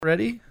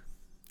Ready?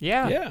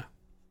 Yeah. Yeah.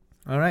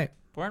 All right.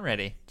 Born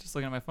ready. Just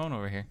looking at my phone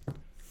over here.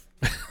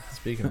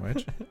 Speaking of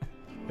which,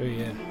 Oh,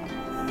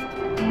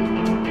 yeah.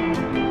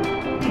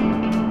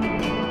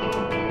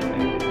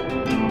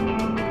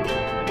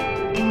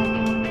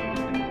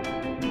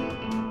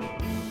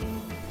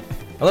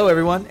 hello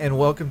everyone, and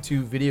welcome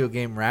to Video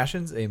Game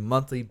Rations, a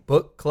monthly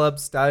book club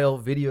style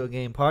video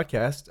game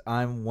podcast.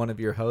 I'm one of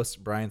your hosts,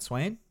 Brian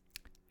Swain.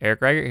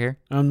 Eric Reichert here.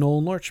 I'm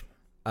Nolan Lorch.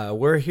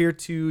 We're here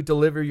to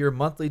deliver your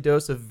monthly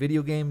dose of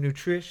video game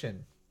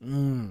nutrition.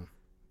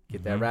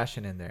 Get that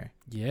ration in there.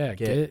 Yeah,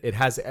 get it. It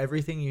has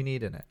everything you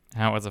need in it.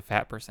 How was a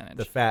fat percentage?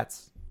 The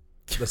fats,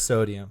 the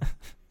sodium,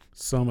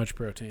 So much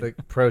protein. the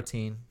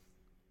protein,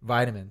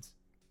 vitamins,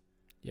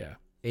 yeah.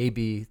 A,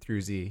 B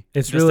through Z.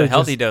 It's just really a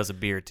healthy dose of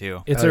beer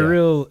too. It's Oh, a yeah.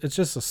 real. It's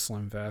just a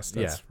Slim Fast.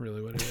 That's Yeah.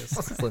 really what it is.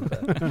 Slim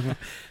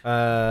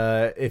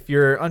fat. If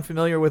you're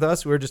unfamiliar with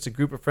us, we're just a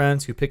group of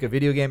friends who pick a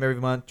video game every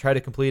month, try to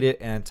complete it,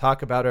 and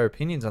talk about our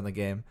opinions on the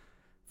game.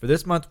 For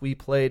this month, we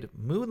played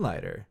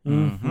Moonlighter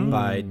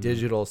by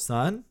Digital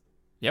Sun.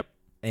 Yep.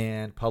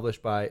 And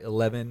published by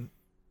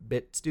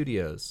 11-Bit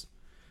Studios.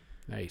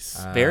 Nice.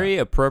 Very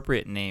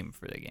appropriate name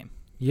for the game.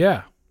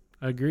 Yeah.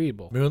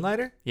 Agreeable.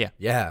 Moonlighter? Yeah.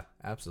 Yeah,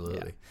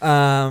 absolutely.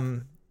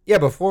 Yeah,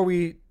 before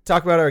we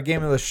talk about our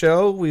game of the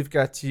show, we've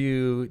got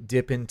to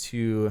dip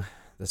into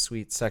the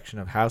sweet section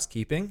of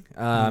housekeeping.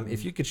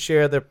 If you could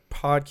share the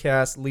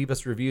podcast, leave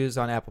us reviews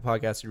on Apple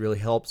Podcasts, it really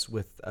helps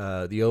with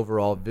the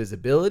overall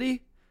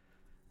visibility.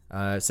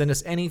 Send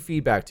us any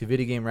feedback to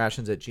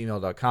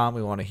videogamerations@gmail.com.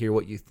 We want to hear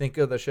what you think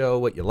of the show,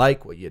 what you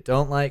like, what you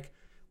don't like,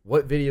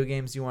 what video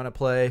games you want to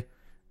play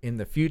in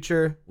the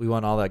future. We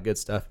want all that good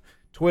stuff.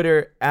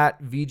 Twitter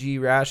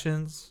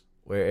 @VGRations,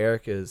 where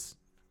Eric is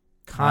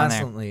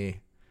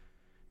constantly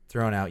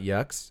throwing out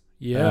yucks.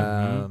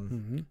 Yeah.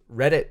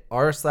 Reddit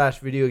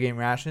r/Video Game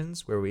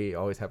Rations, where we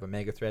always have a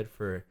mega thread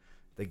for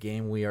the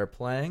game we are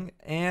playing,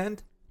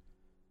 and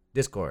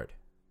Discord.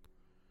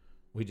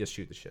 We just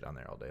shoot the shit on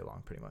there all day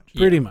long, pretty much.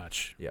 Pretty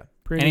much. Yeah.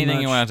 Pretty Anything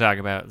much. you want to talk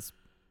about is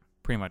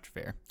pretty much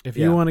fair. If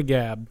Yeah. you want to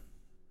gab,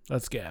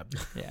 let's gab.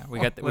 Yeah, we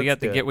Let's got do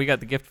it. we got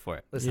the gift for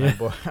it. Listen,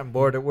 Yeah. I'm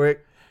bored at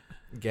work.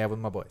 Gab with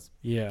my boys.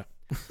 Yeah.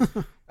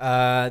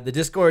 The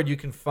Discord, you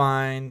can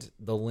find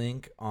the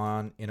link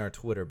in our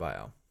Twitter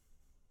bio.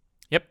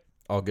 Yep.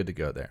 All good to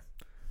go there.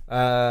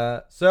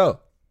 So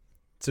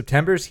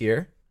September's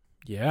here.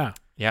 Yeah.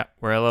 Yeah,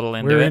 we're a little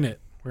into We're it. in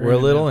it. We're a in it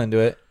little now. into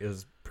it. It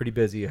was pretty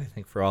busy, I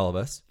think, for all of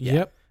us.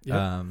 Yep.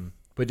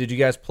 But did you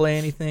guys play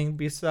anything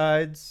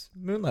besides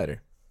Moonlighter?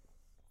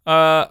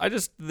 I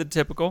just the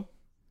typical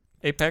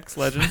Apex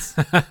Legends.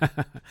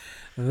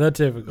 The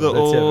typical. The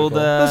old.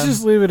 Let's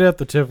just leave it at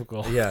the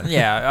typical. Yeah.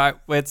 Yeah,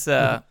 it's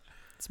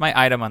my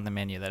item on the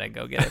menu that I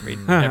go get every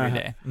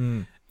day.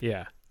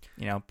 Yeah.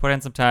 You know, put in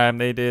some time.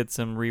 They did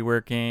some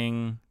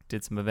reworking,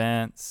 did some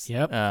events.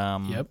 Yep.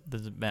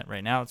 There's an event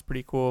right now. It's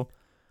pretty cool.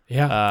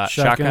 Yeah.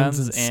 Shotguns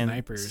and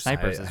snipers.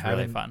 Snipers is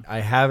really fun. I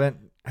haven't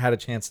had a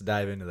chance to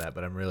dive into that,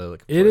 but I'm really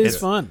looking It forward is to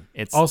fun.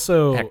 It's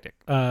Also, hectic.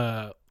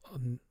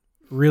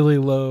 really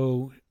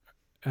low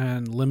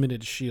and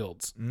limited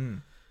shields.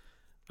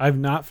 I've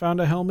not found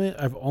a helmet.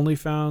 I've only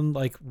found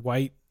like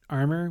white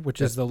armor,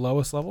 which is the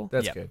lowest level.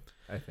 That's Yeah. good,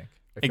 I think.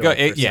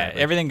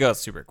 Everything goes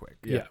super quick.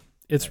 Yeah.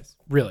 It's Nice.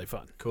 really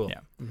fun. Cool.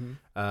 Yeah.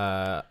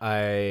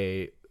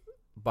 I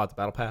bought the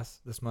Battle Pass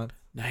this month.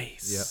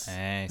 Nice.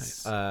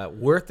 Nice.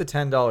 Worth the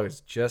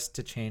 $10 just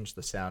to change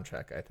the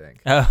soundtrack, I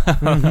think.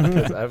 Mm-hmm.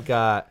 Because I've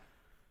got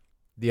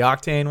the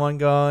Octane one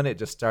going. It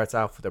just starts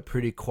off with a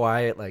pretty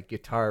quiet like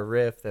guitar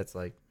riff that's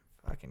like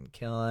fucking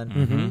killing,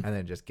 and then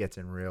it just gets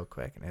in real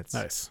quick, and it's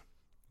Nice.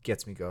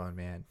 gets me going,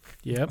 man.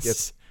 Yep.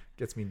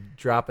 Gets me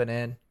dropping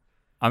in.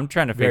 I'm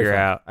trying to Very figure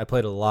fun. out. I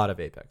played a lot of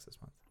Apex this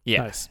month.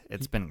 Yeah, Nice.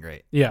 it's been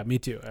great. Yeah, me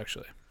too,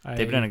 actually.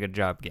 They've done a good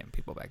job getting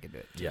people back into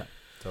it. Yeah,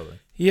 totally.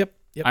 Yep.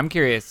 I'm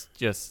curious.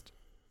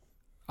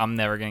 I'm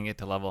never gonna get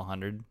to level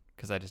 100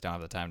 because I just don't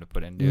have the time to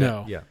put into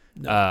No. Yeah.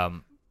 it.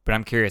 But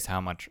I'm curious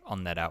how much I'll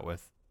net out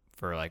with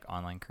for like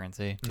online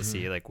currency to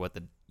see like what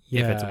if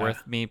it's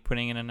worth me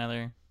putting in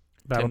another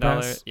Battle $10.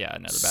 Pass. Yeah,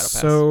 another battle pass.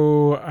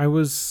 So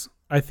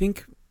I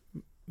think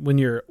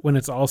when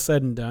it's all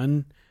said and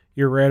done,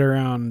 you're right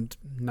around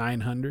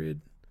 900,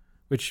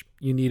 which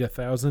you need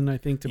 1,000, I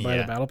think, to buy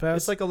the Yeah. Battle Pass.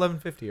 It's like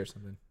 1150 or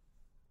something.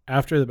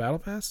 after the Battle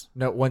Pass.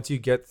 No, once you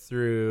get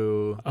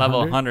through level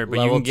 100? 100, but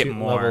you level can get two-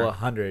 more. level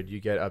 100, you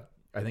get up.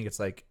 I think it's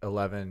like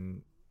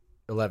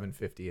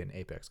 1150 in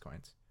Apex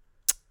coins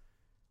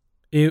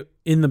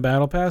In the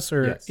Battle Pass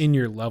or Yes. in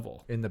your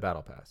level? in the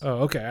Battle Pass.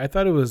 Oh, okay. I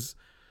thought it was.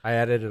 I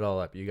added it all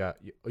up. You got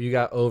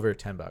over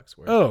 $10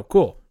 worth. Oh,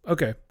 cool.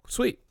 Okay,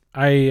 sweet.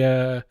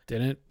 I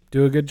didn't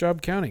do a good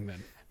job counting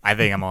then. I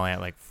think I'm only at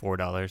like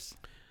 $4.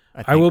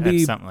 I will that's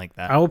be- something like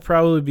that. I will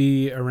probably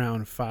be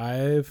around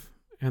 5,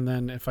 and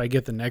then if I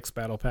get the next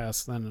Battle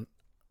Pass, then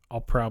I'll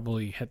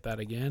probably hit that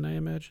again, I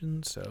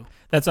imagine. So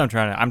That's what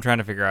I'm trying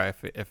to figure out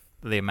if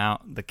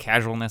the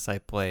casualness I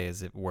play,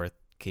 is it worth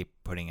keep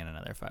putting in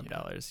another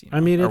 $5? You know, I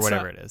mean, or it's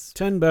whatever not- it is.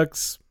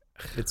 $10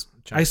 It's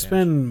I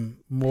spend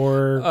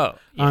more yeah.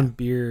 on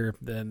beer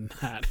than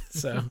that.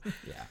 So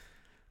yeah.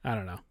 I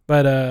don't know.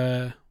 But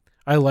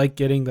I like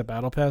getting the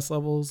battle pass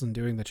levels and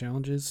doing the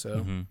challenges.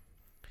 So Mhm.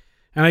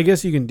 and I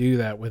guess you can do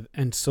that with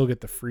and still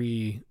get the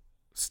free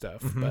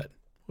stuff, Mhm. but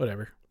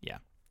whatever.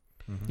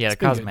 Mhm. Yeah, the It's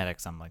been good.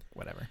 cosmetics, I'm like,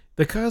 whatever.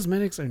 The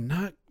cosmetics are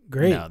not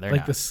great. No, they're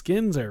like not. the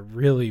skins are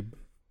really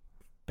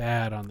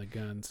bad on the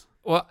guns.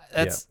 Well,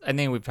 that's I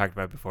think we've talked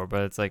about it before,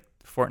 but it's like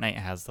Fortnite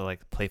has the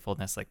like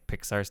playfulness, like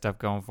Pixar stuff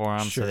going for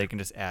them, Sure. so they can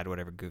just add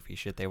whatever goofy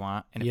shit they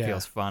want, and it Yeah.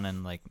 feels fun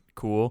and like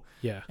cool.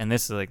 Yeah. And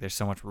this is like there's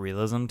so much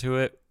realism to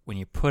it. When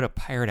you put a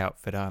pirate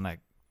outfit on a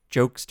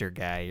jokester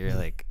guy, you're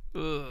like,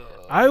 ugh.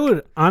 I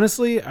would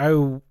honestly, I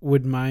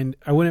wouldn't mind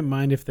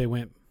if they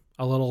went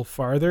a little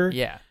farther.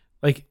 Yeah,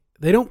 Like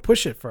they don't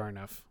push it far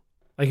enough.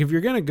 Like if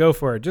you're gonna go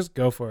for it, just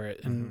go for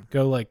it and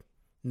go like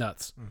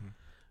nuts. Mhm.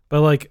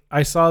 But like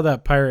I saw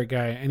that pirate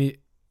guy, and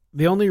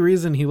the only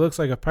reason he looks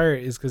like a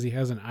pirate is because he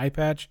has an eye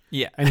patch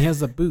yeah, and he has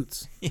the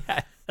boots.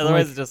 yeah.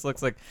 Otherwise, like- it just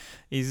looks like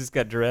he's just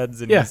got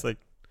dreads and Yeah. he's like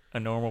a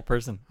normal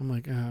person. I'm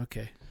like, oh,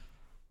 okay.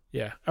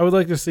 Yeah, I would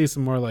like to see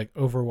some more like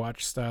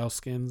Overwatch style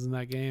skins in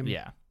that game.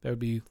 Yeah, That would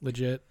be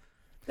legit.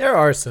 There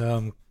are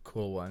some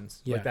cool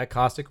ones. Yeah. Like that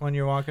caustic one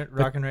you're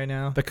rocking right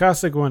now The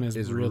Caustic one is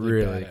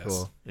really badass.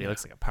 cool. he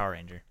looks like a Power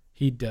Ranger.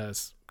 He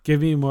does.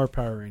 Give me more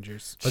Power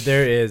Rangers. But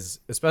there is,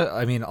 especially,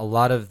 I mean, a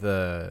lot of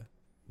the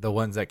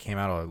ones that came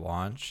out at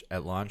launch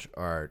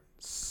are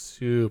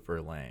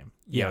super lame,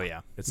 Yeah, Yeah. oh,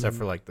 yeah. except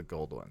for like the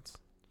gold ones,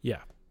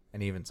 Yeah.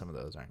 and even some of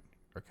those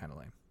are kind of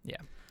lame.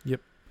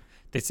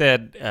 They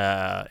said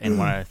in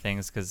one of the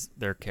things, because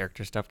their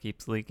character stuff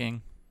keeps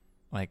leaking,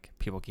 like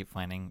people keep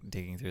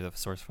digging through the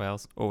source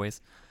files always.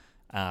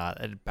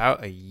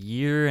 About a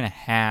year and a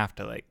half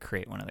to like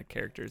create one of the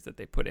characters that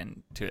they put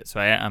into it. So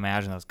I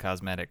imagine those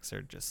cosmetics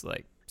are just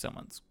like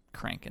someone's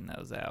cranking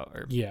those out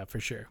or Yeah, for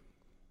sure.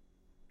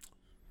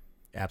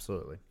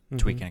 Absolutely. Mhm.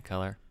 tweaking a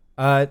color.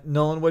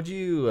 Nolan, what'd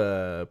you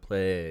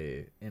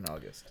play in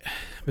August?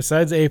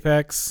 Besides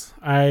Apex,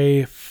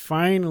 I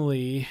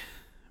finally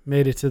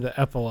made it to the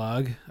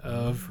epilogue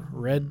of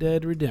Red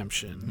Dead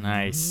Redemption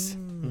Nice.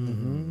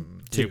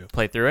 Mhm. Did you Two.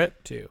 play through it?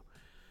 2.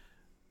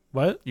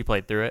 What? You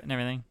played through it and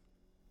everything?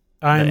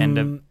 I'm end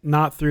of-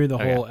 not through the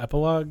Okay. whole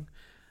epilogue.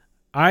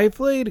 I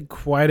played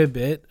quite a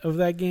bit of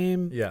that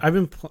game. Yeah.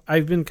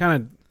 I've been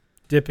kind of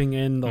dipping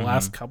in the Mhm.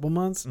 last couple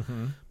months,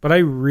 Mm-hmm. but I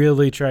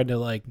really tried to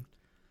like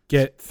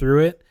get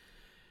through it.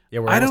 Yeah,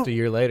 we're I almost don't- a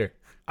year later.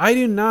 I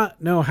do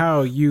not know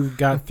how you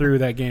got through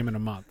that game in a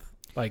month.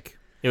 Like,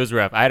 It was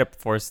rough. I had to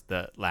force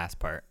the last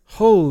part.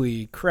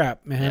 holy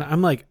crap, man. Yeah.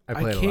 I'm like, I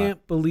I played a lot.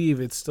 can't believe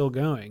it's still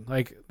going.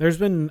 Like, there's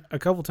been a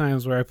couple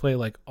times where I play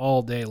like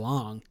all day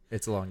long,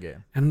 It's a long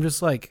game. and I'm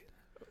just like,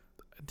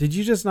 did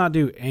you just not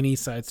do any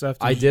side stuff?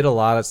 I you- did a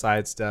lot of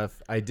side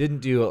stuff. I didn't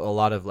do a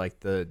lot of like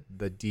the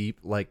deep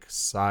like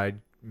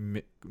side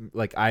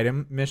like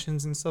item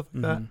missions and stuff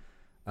like Mhm.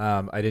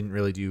 that. I didn't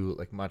really do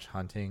like much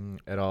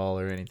hunting at all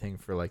or anything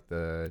for like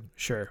the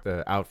Sure.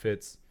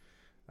 outfits.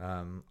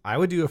 I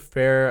would do a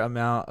fair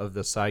amount of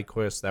the side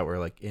quests that were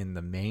like in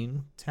the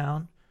main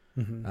town.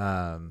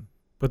 Mhm.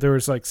 But there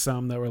was like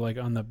some that were like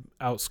on the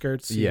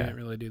outskirts. So Yeah. You didn't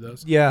really do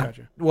those. Yeah.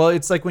 Gotcha. Well,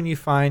 it's like when you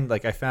find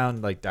like I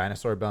found like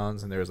dinosaur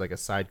bones and there was like a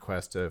side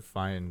quest to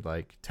find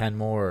like 10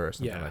 more or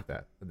something Yeah. like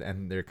that.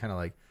 And they're kind of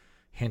like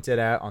hinted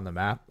at on the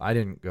map. I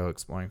didn't go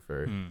exploring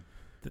for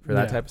that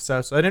Yeah. type of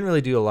stuff. So I didn't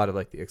really do a lot of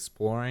like the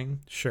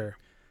exploring. Sure.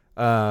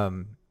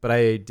 But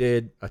I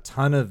did a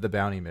ton of the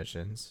bounty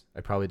missions.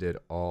 I probably did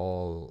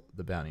all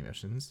the bounty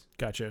missions.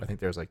 I Gotcha. think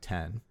there was like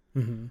 10.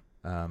 hmm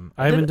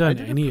I haven't did- done I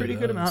did any a of pretty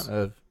good those. amount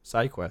of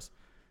side quests.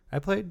 I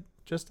played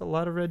just a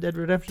lot of Red Dead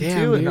Redemption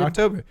Damn, 2 in dude.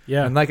 October.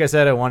 Yeah. And like I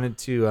said, I wanted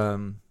to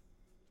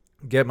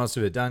get most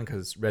of it done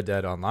because Red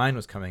Dead Online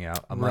was coming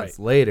out a month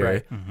later.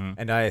 right. Mm-hmm.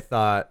 And I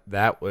thought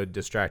that would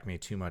distract me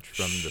too much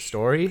from the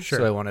story. Sure.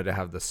 So I wanted to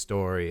have the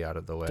story out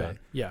of the way. Done.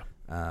 Yeah.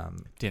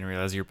 Didn't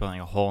realize you were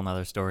playing a whole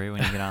nother story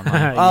when you get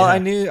online. Oh,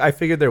 Yeah. I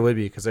figured there would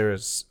be because there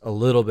was a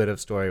little bit of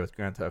story with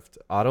Grand Theft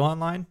Auto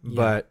Online. Yeah.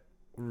 But,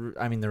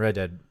 I mean, the Red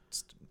Dead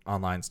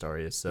Online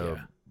story is so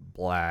Yeah.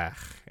 blah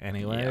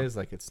anyways.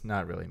 Like, it's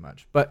not really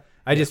much. But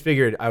I just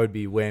figured I would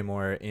be way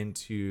more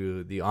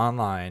into the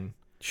online.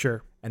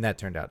 Sure. And that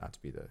turned out not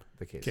to be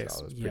the case at all.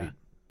 It was Yeah.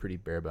 pretty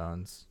bare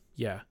bones.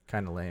 Yeah.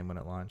 Kind of lame when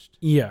it launched.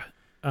 Yeah.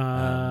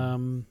 Yeah.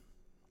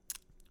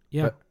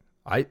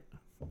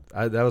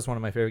 But that was one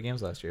of my favorite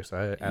games last year, so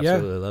I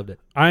absolutely loved it.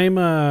 I'm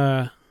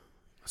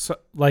so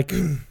like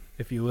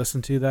if you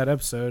listen to that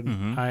episode,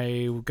 Mhm.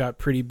 I got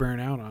pretty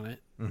burnt out on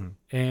it.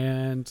 Mm-hmm.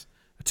 And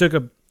I took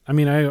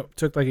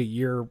like a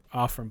year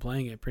off from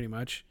playing it pretty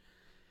much.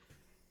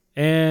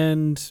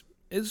 And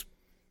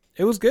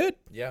it was good.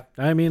 Yeah.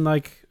 I mean,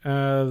 like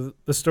the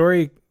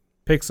story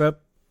picks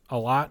up a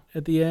lot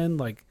at the end.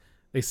 Like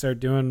they start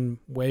doing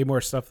way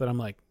more stuff that I'm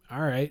like,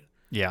 all right,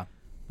 Yeah.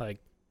 like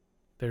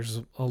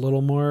there's a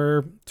little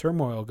more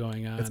turmoil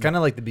going on. It's kind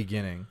of like the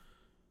beginning.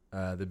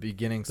 The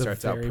beginning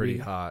starts out very pretty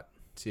beginning. hot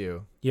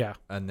too, Yeah.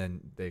 and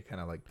then they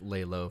kind of like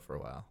lay low for a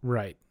while,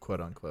 Right.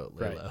 quote unquote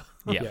lay Right. low.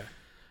 Yeah.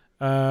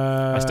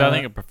 I I still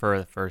think I prefer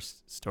the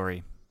first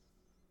story,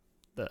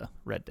 the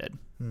Red Dead.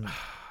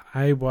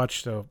 I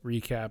watched a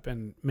recap,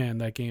 and man,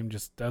 that game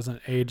just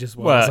doesn't age as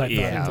well as I thought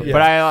yeah, it did.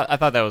 but I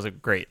thought that was a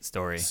great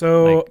story.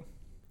 So Like,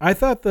 I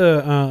thought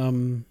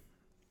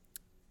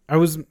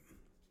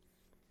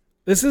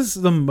this is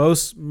the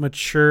most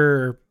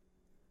mature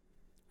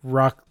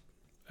rock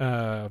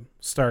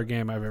star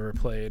game I've ever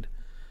played.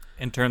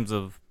 in terms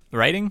of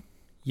writing,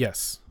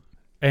 Yes.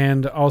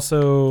 And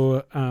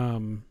also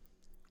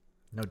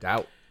No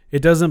doubt.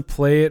 it doesn't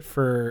play it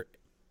for,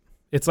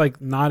 it's like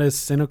not as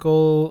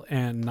cynical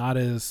and not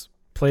as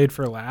played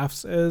for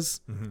laughs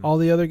as all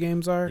the other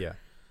games are, Yeah,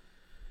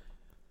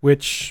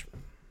 which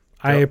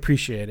I Yep.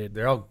 appreciated.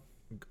 they're all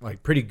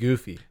like pretty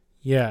goofy.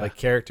 Yeah. Like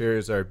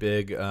characters are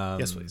big.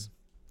 Yes, please.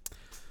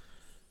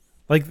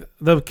 Like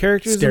the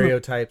characters in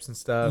Stereotypes and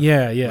stuff.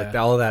 yeah. Like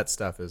all of that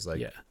stuff is like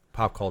Yeah.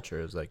 pop culture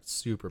is like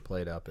super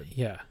played up. And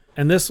Yeah.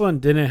 And this one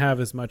didn't have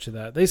as much of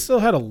that. They still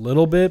had a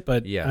little bit,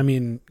 but Yeah. I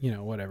mean,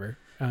 whatever.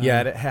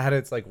 yeah, it had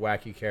its like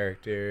wacky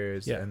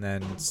characters, Yeah. and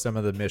then some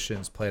of the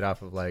missions played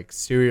off of like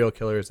serial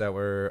killers that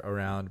were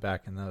around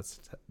back in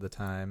the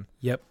time.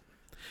 Yep.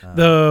 Um,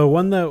 The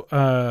one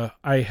that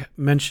I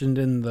mentioned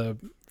in the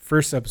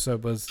first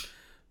episode was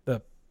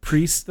the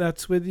priest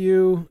that's with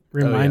you.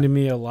 Reminded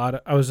me a lot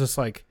of, I was just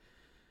like,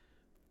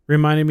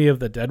 reminded me of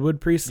the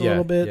Deadwood priest a Yeah,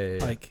 little bit.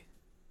 yeah. Like,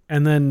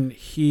 and then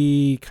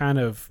he kind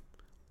of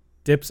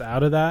dips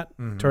out of that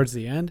Mhm. towards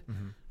the end.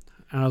 Mhm.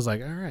 And I was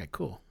like, all right,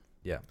 cool.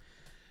 Yeah.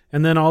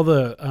 And then all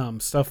the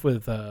stuff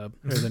with the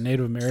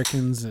Native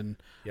Americans, and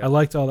Yep. I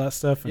liked all that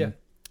stuff. And Yeah.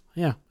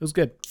 yeah, it was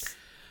good.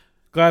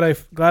 Glad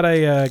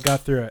I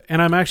got through it,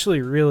 and I'm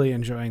actually really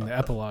enjoying the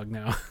epilogue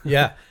now.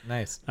 Yeah,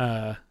 nice.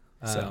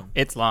 So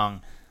it's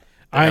long.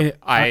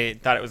 I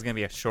thought it was gonna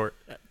be a short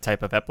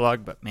type of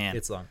epilogue, but man,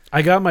 It's long.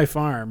 I got my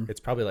farm. It's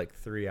probably like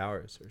 3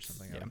 hours or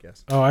something. I Yeah. would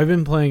guess. Oh, I've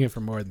been playing it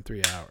for more than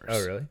 3 hours.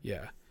 Oh, really?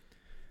 Yeah.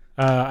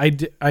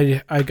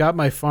 I got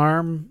my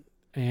farm,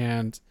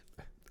 and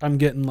I'm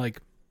getting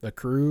like the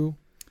crew,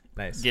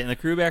 Nice. getting the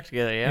crew back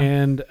together. Yeah,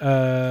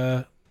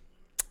 and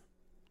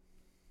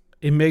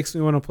it makes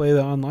me want to play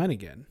the online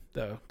again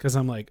though, because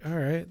I'm like, all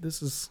right,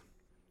 this is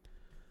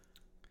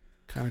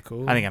kind of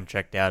cool. I think I'm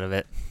checked out of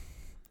it.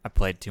 I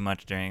played too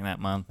much during that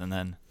month, and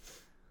then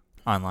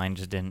online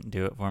just didn't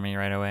do it for me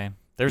right away.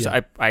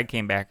 Yeah. I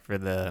came back for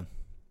the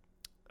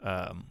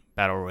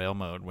battle royale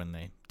mode when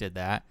they did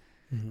that.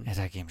 Mhm. And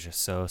that game's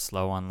just so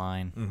slow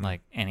online. Mhm.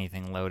 Like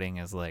anything loading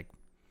is like,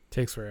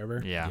 Takes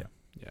forever. yeah.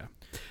 Yeah.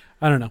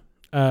 I don't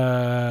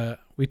know.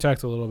 We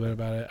talked a little bit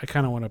about it. I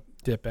kind of want to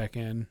dip back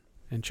in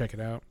and check it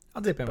out.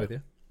 I'll dip in with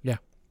you.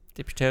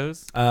 Dip your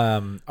toes.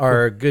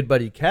 Our good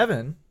buddy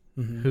Kevin,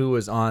 Mm-hmm. who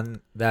was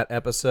on that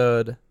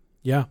episode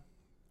Yeah.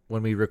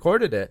 when we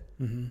recorded it,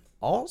 Mm-hmm.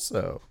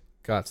 also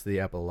got to the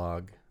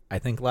epilogue. I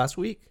think last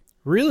week.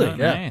 Really? Oh,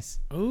 Yeah. Nice.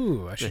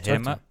 Oh, I should Hit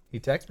him talk to up. He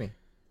texted me.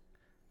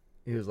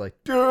 He was like,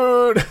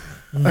 "Dude,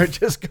 I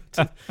just got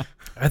to."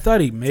 I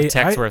thought he made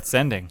Text worth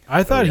sending.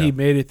 I thought yeah. he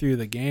made it through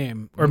the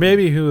game, or Mhm.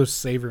 maybe he was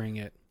savoring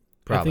it.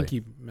 Probably. I think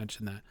he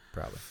mentioned that.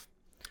 Probably.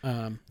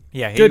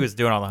 Yeah, he Good. was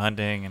doing all the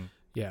hunting, and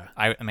Yeah.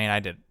 I mean, I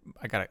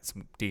got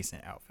some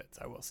decent outfits,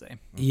 I will say.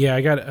 Yeah,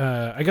 I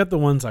got the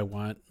ones I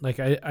want. Like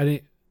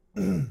I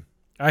didn't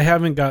I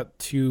haven't got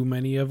too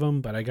many of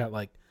them, but I got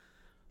like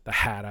the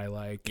hat I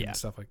like Yeah. and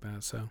stuff like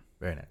that. So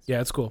Very nice. yeah,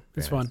 it's cool.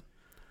 It's Very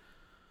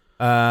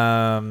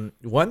fun.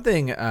 One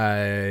thing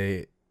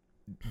I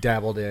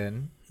dabbled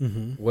in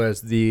Mm-hmm.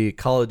 was the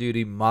Call of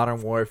Duty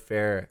Modern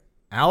Warfare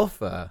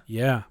Alpha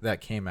Yeah.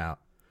 that came out.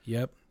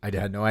 Yep. I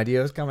had no idea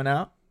it was coming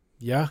out.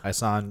 Yeah. I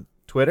saw on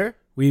Twitter.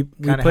 We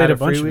Kind of played had a a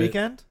bunch free of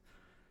weekend.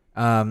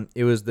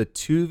 It was the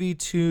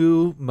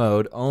 2v2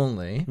 mode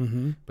only, it.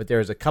 Mm-hmm. but there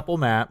was a couple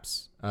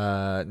maps.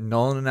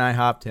 Nolan and I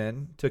hopped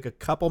in, took a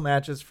couple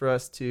matches for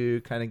us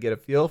to kind of get a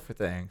feel for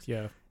things,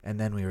 Yeah. and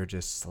then we were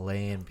just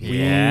slaying people.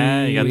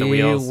 Yeah, you got the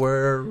wheels. We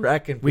were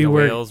wrecking people. We The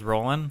were- wheels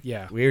rolling.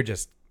 Yeah. We were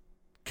just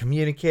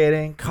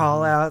communicating,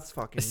 call outs,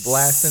 fucking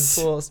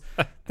blasting fools.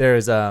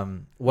 There's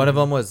one of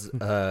them was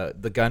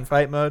the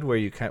gunfight mode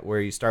where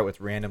you start with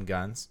random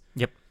guns.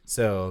 Yep.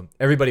 So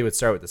everybody would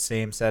start with the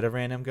same set of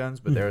random guns,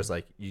 but there was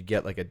like you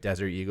get like a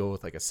Desert Eagle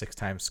with like a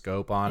 6x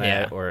scope on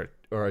Yeah. it, or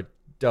a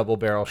double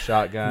barrel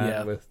shotgun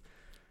Yeah.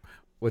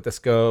 with a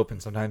scope,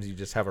 and sometimes you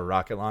just have a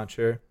rocket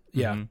launcher.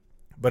 Yeah. Mhm.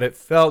 But it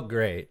felt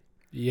great.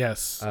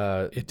 Yes.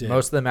 It did.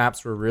 Most of the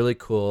maps were really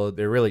cool.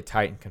 They're really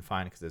tight and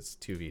confined because it's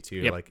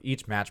 2v2. Yep. Like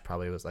each match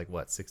probably was like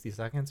what 60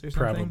 seconds or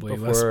something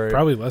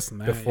probably less than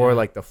that. before yeah.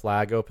 like the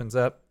flag opens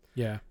up.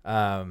 Yeah.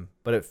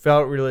 But it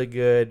felt really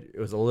good. It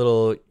was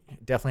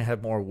definitely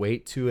had more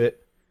weight to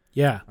it.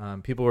 Yeah.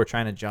 People were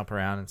trying to jump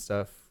around and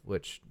stuff,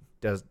 which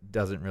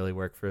doesn't really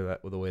work for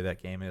that with the way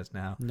that game is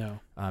now. No.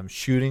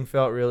 Shooting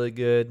felt really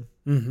good.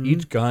 Mm-hmm.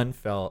 Each gun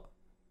felt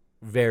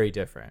very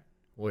different,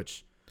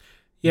 which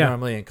Yeah.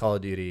 normally in Call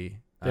of Duty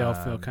They all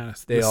feel kind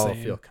of they the all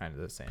same. feel kind of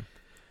the same.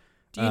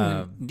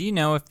 Do you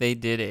know if they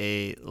did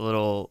a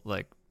little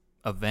like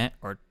event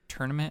or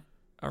tournament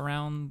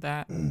around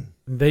that?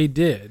 They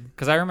did.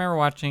 Because I remember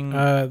watching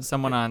Uh,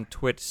 someone on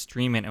Twitch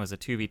stream it. It was a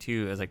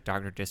 2v2. It was like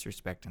Dr.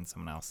 Disrespect and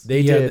someone else.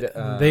 They Yeah, did.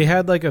 they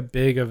had like a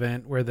big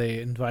event where they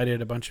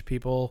invited a bunch of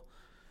people.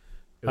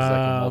 It was like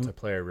a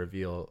multiplayer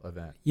reveal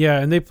event. Yeah,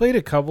 and they played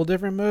a couple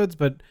different modes,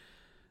 but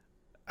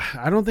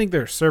I don't think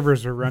their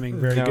servers were running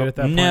very No. good at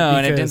that point. No, and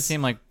it didn't because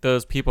seem like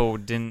those people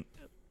didn't.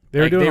 they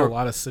were like, doing they a were-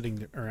 lot of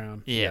sitting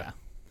around. Yeah.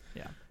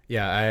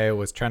 Yeah, I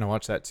was trying to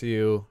watch that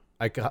too.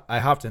 I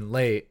hopped in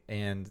late,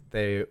 and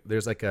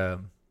there's like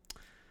a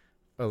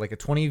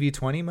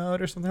 20v20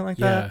 mode or something like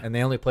that, Yeah. and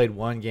they only played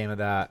one game of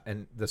that,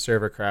 and the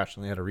server crashed,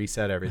 and they had to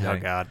reset everything. Oh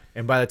God.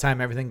 And by the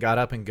time everything got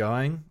up and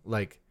going,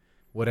 like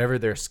whatever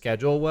their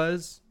schedule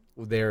was,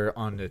 they're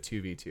on to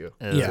 2v2.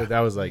 Yeah. So that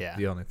was like Yeah.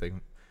 the only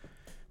thing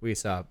we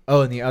saw.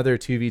 Oh, and the other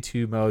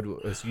 2v2 mode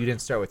was you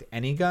didn't start with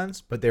any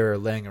guns, but they were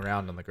laying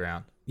around on the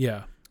ground.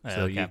 Yeah,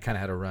 So Okay. you kind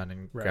of had to run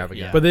and right. grab a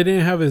gun. Yeah. But they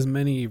didn't have as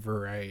many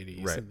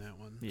varieties Right. in that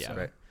one. Yeah. so.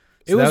 Right.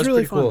 It that was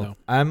really pretty fun,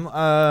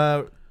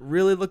 though. I'm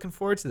really looking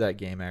forward to that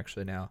game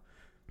actually now.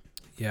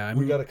 Yeah, I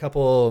We mean, got a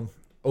couple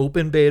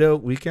open beta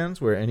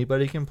weekends where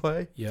anybody can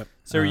play. yep.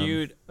 So are Um,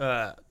 you,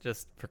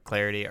 just for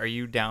clarity, are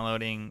you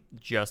downloading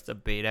just a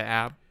beta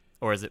app,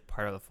 or is it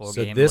part of the full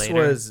So game this later?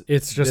 was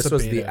It's just this a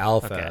was the beta.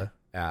 alpha Okay.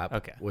 app,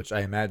 Okay. which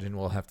I imagine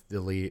we'll have to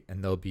delete,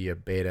 and there'll be a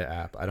beta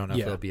app. I don't know if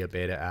Yeah. there'll be a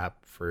beta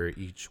app for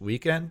each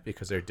weekend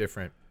because they're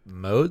different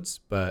modes,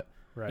 but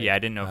Right. Yeah, I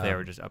didn't know if they Um,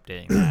 were just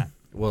updating that.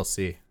 we'll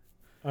see.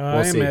 I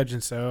we'll see.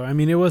 imagine so. I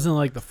mean, it wasn't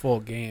like the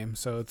full game,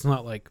 so it's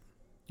not like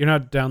you're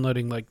not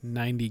downloading like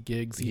 90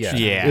 gigs each Yeah,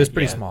 time. Yeah, it was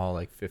pretty yeah. small,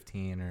 like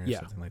 15 or Yeah.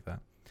 something like that.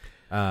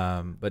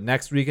 But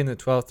next weekend, the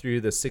 12th through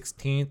the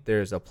 16th,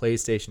 there's a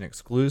PlayStation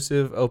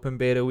exclusive open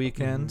beta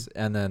weekend,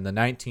 and then the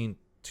 19th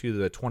to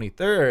the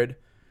 23rd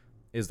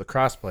is the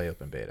crossplay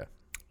open beta.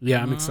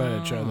 Yeah, I'm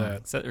excited to try Mm,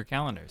 that. Set your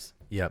calendars.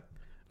 Yep,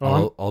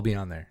 Oh, I'll be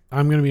on there.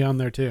 I'm going to be on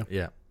there too.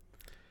 Yeah,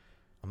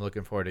 I'm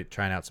looking forward to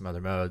trying out some other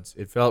modes.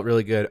 It felt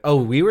really good. Oh,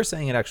 we were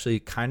saying it actually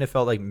kind of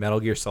felt like Metal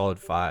Gear Solid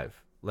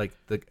 5, like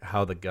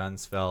how the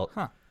guns felt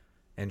Huh.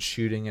 and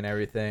shooting and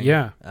everything.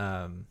 Yeah.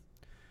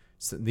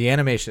 So the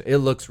animation, it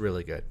looks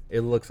really good.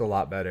 It looks a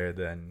lot better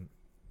than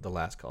the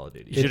last Call of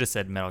Duty. You should have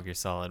said Metal Gear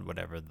Solid,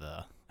 whatever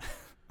the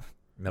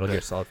Metal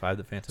Gear Solid 5,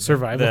 the Phantom.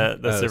 Survival.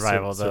 the Oh,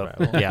 survival,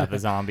 survival. yeah, the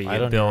zombie. I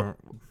don't build know.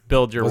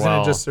 build your Wasn't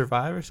well. it just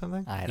Survive or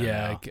something? I don't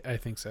Yeah, know. I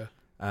think so.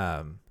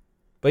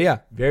 But yeah,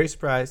 very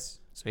surprised.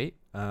 Sweet.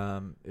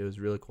 It was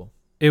really cool.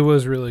 It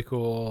was really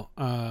cool.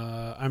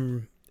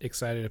 I'm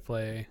excited to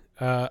play.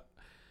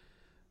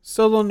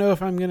 Still don't know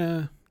if I'm going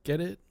to get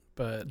it,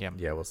 but Yeah.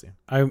 Yeah, we'll see.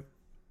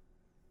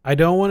 I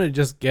don't want to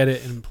just get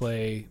it and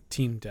play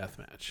team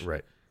deathmatch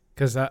Right.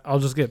 because I'll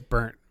just get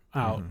burnt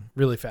out Mhm.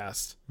 really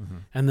fast Mm-hmm.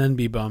 and then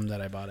be bummed that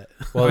I bought it.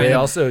 Well, they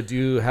also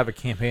do have a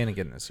campaign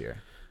again this year,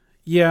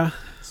 Yeah.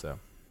 so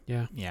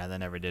Yeah. Yeah, they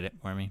never did it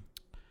for me.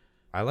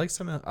 I like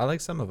some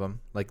of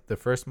them. Like the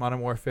first Modern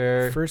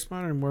Warfare, First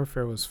Modern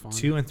Warfare was fun.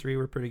 2 and 3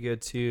 were pretty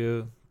good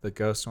too. The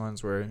Ghost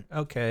ones were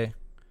okay,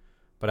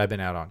 but I've been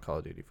out on Call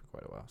of Duty for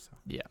quite a while. So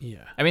Yeah.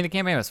 Yeah. I mean, the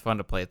campaign was fun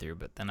to play through,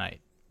 but then I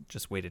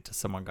just waited till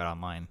someone got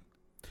online.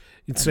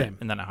 It's and, same.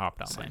 And then I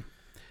hopped online.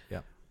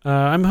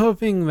 I'm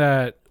hoping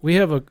that we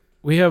have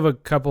a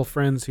couple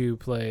friends who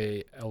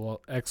play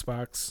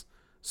Xbox,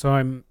 so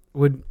I'm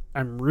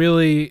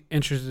really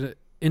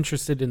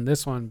interested in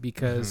this one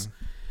because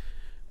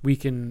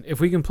if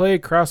we can play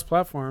cross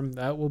platform,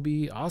 that will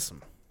be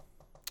awesome.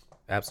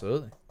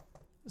 absolutely,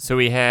 So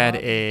we had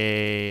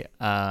a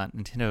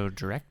Nintendo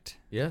Direct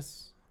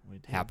yes, we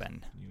did.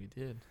 happen. We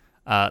did.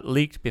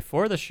 Leaked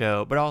before the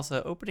show, but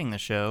also opening the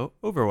show,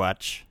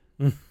 Overwatch.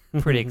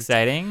 Pretty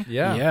exciting.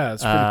 Yeah,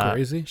 It's pretty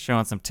crazy.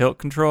 Showing some tilt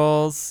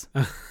controls.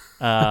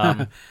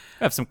 I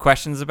have some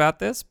questions about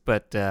this,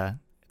 but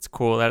it's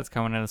cool that it's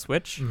coming in a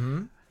Switch.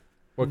 Mm-hmm.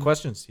 What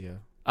questions do you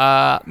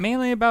have?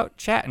 Mainly about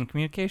chat and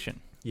communication.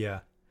 Yeah.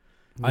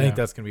 I think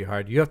that's gonna be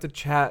hard. You have to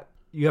chat.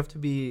 You have to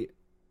be.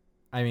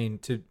 I mean,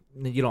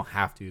 you don't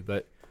have to,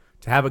 but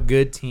to have a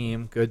good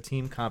team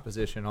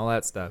composition, all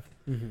that stuff,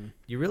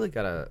 you really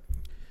got to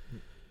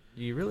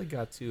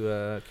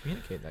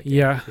communicate that game.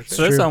 Yeah. for So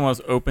sure. this True.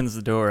 almost opens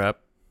the door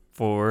up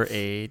for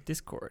a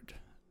Discord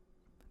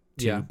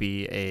to Yeah.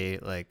 be a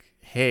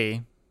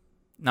hey,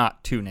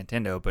 not to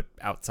Nintendo, but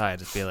outside,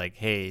 just be like,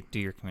 hey, do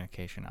your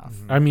communication off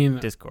Mhm. I mean,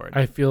 Discord.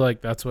 I feel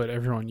like that's what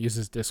everyone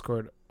uses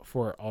Discord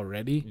for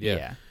already.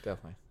 Yeah,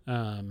 definitely.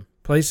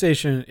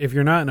 PlayStation, if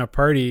you're not in a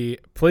party,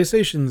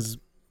 PlayStation's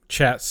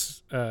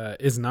chats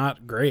is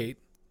not great.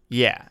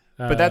 Yeah,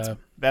 but that's Uh,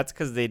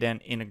 because they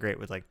didn't integrate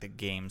with the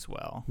games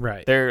well.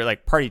 right. They're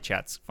party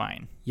chats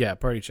fine, Yeah,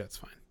 party chat's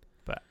fine.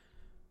 But-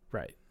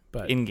 right.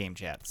 But in-game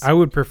chats. I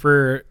would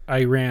prefer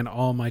I ran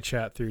all my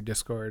chat through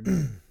Discord.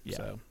 Yeah.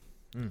 So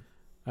Mm.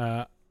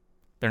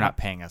 They're not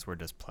paying us; we're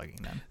just plugging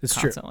them It's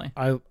true. constantly.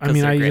 I 'Cause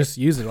mean they're I great. just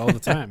use it all the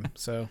time.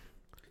 So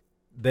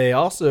They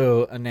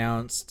also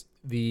announced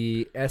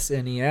the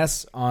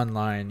SNES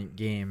online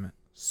game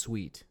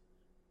Suite,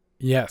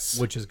 yes.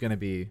 which is going to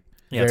be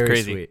Yeah, it's Very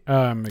crazy. sweet.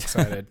 I'm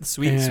excited.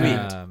 Sweet.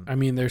 Um, I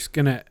mean,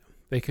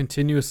 they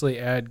continuously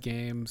add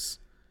games,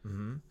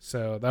 mhm.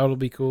 so that'll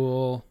be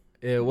cool.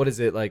 What is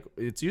it like?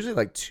 It's usually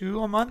like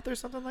 2 a month or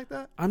something like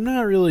that. I'm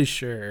not really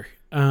sure.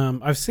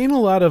 I've seen a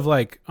lot of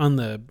like on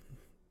the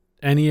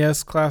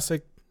NES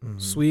Classic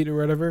Suite or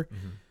whatever.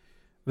 Mhm.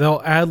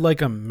 They'll add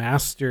like a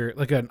master,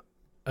 like an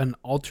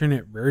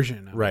alternate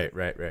version. Of Right.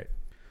 it.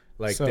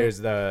 Like So- there's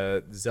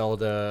the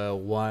Zelda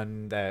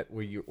one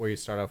where you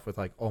start off with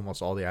like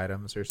almost all the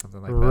items or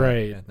something like that.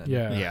 Right. And then-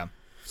 Yeah. Yeah.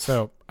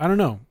 So I don't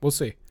know. We'll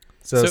see.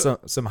 So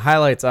some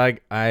highlights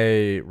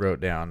I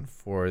wrote down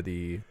for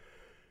the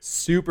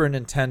Super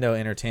Nintendo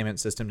Entertainment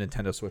System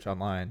Nintendo Switch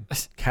Online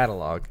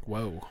catalog.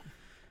 Whoa.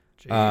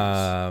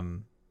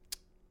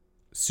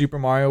 Super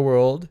Mario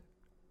World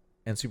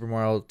and Super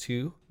Mario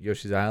 2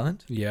 Yoshi's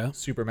Island. Yeah.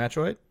 Super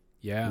Metroid.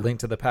 Yeah. Link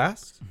to the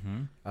Past.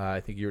 Mm-hmm. I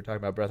think you were talking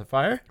about Breath of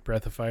Fire.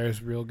 Breath of Fire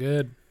is real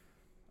good.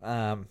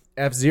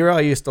 F-Zero.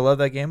 I used to love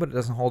that game, but it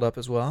doesn't hold up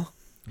as well.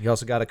 You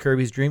also got a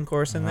Kirby's Dream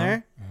Course in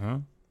there.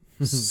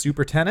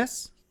 Super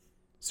Tennis.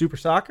 Super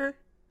Soccer.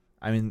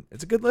 I mean,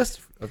 it's a good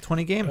list of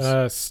 20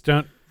 games.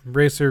 Stunt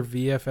Racer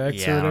VFX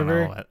Yeah, or I don't know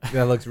whatever. what.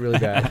 That looks really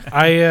bad.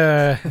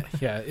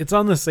 Yeah, it's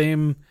on the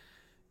same.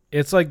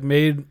 It's like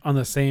made on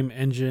the same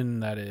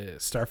engine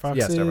that Star Fox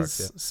Yeah, is. Star Fox,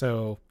 yeah.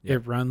 So Yeah.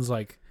 it runs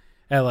like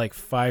at like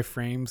 5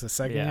 frames a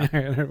second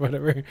or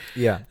whatever.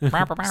 Yeah.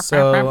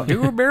 So-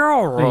 do a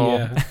barrel roll.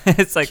 Yeah.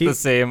 It's like Keep-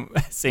 the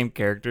same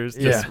characters,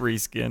 just Yeah.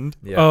 reskinned.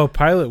 Yeah. Oh,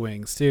 Pilot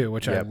Wings too,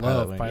 which I Yeah,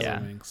 love. Pilot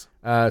Pilot Wings.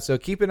 Yeah. Wings. So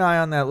keep an eye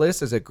on that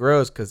list as it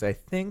grows, because I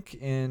think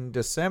in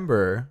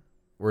December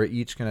we're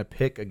each gonna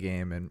pick a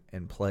game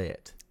and play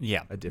it.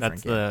 Yeah, A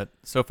different that's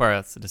so far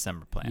that's the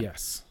December plan.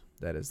 Yes,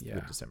 That is the Yeah.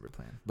 December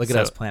plan. Look at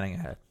So- us planning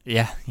ahead.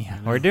 yeah, I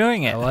know. we're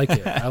doing it. I like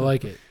it. I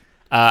like it.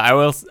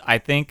 I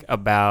think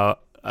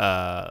about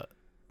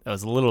it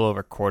was a little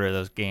over a quarter of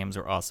those games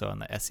were also on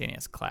the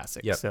SNES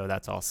Classic. Yep. So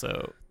that's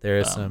also There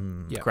is Um,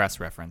 some. Yeah. cross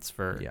reference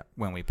for Yeah.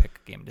 when we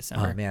pick a game in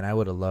December. Oh man, I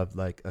would have loved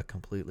like a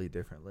completely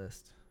different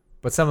list.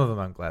 But some of them,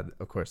 I'm glad,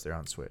 of course, they're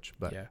on Switch.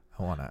 But Yeah.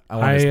 I want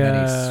as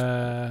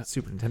many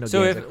Super Nintendo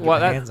So games I if can well,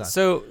 get my hands on.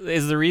 so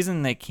is the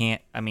reason they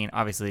can't? I mean,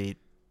 obviously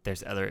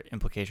there's other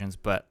implications,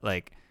 but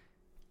like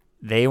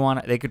they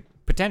could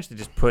potentially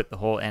just put the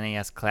whole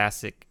NES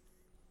Classic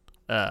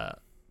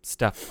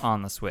stuff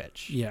on the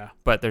Switch. Yeah,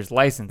 But there's They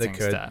licensing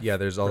could. stuff. Yeah,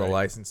 there's all the Right.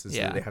 licenses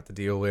Yeah. that they have to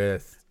deal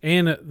with.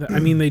 and I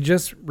mean they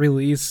just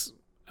released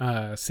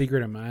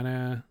Secret of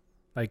Mana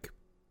like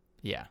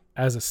Yeah.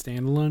 as a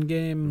standalone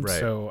game, Right.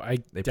 so I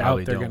They doubt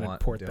probably they're don't going to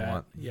want- port don't that.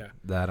 want- Yeah.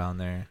 That on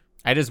there.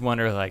 I just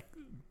wonder, like,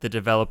 the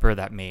developer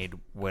that made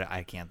what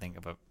I can't think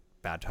of a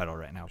bad title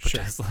right now, but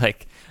Sure. just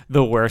like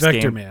the worst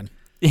Vector game. Man,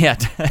 Yeah,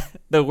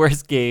 the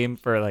worst game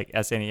for like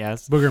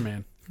SNES. Booger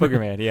Man.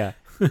 Boogerman, yeah.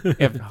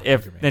 If Oh,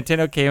 if Boogerman.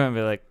 Nintendo came and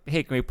be like,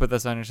 "Hey, can we put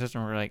this on your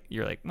system?"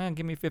 You're like, "Man,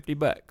 give me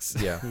 $50."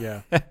 Yeah.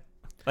 Yeah,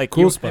 Like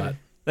cool you, spot.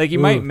 Like you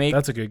Ooh, might make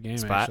that's a good game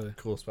spot. actually.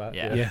 Cool spot.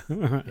 Yeah. Yeah,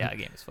 yeah, the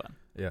game is fun.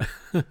 Yeah.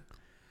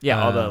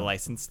 Yeah, all the Um,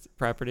 licensed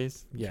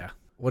properties. yeah.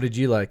 What did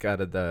you like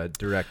out of the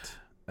direct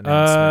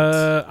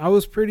announcement? I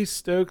was pretty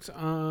stoked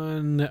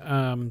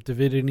on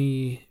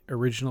Divinity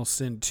Original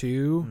Sin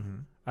 2.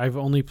 Mhm. I've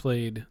only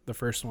played the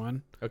first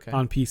one Okay.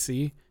 on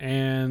PC,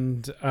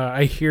 and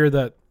I hear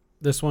that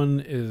this one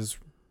is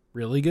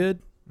really good.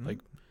 Mhm. like,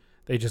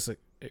 They just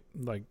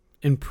like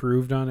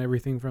improved on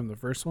everything from the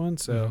first one,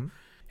 so Mhm.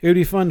 it would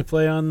be fun to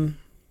play on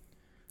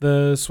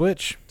the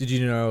Switch. Did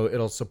you know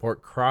it'll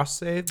support cross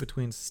save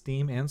between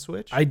Steam and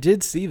Switch? I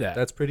did see that.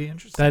 That's pretty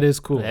interesting. That is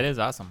cool. That is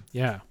awesome.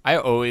 Yeah. I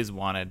always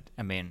wanted.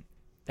 I mean,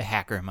 the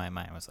hacker in my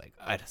mind was like,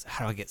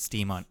 how do I get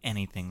Steam on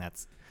anything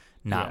that's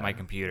not Yeah. my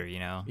computer? You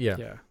know? Yeah.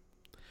 Yeah.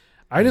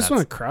 I And just that's-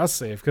 want cross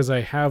save because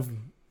I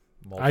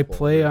Multiple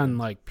play on versions.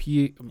 like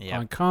Yeah.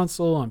 on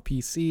console, on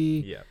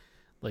PC. Yeah.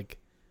 Like,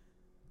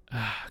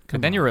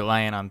 But then you're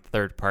relying on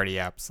third-party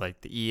apps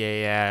like the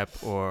EA app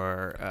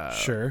or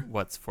Sure.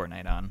 what's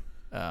Fortnite on?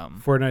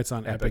 Fortnite's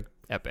on Epic. Epic.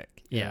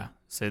 Epic. Yeah. Yeah.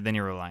 So then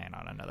you're relying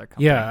on another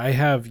company. Yeah, I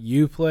have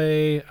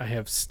Uplay, I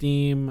have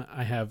Steam,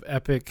 I have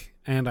Epic,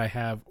 and I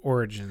have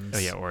Origins. Oh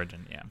yeah,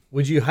 Origin. Yeah.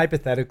 Would you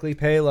hypothetically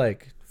pay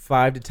like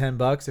 $5 to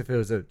 $10 if it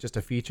was just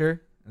a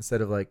feature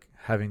instead of like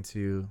having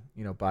to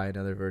buy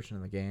another version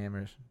of the game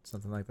or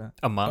something like that?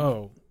 A month.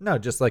 Oh, No,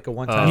 just like a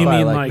one-time You buy.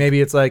 mean like, like- maybe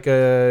it's like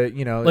a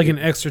like an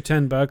extra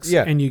 $10,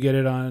 Yeah. and you get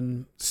it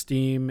on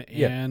Steam,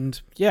 Yeah.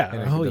 and yeah,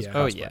 And I think oh that's yeah,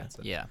 Oh cost yeah. wise,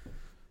 so. Yeah.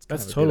 it's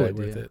that's kind of a good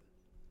totally worth idea. it.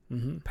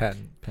 Mm-hmm.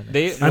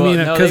 Patent. I mean,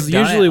 because they've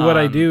done usually it what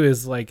I on- do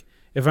is like,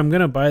 if I'm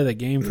gonna buy the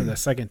game for the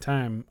second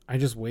time, I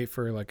just wait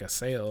for like a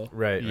sale.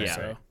 Right. Yeah.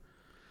 So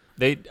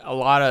a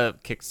lot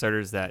of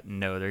Kickstarters that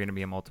know they're going to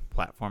be on multiple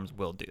platforms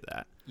will do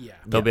that. yeah,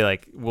 They'll be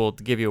like, we'll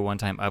give you a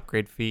one-time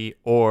upgrade fee,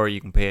 or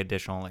you can pay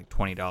additional like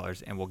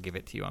 $20, and we'll give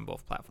it to you on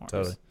both platforms.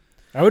 Totally.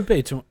 I would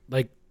pay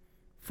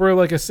for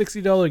like a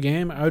 $60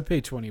 game. I would pay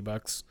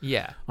 $20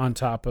 Yeah. on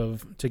top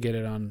of to get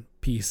it on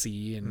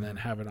PC and then Mhm.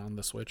 have it on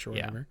the Switch or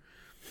Yeah. whatever.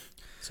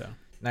 So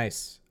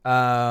Nice.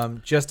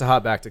 Just to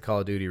hop back to Call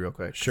of Duty real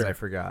quick, 'cause Sure. I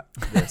forgot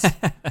this.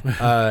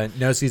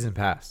 No season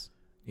pass.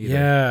 either.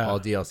 Yeah. All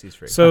DLC's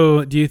free.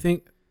 So do you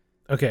think?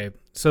 Okay,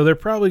 so they're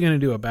probably going to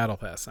do a battle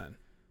pass then.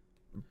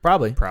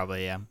 Probably.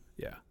 Probably, yeah.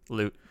 Yeah.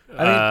 Loot.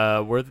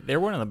 I They're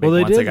one of the big Well,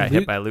 they ones that did got loot-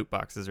 hit by loot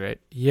boxes, right?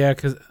 Yeah,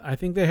 because I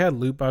think they had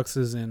loot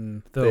boxes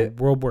in the They-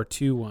 World War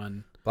II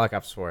one. Black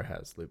Ops 4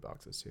 has loot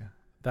boxes too,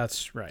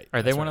 That's right.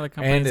 Are they That's one of right. the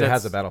companies and it that's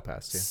has a battle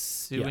pass too.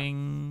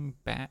 suing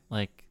back?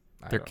 Like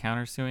they're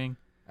counter-suing?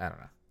 I don't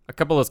know. A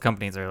couple of those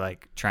companies are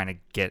like trying to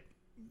get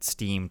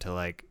Steam to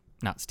like,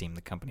 not Steam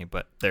the company,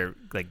 but they're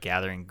like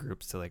gathering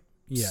groups to like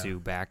Yeah. sue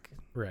back,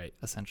 Right.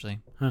 essentially.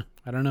 Huh.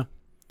 I don't know.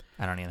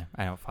 I don't either.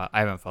 I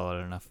haven't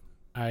followed it enough.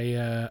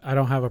 I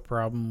don't have a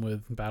problem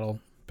with battle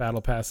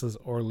passes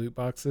or loot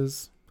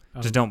boxes.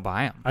 Just don't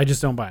buy them. I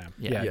just don't buy them.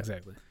 Yeah. Yeah, Yeah.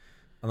 exactly.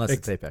 Unless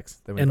it's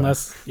Apex. Then we buy it.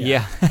 Unless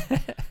Yeah.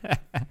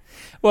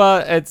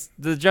 Well, it's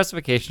the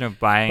justification of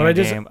buying But a I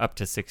just- game up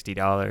to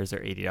 $60 or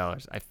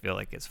 $80. I feel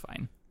like is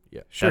fine.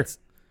 Sure. That's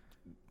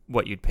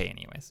what you'd pay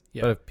anyways.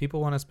 Yeah. But if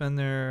people want to spend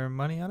their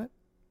money on it,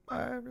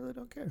 I really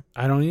don't care.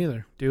 I don't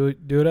either. Do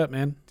it up,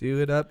 man. Do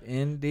it up,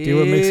 indeed. Do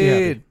what makes you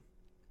happy.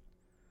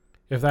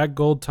 If that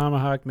gold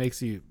tomahawk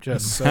makes you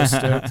just so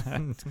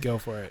stoked, go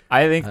for it.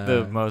 I think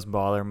the Uh, most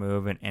baller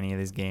move in any of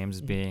these games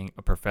is being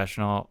a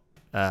professional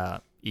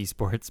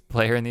esports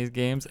player in these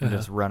games and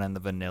just running the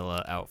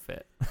vanilla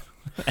outfit.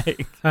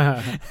 Like,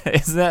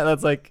 isn't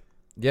that's like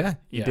Yeah,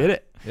 you Yeah. did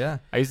it? yeah.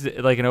 I used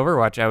to, like in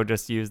Overwatch, I would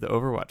just use the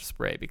Overwatch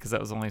spray because that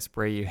was the only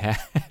spray you had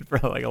for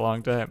like a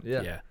long time.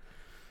 Yeah.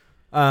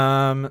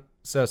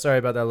 So sorry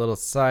about that little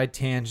side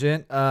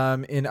tangent.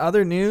 In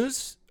other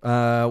news,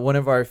 one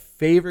of our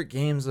favorite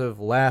games of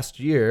last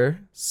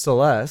year,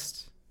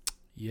 Celeste,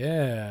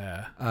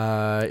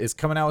 Yeah. is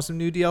coming out with some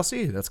new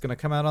DLC that's going to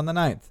come out on the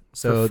 9th.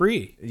 So For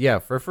free. Yeah,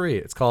 for free.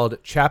 It's called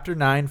Chapter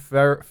 9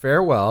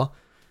 Farewell.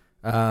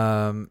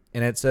 And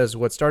it says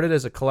what started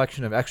as a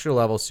collection of extra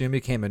levels soon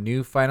became a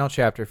new final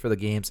chapter for the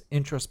game's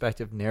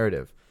introspective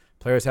narrative.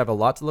 Players have a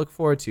lot to look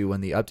forward to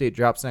when the update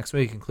drops next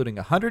week, including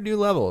 100 new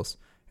levels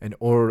and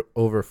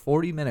over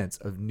 40 minutes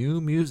of new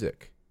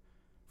music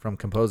from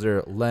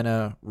composer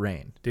Lena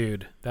Raine.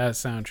 Dude, that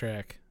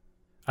soundtrack.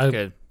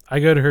 Good. I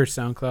go to her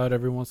SoundCloud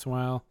every once in a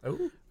while.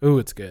 Oh, Ooh,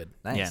 it's good.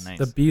 nice. Yeah, nice.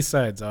 The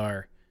B-sides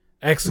are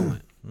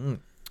excellent.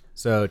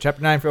 So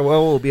Chapter 9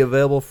 Farewell will be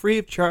available free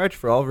of charge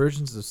for all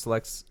versions of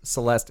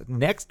Celeste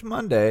next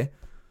Monday,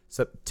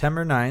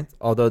 September 9th,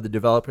 although the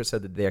developer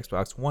said that the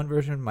Xbox One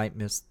version might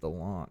miss the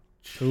launch.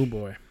 Oh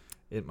boy.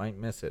 It might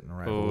miss it and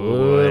arrive a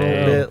Ooh, little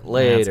bit That's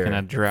later.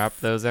 gonna drop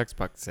those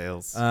Xbox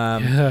sales.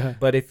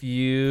 But if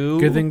you...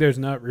 Good thing there's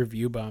not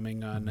review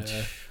bombing on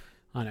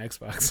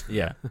Xbox.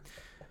 Yeah.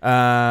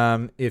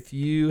 If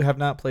you have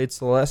not played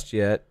Celeste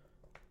yet,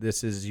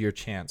 this is your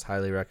chance.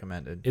 Highly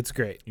recommended. It's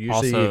great.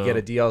 Usually Also- you get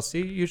a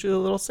DLC, usually a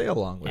little sale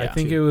along with I it.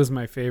 think too. it was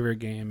my favorite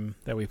game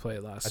that we played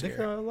last I think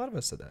year. a lot of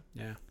us said that.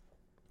 Yeah.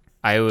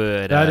 I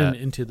would. That and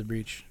Into the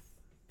Breach. I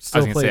Still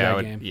was gonna play say that I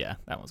would. game. Yeah,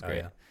 that was Oh,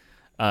 great.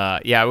 yeah.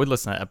 Yeah, I would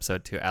listen to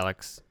episode 2.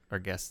 Alex, our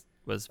guest,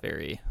 was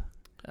very.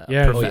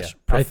 Yeah. Oh, yeah.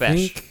 I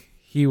think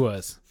he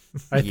was.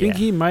 I think Yeah.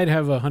 he might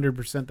have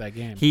 100% that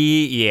game.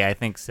 Yeah, I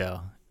think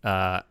so.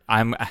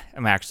 I'm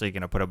actually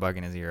gonna put a bug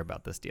in his ear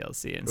about this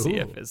DLC and see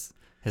if Ooh.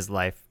 his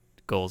life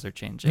goals are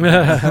changing.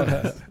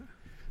 Oh,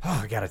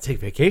 I gotta take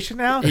vacation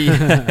now.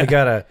 Yeah. I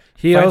gotta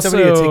He find also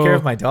somebody to take care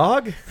of my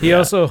dog. He Yeah.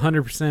 also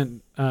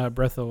 100%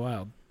 Breath of the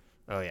Wild.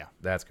 Oh yeah.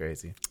 That's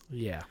crazy.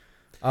 Yeah.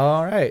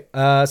 All right.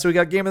 So we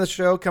got game of the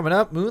show coming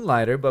up,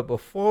 Moonlighter. But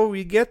before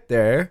we get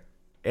there,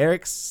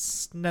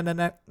 Eric's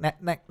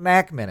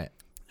knack minute.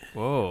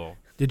 Whoa.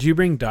 Did you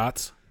bring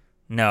dots?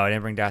 No, I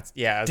didn't bring dots.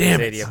 Yeah, I was Damn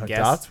gonna say, it. do you have a guess?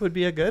 Dots would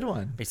be a good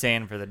one. Are you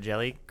saying for the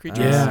jelly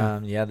creatures? Yeah.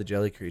 Yeah, the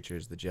jelly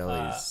creatures, the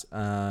jellies.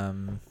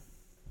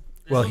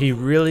 Well, he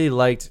really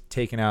liked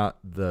taking out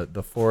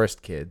the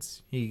forest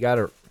kids. He got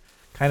a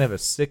kind of a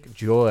sick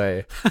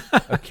joy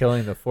of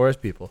killing the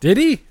forest people. Did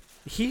he?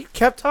 He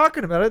kept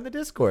talking about it in the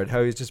Discord,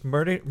 how he's just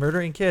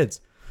murdering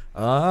kids.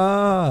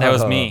 Oh, That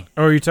was me.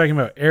 Or are you talking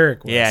about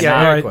Eric? Was? Yeah, Yeah,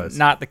 not, Eric was.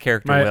 not the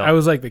character Will. I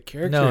was like the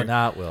character. No,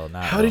 not Will.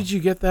 Not How Will. did you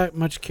get that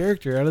much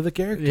character out of the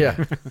character?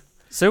 Yeah,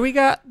 So we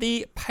got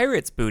the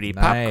Pirates Booty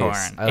Nice.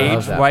 popcorn, I love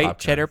aged that white popcorn.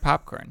 cheddar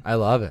popcorn. I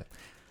love it.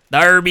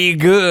 There be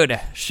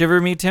good, shiver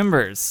me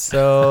timbers.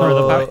 So For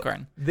the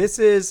popcorn, this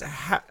is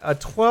a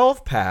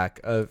 12-pack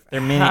of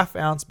They're mini-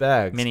 half-ounce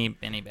bags. mini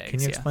bags. Can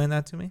you yeah. explain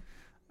that to me?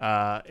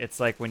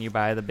 It's like when you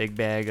buy the big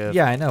bag of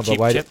Yeah, I know, but cheap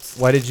why chips.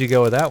 why did you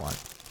go with that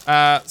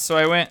one? So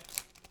I went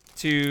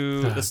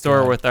to Oh, the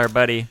store God. with our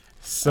buddy.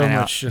 So I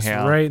know. much just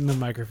Yeah. right in the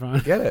microphone.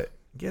 Get it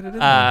in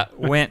there.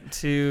 Went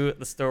to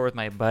the store with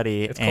my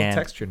buddy, It's called and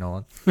texture,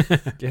 Nolan.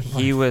 Get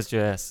he was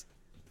just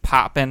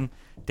popping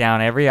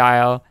down every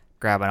aisle,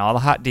 grabbing all the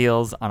hot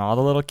deals on all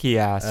the little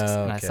kiosks.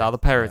 Oh, And I okay. saw the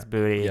Pirates Yeah.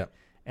 Booty, Yep.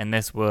 and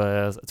this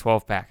was a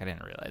 12-pack. I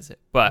didn't realize it,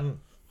 but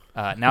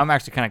Mm. now I'm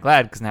actually kind of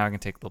glad because now I can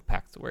take little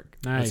packs to work.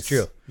 Nice.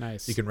 true.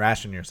 Nice. You can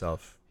ration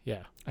yourself.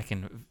 Yeah. I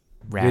can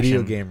ration,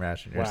 Video game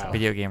ration Wow. yourself.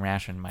 video game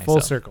ration myself.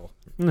 Full circle.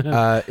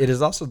 It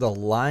is also the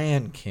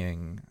Lion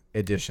King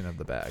edition of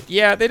the bag.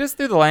 Yeah, they just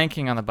threw the Lion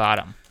King on the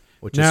bottom.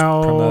 which Now,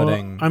 is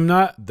promoting I'm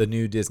not. the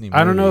new Disney movie.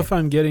 I don't know if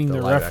I'm getting the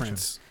the live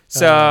reference.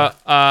 So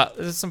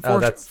this is some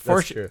that's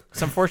true.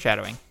 some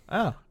foreshadowing.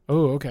 Oh,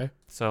 Oh, okay.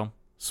 So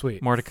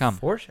Sweet. more to come.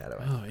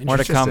 foreshadowing. Oh, More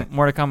to interesting. come.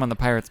 More to come on the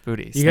Pirates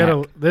Booty. You snack.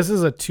 gotta. This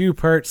is a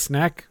 2-part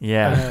snack.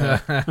 Yeah.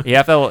 Uh, you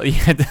have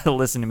to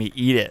listen to me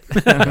eat it,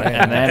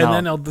 and then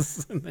I'll-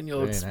 and then you'll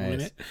Very explain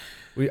nice.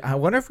 it. I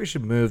wonder if we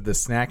should move the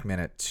snack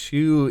minute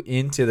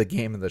into the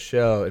game of the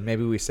show, and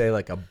maybe we say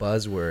like a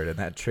buzzword, and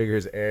that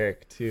triggers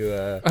Eric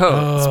to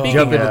Oh. speaking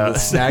jump into of the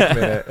snack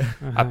minute.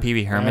 a Pee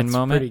Wee Herman That's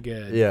moment. pretty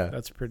good. Yeah.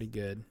 That's pretty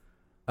good.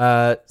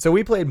 So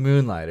we played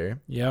Moonlighter.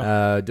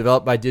 Yeah.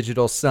 Developed by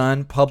Digital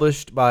Sun,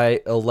 published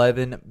by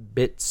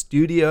 11-Bit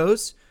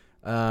Studios.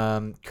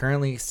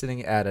 Currently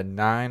sitting at a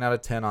 9 out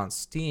of 10 on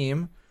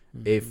Steam,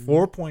 a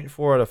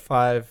 4.4 out of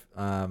 5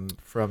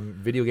 from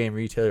video game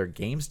retailer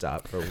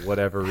GameStop for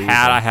whatever reason.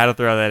 I had to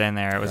throw that in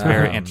there. It was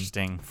very Um,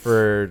 interesting.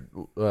 For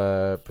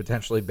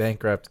potentially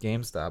bankrupt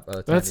GameStop. By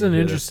the time That's you an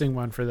hear this. interesting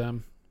one for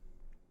them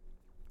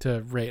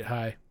to rate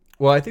high.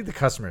 Well, I think the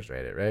customers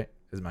rate it, right?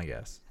 Is my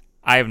guess.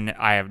 I have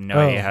no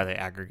Oh. idea how they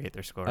aggregate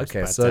their scores.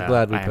 Okay, but, so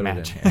glad we I put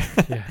imagine. it in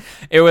here. Yeah.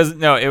 It was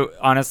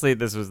honestly,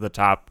 this was the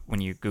top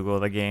when you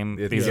Google the game.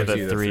 It These are gives the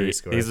you the three. three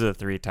scores. These are the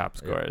 3 top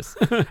scores,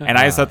 and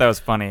I just thought that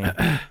was funny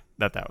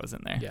that was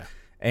in there. Yeah.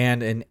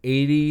 And an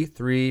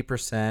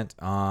 83%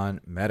 on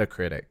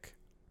Metacritic.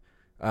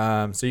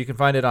 So you can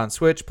find it on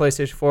Switch,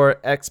 PlayStation 4,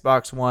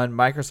 Xbox One,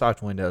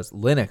 Microsoft Windows,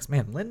 Linux.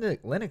 Man,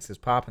 Linux is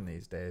popping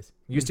these days.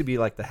 Used to be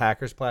like the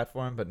hackers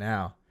platform, but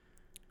now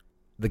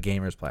the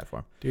gamers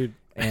platform. Dude.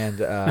 And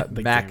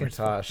The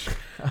Macintosh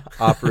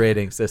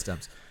operating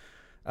systems.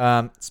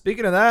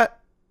 Speaking of that,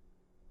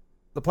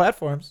 the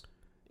platforms.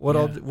 What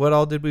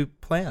all did we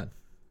play on?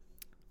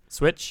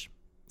 Switch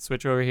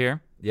over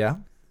here. Yeah.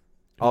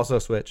 Also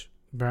Switch.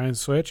 Brian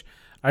Switch.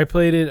 I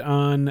played it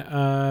on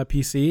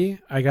PC.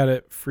 I got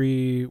it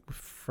free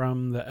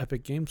from the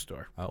Epic Game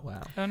Store. Oh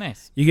wow. Oh,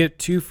 nice. You get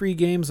 2 free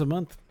games a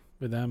month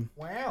with them.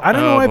 Wow. I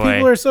don't know why boy.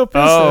 people are so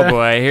pissed. Oh at that.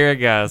 boy, here it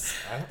goes.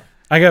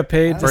 I got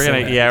paid. to We're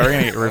say gonna that. we're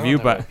gonna get review,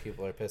 but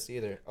people are pissed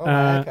either. Oh,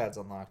 my iPad's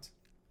unlocked.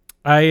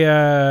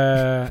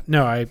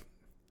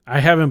 I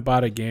haven't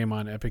bought a game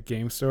on Epic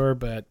Game Store,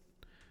 but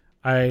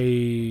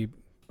I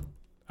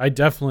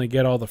definitely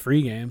get all the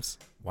free games.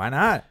 Why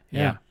not?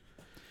 Yeah.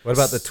 What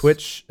about the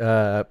Twitch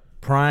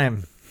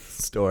Prime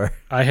store?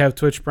 I have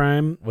Twitch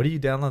Prime. What do you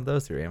download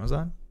those through?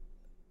 Amazon?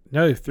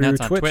 No, through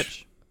that's on Twitch.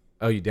 Twitch.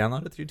 Oh, you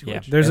download it through Twitch?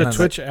 Yeah. There's And a then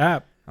Twitch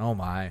app. Oh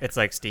my. It's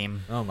like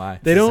Steam. Oh my.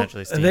 They It's don't.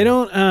 essentially Steam. They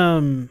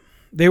don't.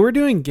 They were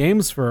doing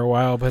games for a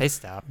while, but They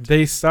stopped.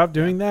 they stopped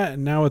doing that,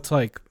 and now it's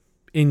like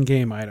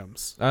in-game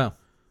items. Oh,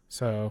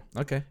 So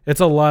okay. it's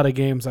a lot of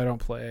games I don't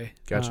play.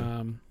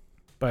 Gotcha.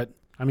 But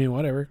I mean,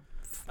 whatever.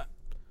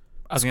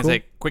 I was That's gonna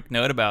say, quick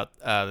note about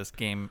this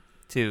game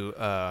too.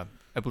 I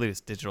believe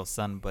it's Digital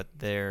Sun, but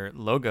their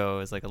logo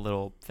is like a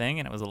little thing,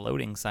 and it was a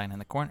loading sign in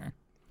the corner.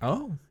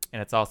 Oh,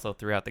 And it's also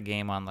throughout the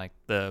game on like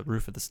the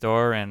roof of the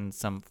store and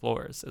some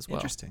floors as well.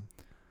 interesting.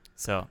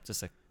 So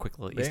just a quick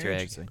little Very Easter egg.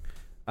 interesting.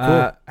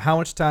 Cool. How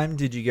much time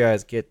did you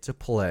guys get to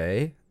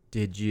play?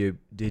 Did you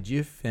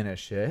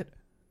finish it?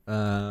 You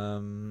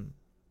know.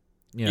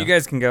 You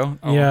guys can go.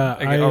 Yeah,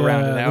 I'll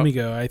round it out. let me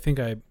go. I think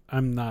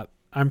I'm not.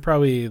 I'm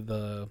probably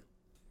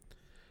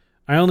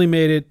I only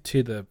made it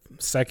to the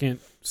second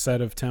set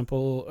of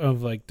temple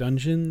of like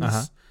dungeons.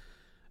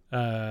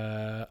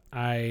 Uh-huh.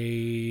 I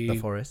The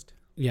forest.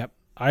 Yep.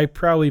 I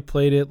probably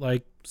played it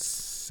like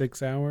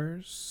 6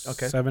 hours.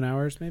 Okay. 7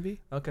 hours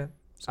maybe. Okay.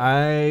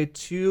 I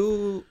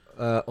too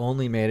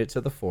only made it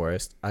to the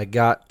forest. I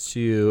got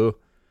to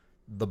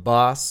the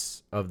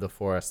boss of the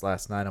forest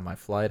last night on my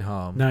flight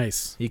home.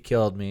 Nice. He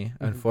killed me.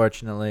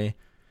 Unfortunately,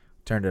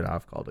 turned it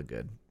off. Called it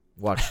good.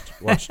 Watched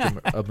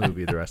a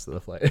movie the rest of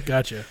the flight.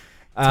 Gotcha. It's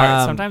hard.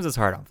 Um, Sometimes it's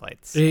hard on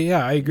flights.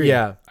 Yeah, I agree.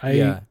 Yeah.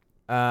 I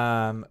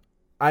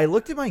I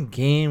looked at my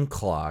game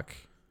clock,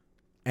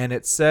 and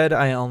it said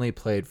I only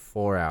played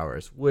 4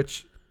 hours,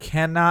 which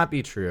cannot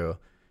be true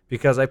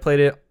because I played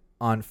it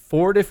on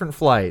 4 different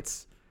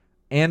flights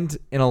and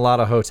in a lot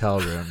of hotel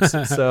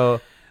rooms.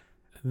 So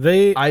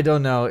I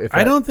don't know if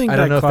I don't think I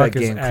don't that know clock if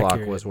that is game clock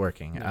accurate. was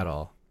working No. at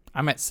all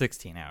I'm at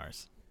 16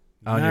 hours.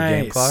 on your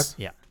game clock. Nice.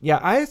 Yeah. Yeah,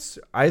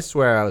 I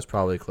swear I was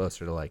probably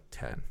closer to like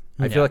 10.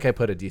 I Yeah. feel like I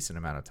put a decent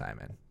amount of time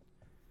in.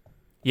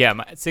 Yeah,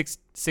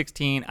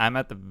 16. I'm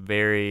at the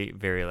very,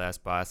 very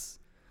last boss.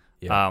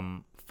 Yeah.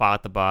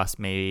 Fought the boss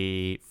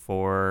maybe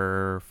 4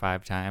 or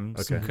 5 times.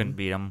 Okay. Couldn't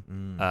beat him.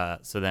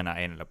 Mm. So then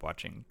I ended up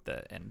watching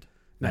the end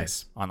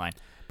Nice. online.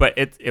 But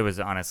it was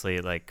honestly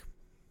like,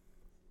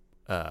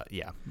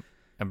 yeah,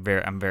 I'm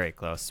very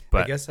close.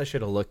 But I guess I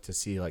should have looked to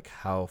see like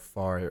how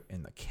far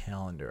in the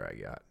calendar I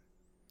got.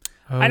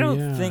 I don't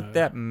yeah. think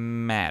that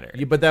matters.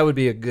 Yeah, but that would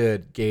be a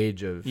good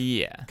gauge of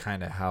Yeah.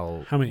 kind of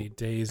how How many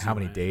days? many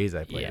you went. days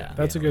I played. Yeah. it.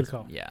 That's a Yeah, good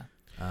call. Yeah.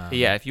 um,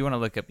 Yeah. If you want to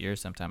look up yours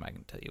sometime, I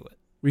can tell you what.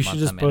 We should month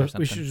just I'm in or post.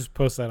 We should something. just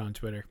post that on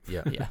Twitter.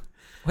 Yeah. Yeah.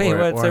 Wait, or,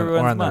 what's or,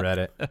 everyone's or on month?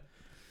 the Reddit.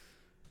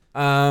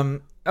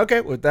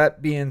 Okay, with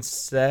that being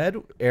said,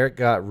 Eric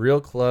got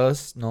real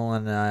close.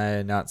 Nolan and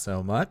I not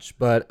so much.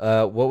 But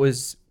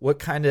what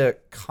kind of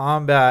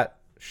combat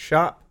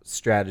shop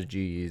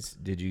strategies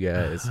did you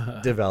guys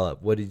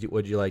develop? What'd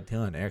you like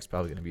doing? Eric's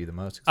probably gonna be the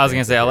most. I was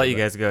gonna say I'll let you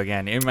but- guys go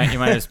again. You might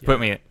just put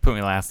me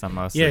last on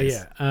most. Yeah, of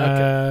these.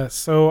 yeah.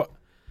 So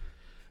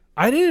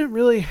I didn't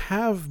really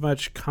have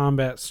much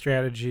combat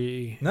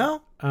strategy.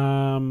 No,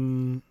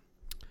 No.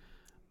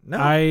 no.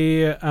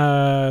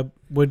 I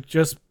would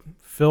just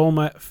fill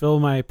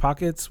my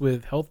pockets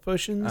with health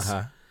potions,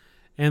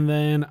 and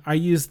then I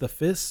used the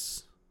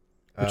fists,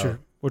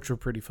 which were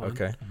pretty fun.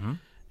 Okay. Mm-hmm.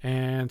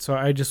 And so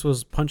I just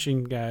was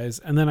punching guys,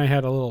 and then I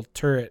had a little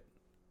turret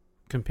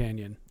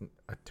companion.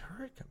 A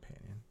turret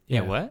companion.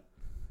 Yeah. What?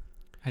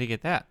 How do you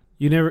get that?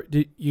 You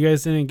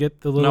guys didn't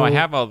get the little? No, I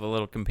have all the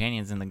little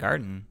companions in the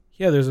garden.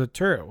 Yeah, there's a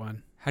turret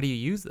one. How do you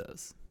use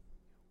those?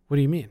 What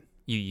do you mean?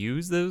 You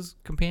use those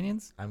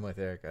companions? I'm with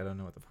Eric. I don't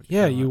know what the fuck.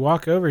 Yeah, you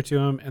walk over to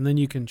them, and then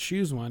you can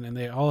choose one, and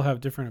they all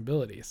have different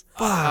abilities.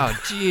 Oh,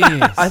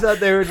 jeez. I thought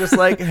they were just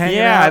like hanging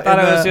out. Yeah, I thought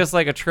in it was the- just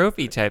like a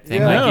trophy type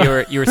thing. Yeah.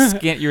 Like you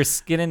were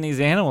skinning these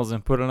animals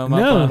and putting them up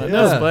No, on a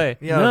no. display.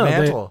 Yeah, no,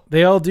 mantle.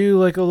 they all do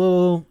like a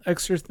little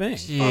extra thing.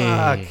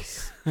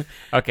 Jeez.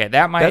 Okay,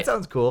 that might That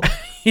sounds cool.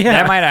 Yeah,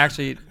 that might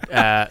actually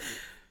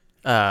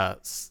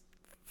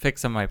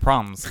fix some of my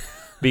problems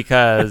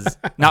because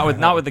not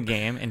with the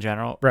game in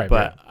general, Right,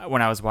 but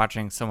when I was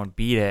watching someone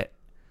beat it,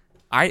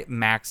 I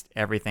maxed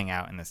everything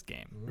out in this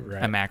game.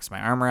 Right. I maxed my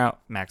armor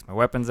out, maxed my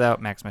weapons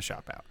out, maxed my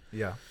shop out.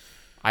 Yeah.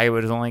 I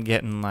was only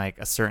getting like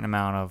a certain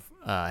amount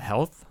of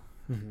health,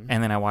 Mhm.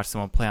 and then I watched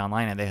someone play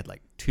online and they had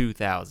like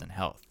 2,000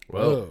 health,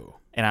 Whoa.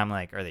 and I'm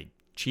like, are they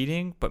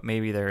cheating? But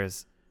maybe there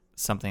is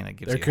something that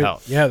gives There you could,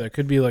 health. yeah, there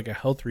could be like a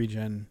health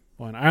regen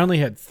one. I only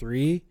had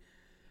 3.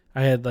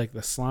 I had like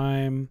the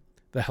slime,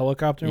 the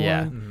helicopter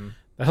Yeah. one. Mm-hmm.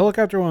 The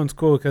helicopter one's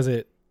cool because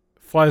it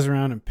flies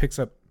around and picks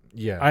up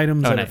Yeah.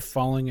 items Oh, that nice. are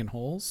falling in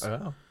holes.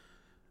 Oh.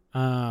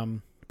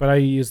 But I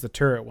used the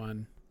turret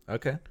one.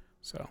 Okay.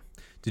 So,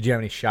 Did you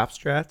have any shop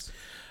strats?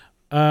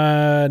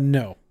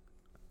 no.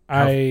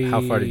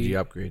 How far did you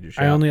upgrade your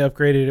shop? I only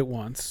upgraded it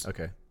once,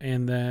 Okay.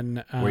 and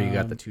then Where you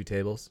got the 2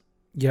 tables?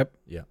 Yep.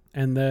 Yeah.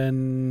 And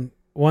then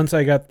once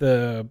I got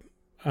the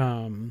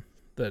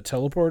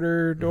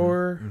teleporter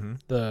door, Mm-hmm.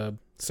 the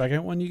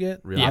second one you get,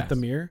 Really not the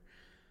nice. mirror,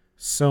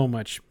 so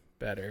much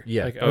better.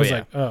 Yeah. Like I Oh, was yeah.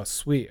 like, oh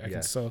sweet, I Yeah.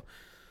 can sell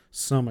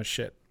so much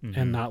shit Mhm.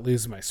 and not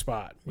lose my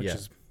spot, which Yeah.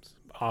 is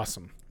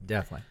awesome.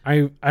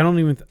 Definitely. I don't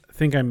even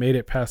think I made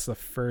it past the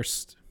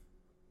first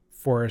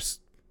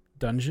forest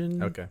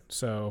dungeon. Okay.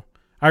 So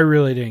I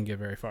really didn't get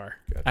very far.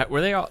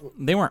 Were they all?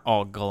 They weren't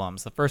all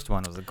golems. The first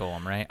one was a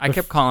golem, right? I The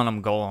kept calling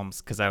them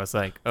golems because I was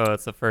like, "Oh,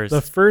 it's the first,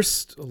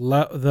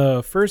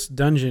 The first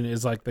dungeon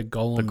is like the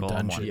golem, the golem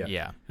dungeon, one." Yeah.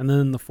 Yeah. and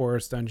then the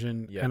forest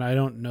dungeon, Yeah. and I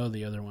don't know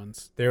the other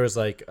ones. There was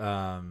like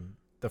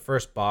the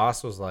first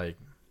boss was like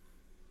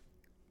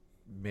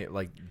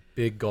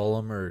big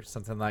golem or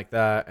something like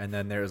that, and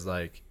then there's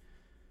like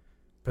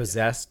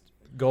possessed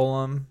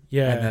golem.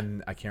 Yeah. And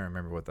then I can't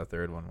remember what the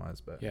third one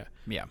was, but Yeah.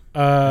 Yeah.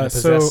 and the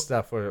So possessed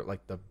stuff were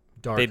like the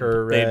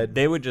darker red.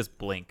 They would just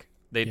blink.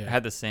 They Yeah.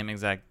 had the same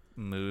exact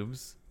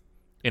moves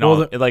in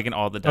Well, in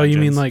all the oh, dungeons.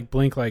 you mean like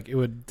blink? Like it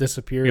would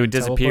disappear? it would and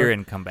disappear teleport?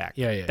 and come back?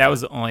 Yeah, yeah. That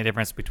was the only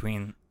difference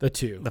between the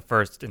two. the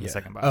first and Yeah. the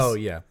second boss. Oh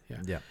yeah.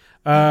 Yeah.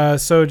 Yeah.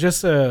 So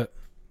just a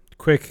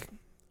quick.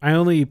 I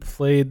only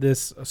played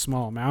this a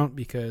small amount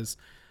because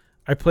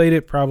I played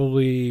it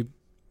probably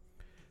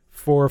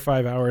 4 or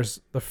 5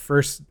 hours the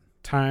first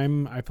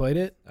time I played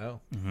it,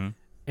 Oh. Mm-hmm.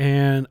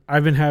 and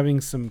I've been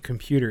having some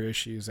computer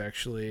issues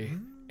actually.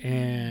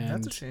 And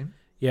That's a shame.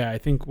 yeah, I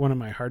think one of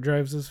my hard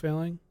drives is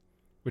failing,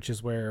 which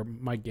is where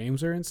my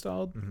games are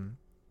installed. Mm-hmm.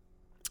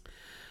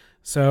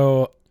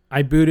 So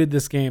I booted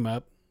this game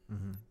up,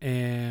 Mm-hmm.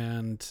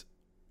 and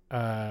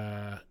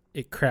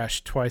it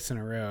crashed twice in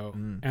a row,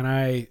 Mm. and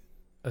I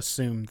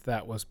assumed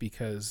that was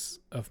because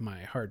of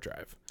my hard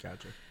drive.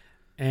 Gotcha.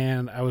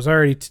 And I was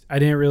already I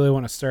didn't really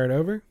want to start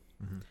over,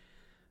 Mm-hmm.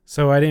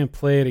 so I didn't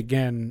play it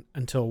again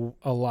until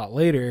a lot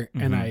later,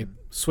 and Mhm. I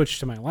switched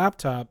to my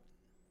laptop,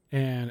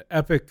 and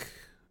Epic,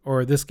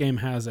 or this game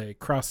has a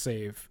cross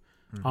save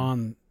Mm-hmm.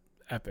 on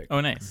Epic. Oh,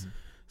 nice.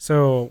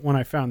 So when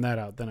I found that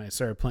out, then I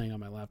started playing on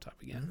my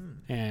laptop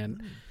again, Mm.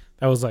 and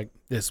that was like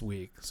this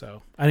week,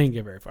 so I didn't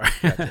get very far.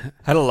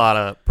 Had a lot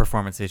of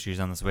performance issues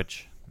on the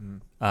Switch.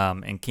 Mm.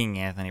 And King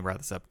Anthony brought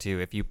this up too.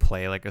 If you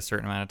play like a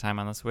certain amount of time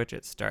on the Switch,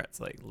 it starts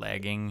like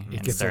lagging. It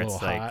and gets a starts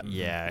little like hot. it's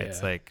Yeah.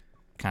 like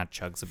kind of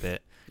chugs a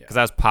bit. Yeah. Because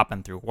I was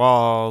popping through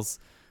walls.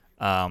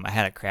 I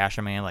had it crash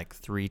on me like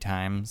 3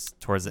 times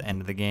towards the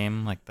end of the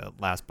game, like the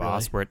last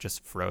boss, Really? where it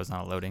just froze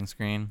on a loading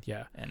screen.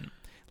 Yeah, And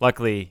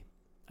luckily,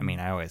 I mean,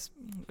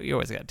 you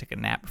always got to take a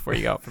nap before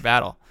you go out for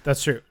battle.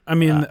 that's true. I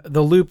mean,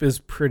 the loop is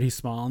pretty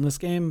small in this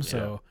game,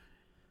 so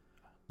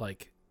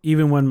like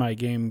even when my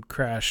game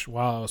crashed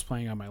while I was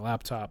playing on my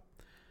laptop,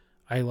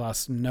 I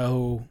lost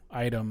no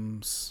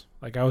items.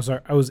 Like I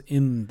was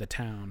in the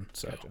town,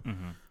 so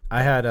Mm-hmm.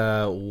 I had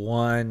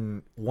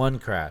one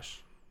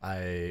crash.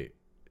 I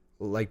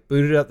like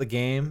booted up the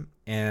game,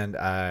 and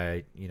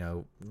I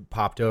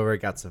popped over,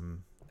 got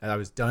some. I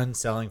was done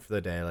selling for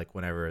the day, like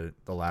whenever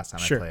the last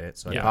time Sure. I played it.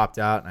 So Yeah. I popped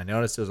out and I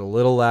noticed it was a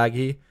little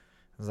laggy. I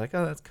was like,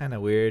 oh, that's kind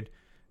of weird.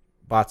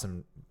 Bought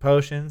some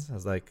potions. I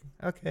was like,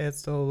 okay, it's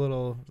still a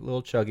little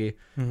chuggy.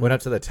 Mhm. Went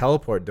up to the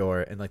teleport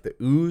door and like the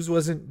ooze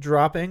wasn't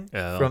dropping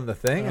Oh. from the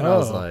thing, and I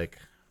was Oh. like,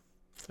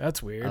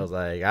 That's weird.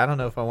 I don't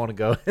know if I want to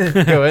go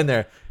go in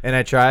there. And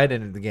I tried,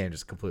 and the game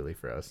just completely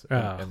froze, Oh.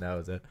 and that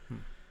was it.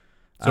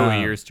 So what are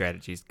Um, your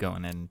strategies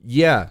going in?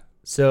 Yeah.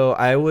 So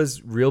I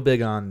was real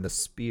big on the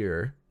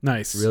spear.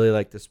 Nice. Really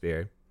liked the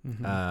spear.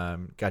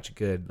 Mhm. Got you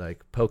good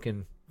like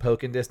poking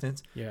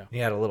distance. Yeah. He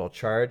had a little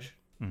charge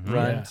Mhm.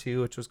 run Yeah.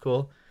 too, which was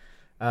cool.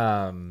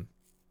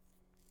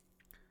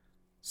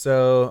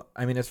 So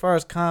I mean, as far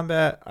as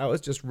combat, I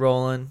was just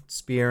rolling,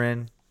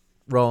 spearing,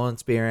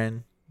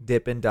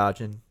 dipping,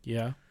 dodging,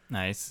 Yeah.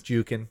 Nice.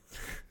 juking,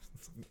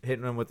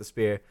 hitting them with the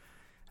spear.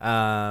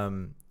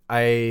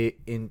 I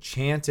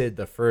enchanted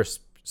the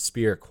first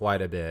spear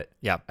quite a bit.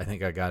 Yep. I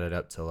think I got it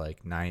up to like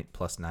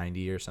plus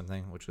 90 or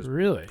something, which was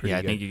Really? pretty Yeah,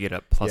 I good. think you get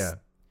up plus Yeah.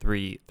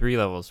 three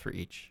levels for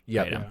each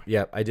Yep. item.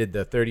 Yep. I did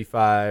the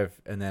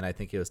 35, and then I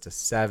think it was to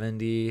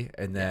 70,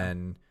 and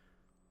then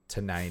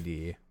to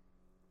 90.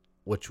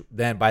 Which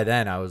then by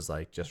then I was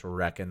like just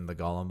wrecking the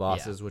golem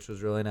bosses, which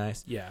was really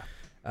nice. Yeah.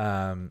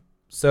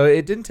 So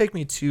it didn't take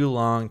me too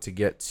long to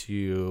get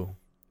to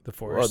The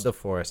forest. the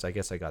forest. I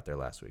guess I got there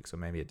last week, so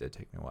maybe it did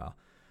take me a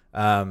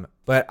while.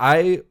 But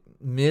I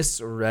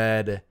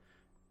misread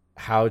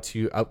how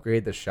to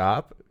upgrade the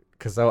shop,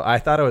 because I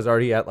thought I was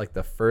already at like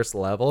the first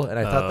level, and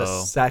I thought the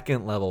Oh.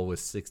 second level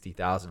was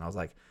 60,000. I was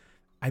like,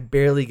 I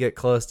barely get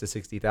close to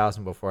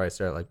 60,000 before I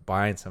start like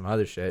buying some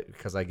other shit,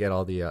 because I get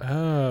all the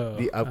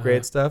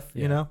upgrade stuff,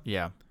 yeah. you know.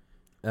 Yeah.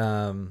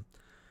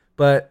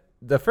 But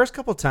the first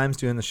couple times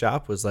doing the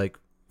shop was like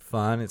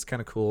fun. It's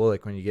kind of cool,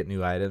 like when you get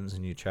new items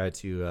and you try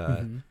to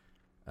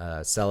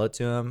Mhm. sell it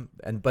to them.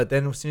 But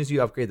then as soon as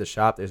you upgrade the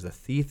shop, there's a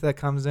thief that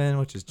comes in,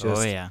 which is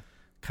just Oh yeah.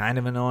 kind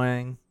of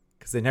annoying,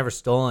 because they never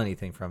stole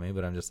anything from me,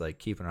 but I'm just like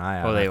keeping an eye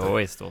out. Oh, they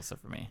always stole stuff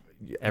from me.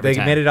 every They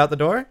time. made it out the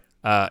door?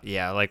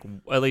 Yeah, like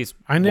at least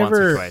I once or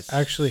never twice.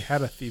 actually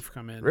had a thief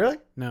come in. Really?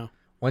 No.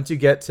 Once you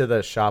get to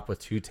the shop with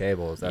 2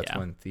 tables, that's Yeah.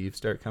 when thieves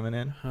start coming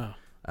in. Oh.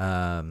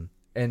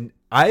 And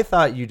I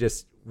thought you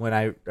just, when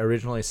I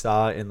originally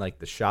saw in like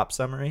the shop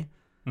summary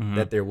Mhm.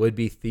 that there would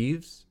be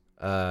thieves,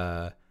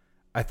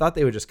 I thought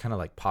they would just kind of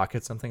like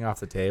pocket something off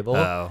the table.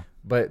 Oh,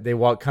 But they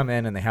come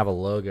in and they have a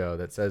logo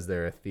that says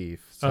they're a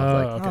thief. So it's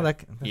like, okay.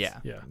 that's yeah.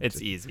 Yeah. It's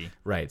just- easy.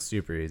 right,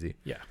 super easy.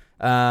 Yeah.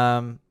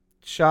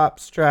 Shop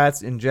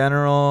strats in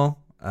general.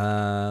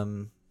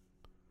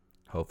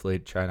 Hopefully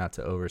try not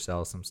to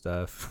oversell some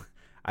stuff.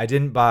 I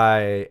didn't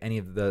buy any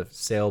of the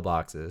sale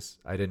boxes.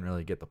 I didn't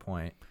really get the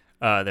point.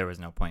 There was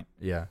no point.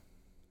 Yeah.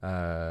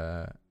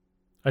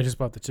 I just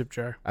bought the tip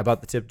jar. I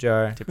bought the tip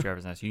jar. Tip jar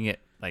was nice. You can get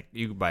like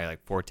you could buy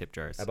like 4 tip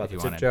jars I bought if the you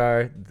tip wanted.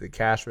 jar, the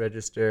cash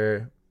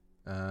register.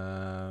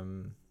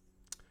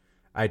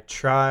 I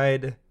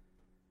tried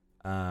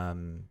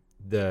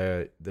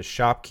the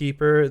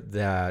shopkeeper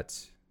that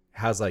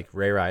has like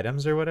rare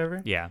items or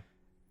whatever. Yeah.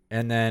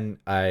 And then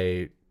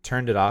I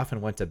turned it off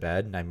and went to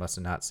bed, and I must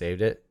have not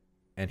saved it.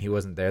 And he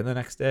wasn't there the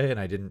next day, and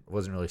I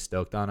wasn't really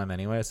stoked on him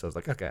anyway. So I was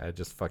like, okay, I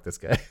just fuck this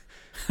guy.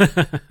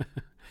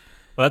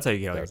 Well, that's how you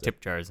get all That your was it. tip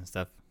jars and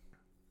stuff.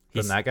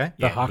 From that guy, The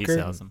Yeah, he hawker?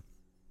 sells them.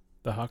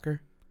 The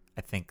hawker?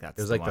 I think that's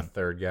there's the like one. the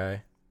third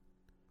guy.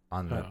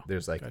 On the Oh,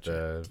 there's like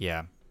gotcha.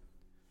 Yeah.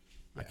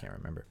 I can't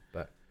remember,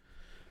 but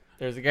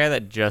There's a guy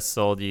that just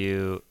sold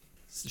you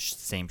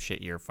same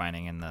shit you're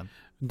finding in the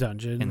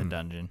Dungeon.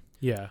 dungeon.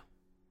 Yeah.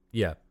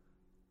 yeah.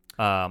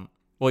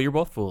 Well, you're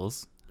both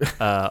fools.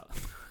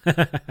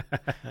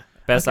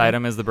 Best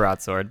item is the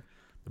broadsword.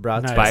 The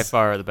broadsword. Nice. By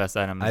far, the best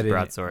item is I the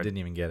broadsword. didn't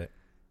even get it.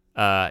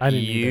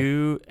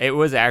 didn't It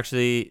was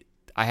actually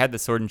I had the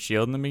sword and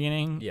shield in the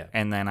beginning. Yeah.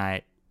 And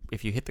then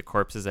if you hit the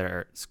corpses that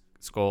are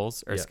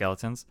skulls or Yeah.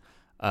 skeletons,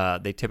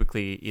 they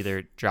typically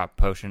either drop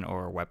potion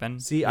or weapon.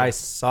 See, I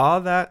saw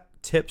that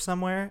tip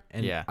somewhere,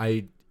 and Yeah.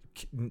 I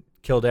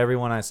killed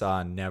everyone I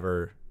saw and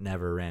never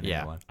ran Yeah.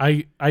 into one.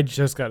 I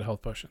just got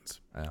health potions.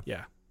 Oh.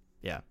 Yeah.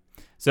 Yeah.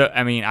 So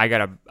I mean, I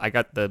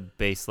got the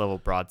base level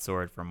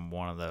broadsword from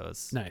one of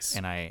those. Nice.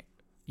 And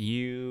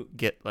you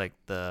get like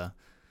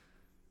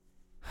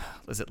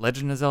is it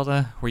Legend of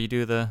Zelda where you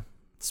do the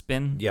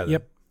spin? Yeah.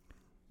 Yep.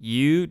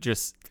 You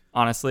just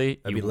honestly,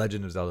 That'd be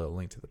Legend of Zelda: A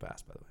Link to the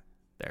Past, by the way.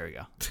 there we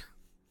go.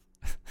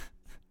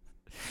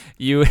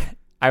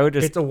 I would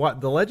just The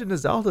Legend of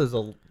Zelda is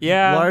a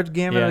Yeah. large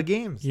gamut Yeah. of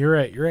games. You're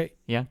right. You're right.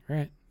 Yeah. You're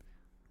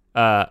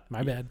right.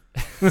 My bad.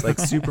 It's like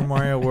Super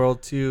Mario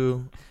World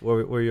 2.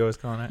 What were you always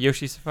calling it?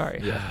 Yoshi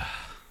Safari. Yeah.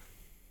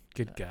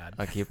 Good God.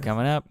 I'll keep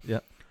coming up.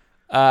 Yep.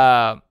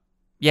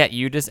 Yeah,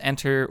 you just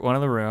enter one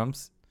of the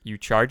rooms, you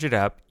charge it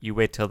up, you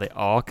wait till they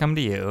all come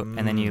to you,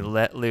 and then you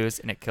let loose,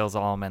 and it kills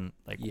all of them in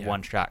like Yeah.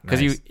 one shot.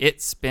 Because Nice.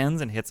 it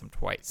spins and hits them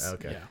twice.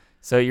 Okay. Yeah.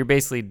 So you're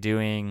basically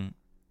doing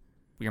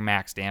your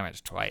max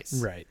damage twice.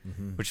 Right.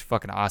 Mhm. Which is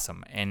fucking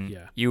awesome. And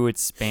Yeah. you would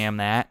spam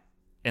that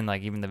and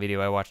like even the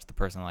video I watched, the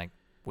person like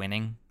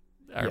winning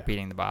or Yeah.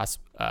 beating the boss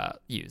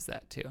use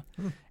that too.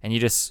 And you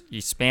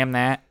spam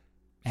that,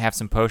 have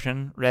some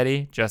potion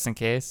ready just in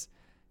case.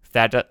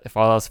 If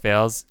all else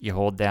fails, you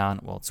hold down.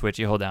 Well, switch.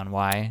 You hold down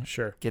Y.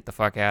 Sure. Get the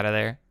fuck out of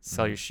there.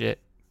 Sell your shit.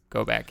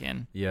 Go back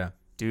in. Yeah.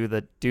 Do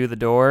the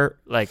door.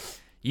 Like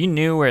you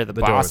knew where the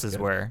The door was bosses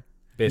good. were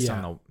Based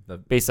Yeah. on the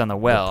based on the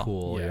well.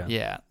 pool. Yeah. Yeah.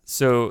 Yeah.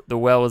 So the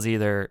well was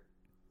either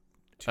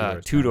two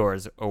down.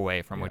 doors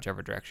away from Yeah.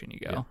 whichever direction you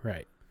go.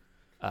 Right.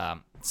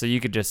 So you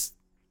could just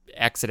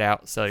exit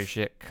out, sell your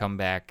shit, come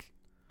back,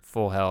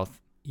 full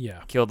health,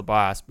 Yeah. kill the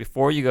boss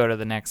before you go to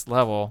the next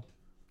level,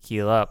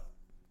 heal up,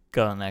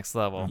 go to the next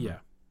level. Yeah.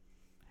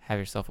 Have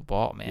yourself a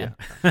ball, man.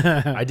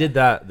 I did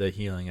that, the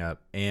healing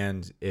up,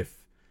 and if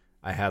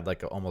I had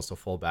like almost a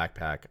full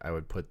backpack, I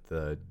would put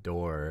the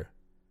door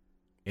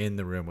in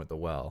the room with the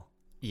well,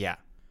 Yeah.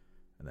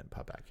 and then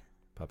pop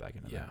back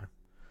into Yeah. that.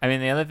 I mean,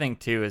 the other thing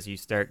too is you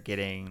start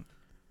getting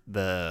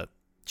the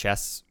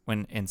chests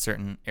when in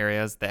certain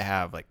areas that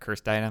have like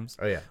cursed items,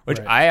 Oh yeah. which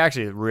Right. I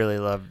actually really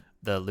love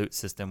the loot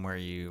system where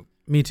you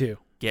Me too.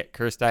 get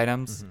cursed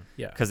items Mhm.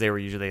 Yeah. because they were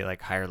usually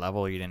like higher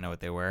level. You didn't know what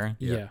they were.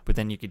 Yeah. But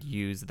then you could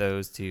use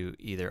those to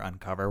either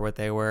uncover what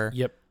they were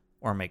Yep.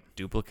 or make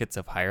duplicates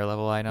of higher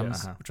level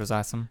items, Uh-huh. which was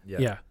awesome.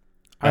 Yeah.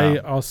 I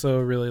Um, also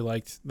really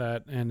liked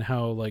that, and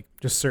how like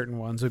just certain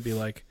ones would be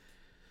like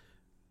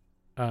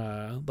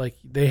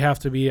they have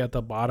to be at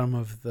the bottom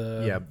of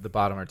the Yeah, the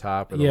bottom or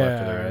top or the yeah,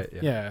 left or the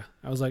right. yeah.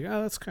 I was like,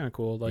 oh, that's kind of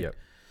cool. Like, Yep.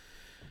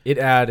 It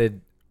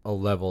added a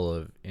level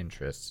of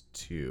interest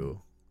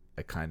to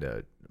a kind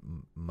of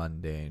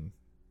mundane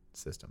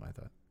system, I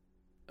thought.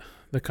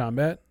 the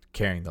combat.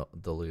 Carrying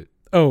the loot.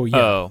 Oh yeah,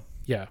 Oh,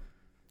 yeah,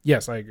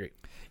 yes, I agree.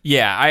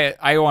 yeah.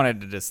 I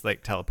wanted to just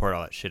like teleport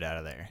all that shit out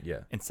of there Yeah.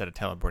 instead of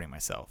teleporting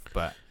myself.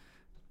 But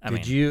I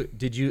Did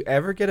mean, you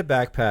ever get a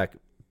backpack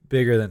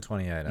bigger than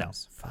 20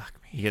 items? Fuck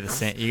me. you get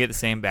the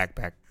same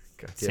backpack,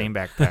 God, same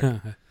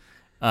backpack.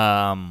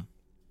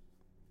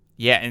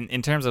 Yeah.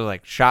 In terms of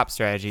like shop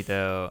strategy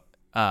though,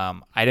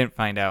 I didn't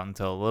find out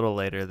until a little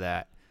later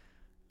that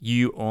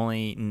you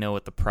only know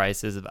what the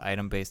price is of the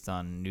item based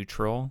on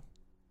neutral.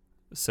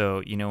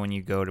 So, when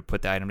you go to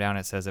put the item down,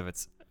 it says if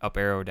it's up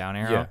arrow, down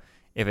arrow. Yeah.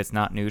 If it's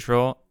not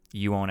neutral,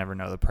 you won't ever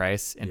know the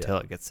price until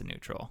it gets to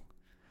neutral.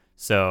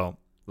 So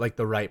Like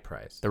the right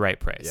price. the right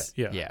price.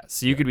 Yeah. Yeah.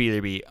 So you could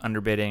either be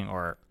underbidding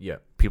or Yeah.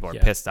 people are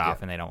Yeah. pissed off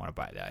Yeah. and they don't want to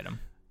buy the item.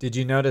 Did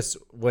you notice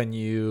when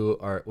you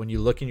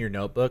look in your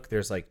notebook,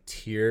 there's like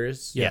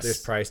tiers? Yes.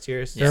 There's price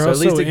tiers. They're So at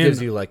least also it gives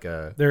in- you like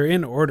a They're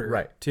in order,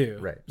 Right, Too,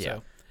 right. Yeah.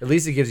 So at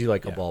least it gives you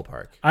like a Yeah.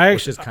 ballpark. I which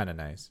actually- is kind of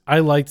nice. I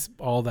liked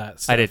all that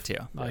stuff. I did too.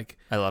 Like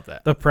I love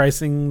that. the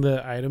pricing,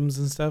 the items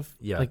and stuff.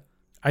 Yeah. Like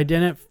I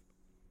didn't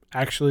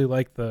actually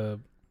like the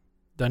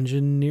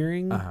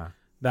dungeoneering Uh-huh.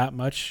 that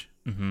much.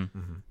 Mm-hmm.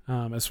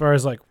 Mm-hmm. As far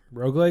as like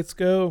roguelites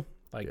go,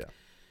 like Yeah.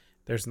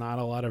 there's not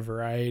a lot of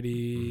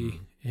variety Mhm.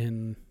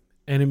 in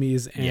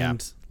enemies and Yeah.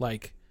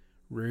 like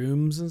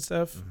rooms and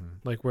stuff. Mm-hmm.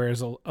 Like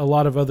whereas a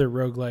lot of other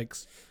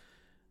roguelikes,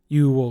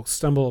 you will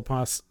stumble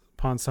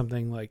upon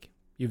something like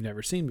you've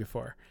never seen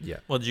before. Yeah.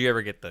 Well, did you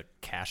ever get the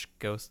cash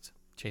ghost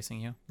chasing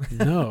you?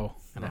 No.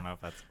 I don't know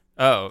if that's.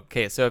 Oh,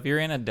 okay. So if you're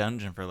in a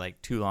dungeon for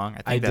like too long,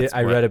 I think that's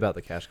I what- read about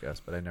the cash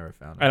ghost, but I never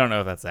found it. I don't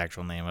know if that's the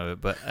actual name of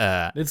it, but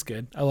It's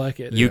good. I like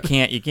it. you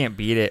can't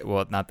beat it.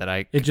 Well, not that I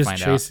It could just find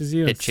chases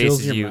you out. and It steals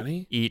chases your you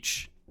money.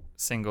 each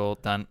single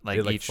like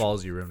it like each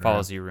follows you room to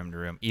follows room. you room to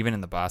room, even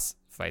in the boss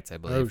fights, I Oh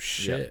believe.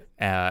 shit.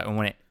 And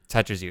when it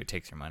touches you, it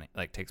takes your money,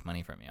 like takes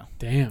money from you.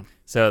 Damn.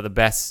 So the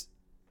best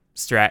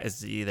strat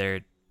is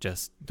either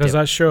just Does dip-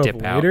 that show up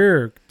dip out. later,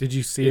 or did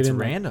you see It's it in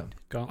random.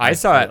 The I gauntlet?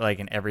 saw it like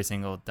in every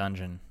single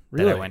dungeon that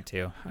Really? I went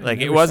to. I Like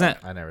it never saw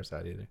wasn't I never saw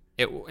it either.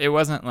 it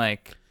wasn't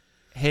like,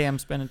 hey, I'm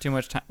spending too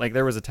much time. Like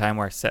there was a time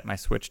where I set my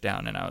Switch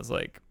down and I was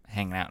like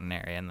hanging out in an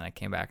area, and then I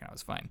came back and I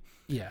was fine.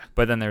 Yeah.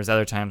 But then there's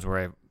other times where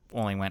I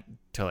only went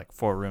to like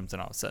 4 rooms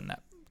and all of a sudden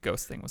that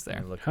ghost thing was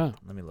there.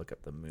 Let me look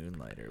up the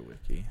Moonlighter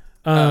wiki.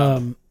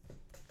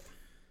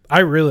 I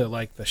really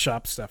like the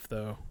shop stuff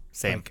though.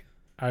 Same. Like,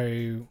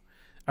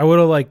 I would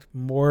have liked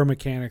more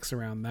mechanics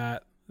around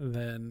that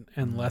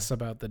and less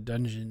about the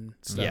dungeon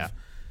stuff. Yeah.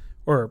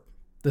 Or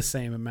the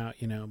same amount,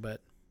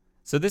 but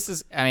So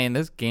this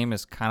game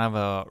is kind of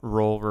a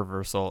role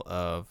reversal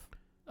of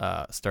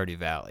Stardew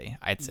Valley,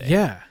 I'd say.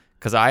 yeah.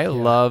 Because I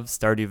love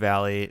Stardew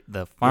Valley.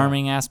 The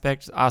farming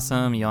aspect is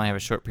awesome. You only have a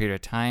short period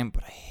of time,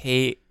 but I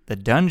hate the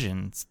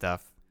dungeon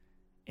stuff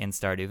in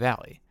Stardew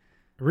Valley.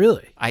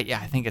 Really? I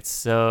think it's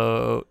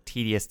so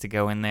tedious to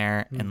go in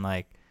there and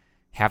like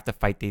have to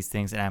fight these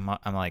things, and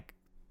I'm like,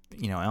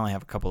 I only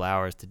have a couple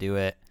hours to do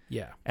it.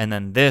 Yeah. And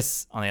then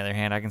this, on the other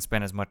hand, I can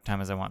spend as much time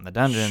as I want in the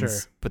dungeons,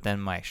 Sure. but then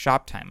my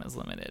shop time is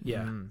limited.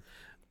 Yeah.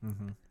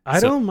 Mm-hmm. I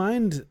So- don't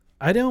mind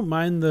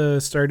the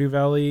Stardew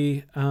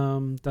Valley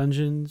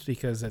dungeons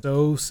because it's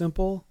so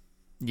simple.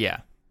 Yeah.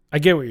 I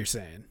get what you're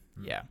saying.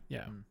 Yeah.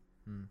 Yeah.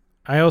 Mm-hmm.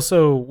 I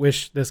also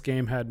wish this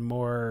game had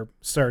more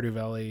Stardew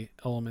Valley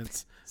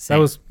elements. Same.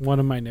 That was one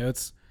of my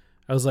notes.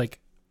 I was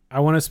like, I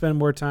want to spend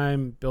more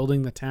time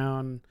building the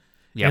town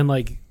Yep. and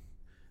like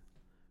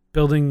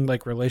building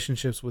like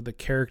relationships with the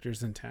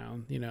characters in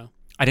town.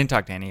 I didn't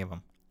talk to any of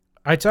them.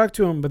 I talked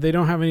to them, but they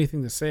don't have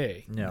anything to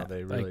say. No,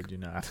 they really like- do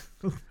not.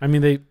 I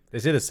mean, they They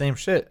say the same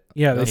shit.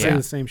 they say Yeah.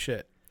 the same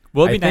shit.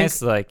 Well, it'd I be think-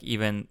 nice, like,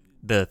 even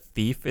the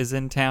thief is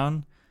in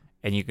town,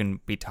 and you can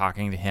be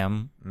talking to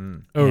him.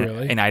 Mm. Oh, and,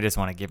 really? And I just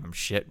want to give him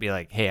shit. Be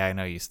like, hey, I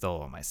know you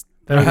stole all my stuff.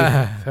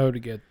 That would be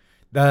good.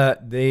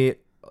 They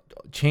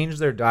change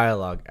their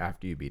dialogue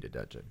after you beat a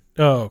dungeon.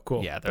 Oh,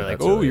 cool. Yeah, they're But like,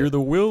 that's oh, really you're it.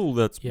 the will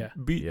that's Yeah.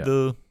 beat Yeah.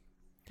 the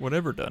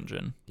whatever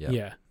dungeon.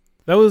 Yeah.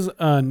 That was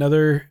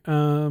another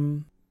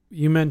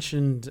you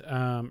mentioned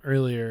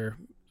earlier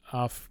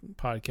off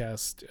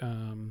podcast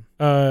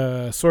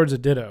Swords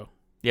of Ditto.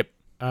 Yep.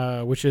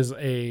 Which is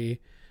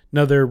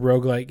another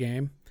roguelite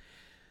game.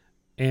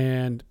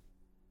 And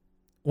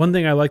one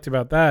thing I liked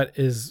about that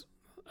is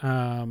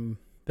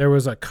there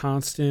was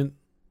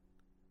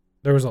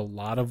a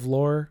lot of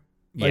lore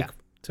Yeah.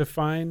 to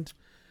find.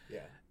 Yeah.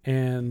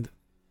 And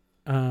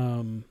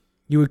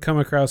you would come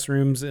across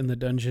rooms in the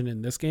dungeon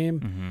in this game,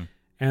 Mm-hmm.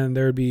 and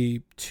there would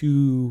be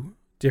 2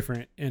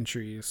 different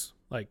entries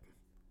like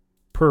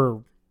per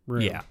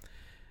room. Yeah.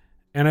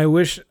 And I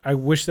wish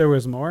there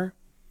was more,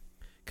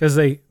 because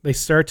they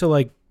start to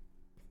like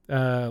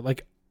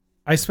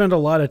I spent a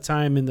lot of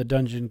time in the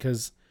dungeon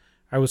because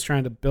I was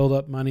trying to build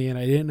up money and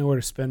I didn't know where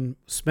to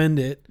spend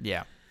it.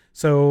 Yeah.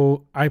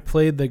 So I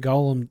played the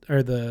Golem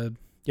the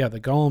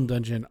Golem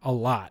dungeon a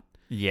lot.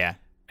 Yeah.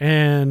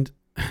 And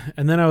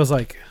then I was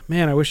like,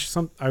 man, I wish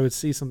I would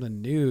see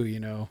something new,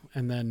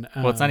 And then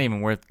Well, it's not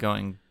even worth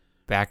going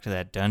back to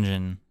that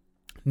dungeon.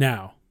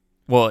 now.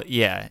 Well,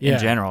 yeah, Yeah. in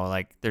general,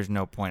 like, there's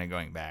no point of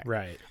going back.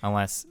 Right.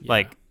 Unless, Yeah.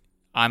 like,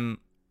 I'm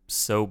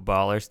so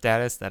baller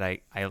status that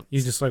I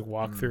You just like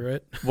walk through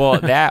it. well,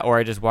 that, or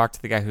I just walk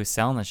to the guy who's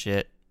selling the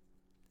shit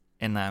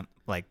and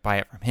like buy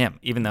it from him.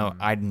 Even though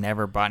I'd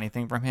never bought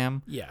anything from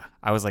him, Yeah.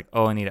 I was like,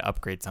 oh, I need to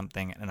upgrade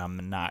something, and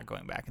I'm not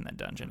going back in that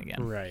dungeon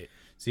again. Right.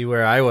 See,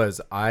 where I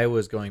was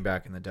going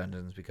back in the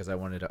dungeons because I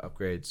wanted to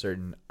upgrade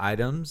certain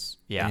items.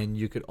 Yeah. And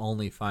you could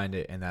only find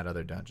it in that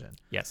other dungeon.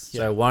 Yes.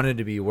 So I wanted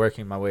to be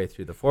working my way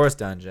through the forest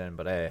dungeon,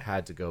 but I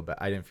had to go back.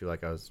 I didn't feel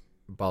like I was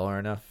baller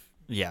enough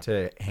Yeah.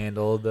 to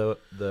handle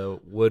the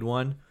wood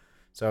one.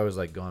 So I was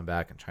like going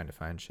back and trying to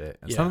find shit.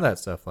 And some of that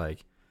stuff,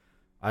 like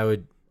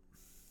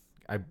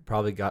I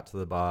probably got to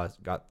the boss,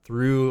 got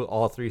through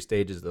all 3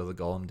 stages of the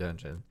Golem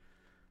dungeon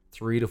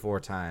 3 to 4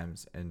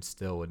 times and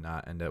still would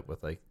not end up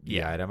with like the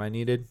Yeah. item I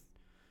needed.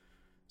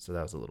 So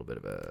that was a little bit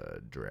of a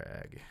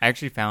drag. I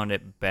actually found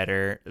it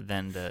better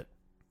than the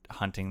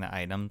hunting the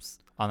items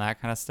on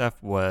that kind of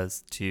stuff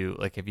was to,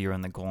 like, if you were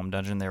in the Golem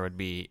dungeon, there would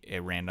be a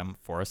random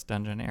forest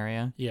dungeon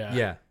area. Yeah.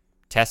 Yeah.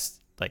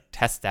 Test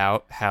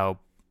out how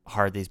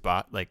hard these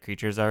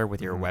creatures are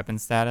with your Mhm. weapon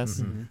status.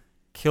 Mm-hmm.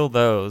 Kill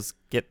those.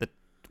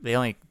 They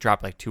only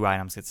drop like 2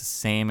 items. It's the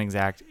same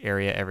exact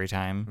area every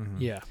time.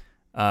 Mhm.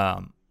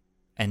 Yeah.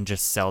 And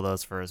just sell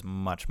those for as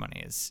much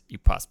money as you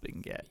possibly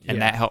can get. And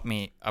Yeah. that helped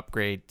me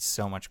upgrade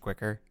so much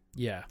quicker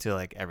Yeah. to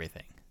like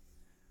everything.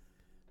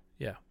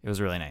 Yeah. It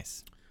was really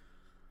nice.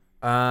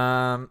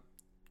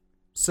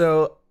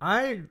 So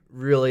I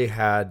really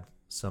had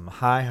some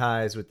high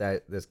highs with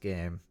this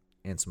game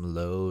and some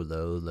low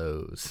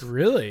lows.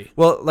 Really?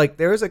 Well, like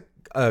there was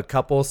a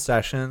couple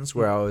sessions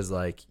where I was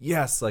like,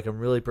 yes, like I'm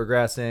really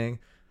progressing,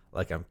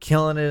 like I'm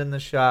killing it in the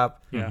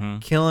shop, Yeah.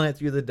 Mhm. killing it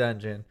through the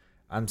dungeon.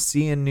 I'm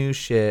seeing new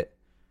shit,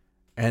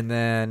 and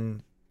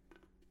then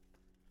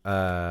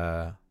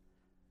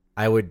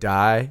I would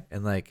die,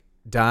 and like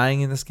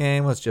dying in this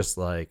game was just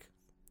like,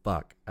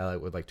 fuck. I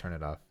would like turn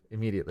it off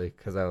immediately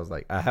because I was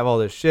like, I have all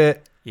this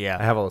shit, Yeah.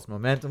 I have all this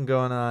momentum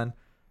going on,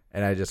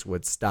 and I just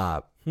would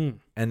stop, Hmm.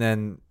 and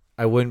then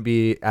I wouldn't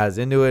be as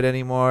into it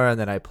anymore. And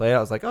then I play it, I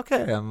was like,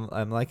 okay,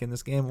 I'm liking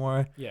this game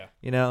more, Yeah.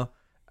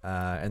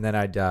 and then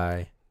I'd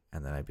die,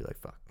 and then I'd be like,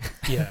 fuck.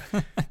 Yeah.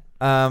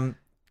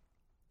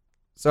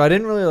 So I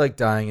didn't really like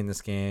dying in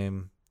this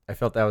game. I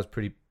felt that was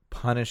pretty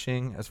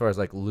punishing as far as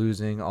like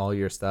losing all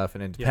your stuff,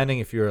 and then depending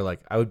if you were like,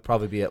 I would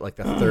probably be at like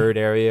the 3rd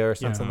area or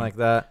something Yeah. like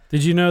that.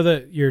 Did you know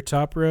that your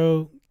top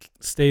row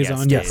stays Yes,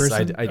 on your yes,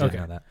 person? I did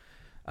know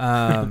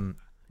that.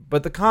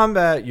 But the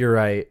combat, you're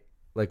right,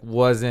 like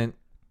wasn't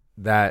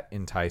that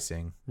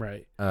enticing.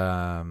 Right.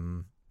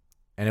 And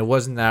it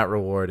wasn't that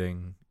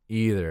rewarding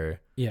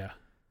either. Yeah.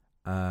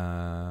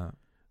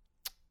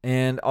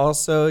 And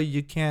also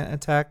you can't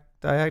attack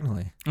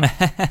diagonally.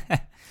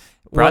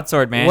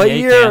 Broadsword, man. What Yeah,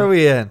 you year can. are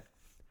we in?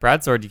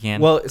 Broadsword, you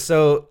can. Well,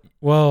 so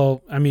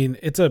Well, I mean,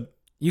 you can.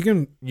 you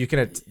can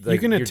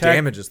can your attack-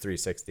 damage is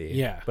 360.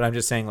 Yeah. But I'm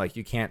just saying, like,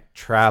 you can't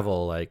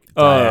travel like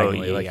Oh,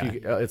 diagonally. yeah, Like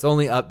yeah. it's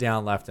only up,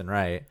 down, left, and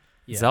right.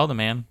 Yeah. Zelda,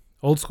 man.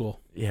 Old school.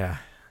 Yeah.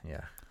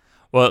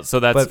 Well, so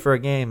that's But for a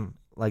game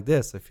like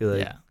this, I feel like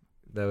yeah.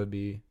 that would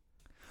be.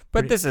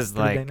 But pretty- this is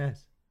pretty like dang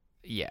nice.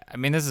 yeah. I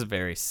mean, this is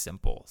very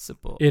simple.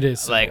 It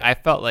is like simple. I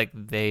felt like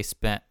they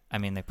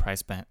probably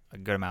spent a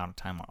good amount of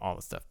time on all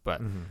the stuff,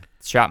 but Mhm.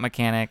 shot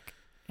mechanic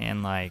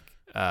and like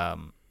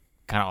kind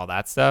of all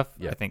that stuff.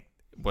 Yeah. I think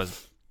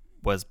was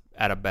was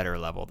at a better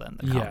level than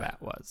the Yeah. combat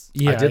was.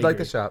 Yeah, I did like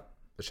agree. the shop.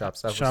 The shop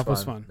stuff Shop was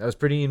was fun. fun. That was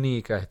pretty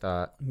unique, I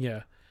thought.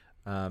 Yeah.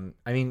 I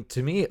mean,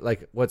 to me,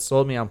 like what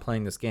sold me on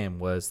playing this game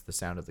was the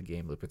sound of the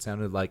game loop. It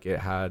sounded like it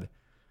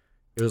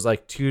was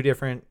like two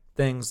different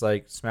things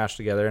like smashed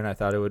together, and I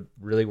thought it would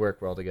really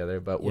work well together.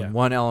 But when Yeah.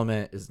 one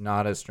element is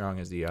not as strong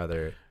as the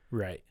other,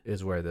 Right.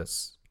 is where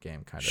this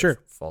game kind Sure. of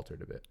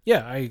faltered a bit.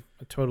 Yeah, I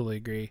totally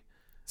agree.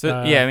 So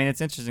Uh, yeah, I mean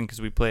it's interesting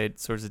because we played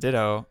Swords of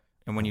Ditto,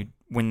 and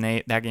when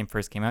that game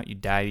first came out, you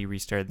died, you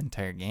restarted the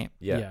entire game.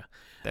 Yeah,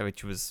 That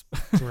which was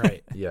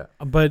Right. yeah.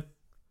 But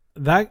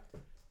that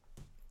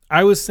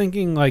I was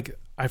thinking like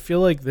I feel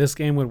like this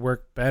game would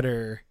work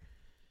better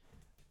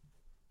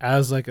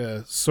as like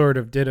a sort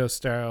of Ditto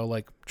style,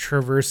 like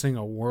traversing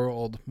a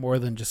world more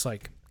than just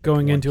like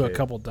going one into a cave.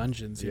 couple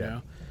dungeons, you Yeah.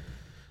 know?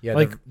 Yeah,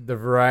 Like- the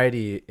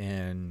variety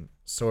in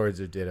Swords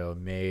of Ditto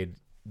made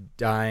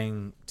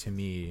dying to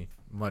me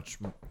much.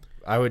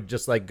 I would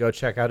just like go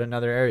check out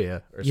another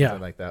area or something Yeah.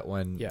 like that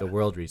when Yeah. the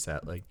world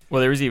reset. Like,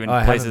 well, there was even oh, I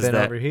haven't places been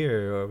that over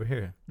here or over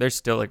here. there's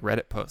still like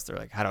Reddit posts. They're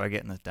like, how do I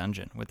get in this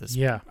dungeon with this?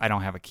 Yeah. I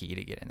don't have a key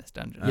to get in this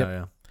dungeon. Yep. Oh,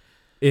 yeah.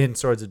 In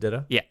Swords of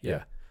Ditto. Yeah.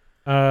 Yeah.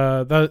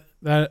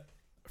 That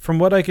from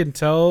what I can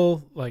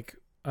tell, like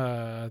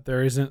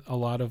there isn't a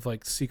lot of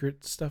like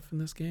secret stuff in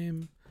this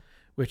game,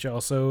 which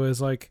also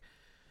is like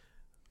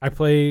I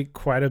play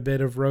quite a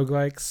bit of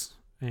roguelikes,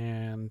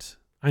 and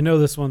I know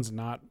this one's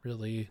not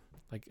really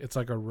like it's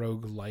like a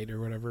rogue light or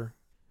whatever.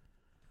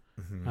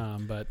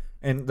 But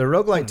And the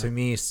roguelike Uh-huh. to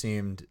me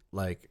seemed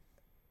like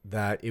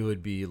that it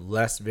would be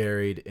less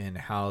varied in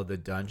how the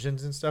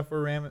dungeons and stuff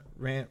were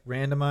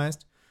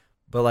randomized.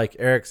 But like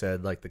Eric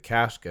said, like the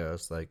cash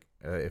ghost, like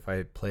if I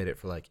had played it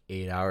for like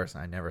 8 hours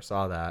and I never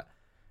saw that.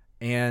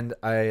 And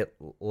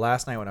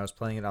last night when I was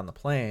playing it on the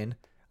plane,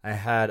 I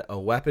had a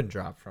weapon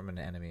drop from an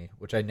enemy,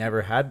 which I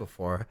never had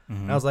before.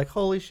 Mhm. And I was like,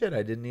 holy shit,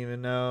 I didn't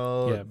even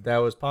know Yeah. that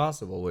was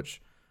possible,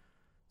 which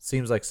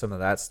seems like some of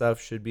that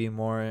stuff should be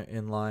more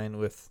in line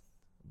with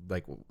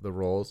like the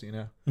roles, you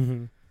know?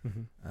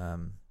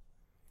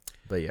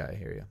 But yeah, I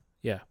hear you.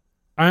 yeah,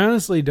 I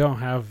honestly don't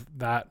have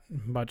that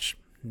much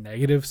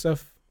negative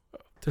stuff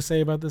to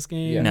say about this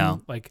game. Yeah.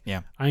 No. Like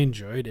Yeah. I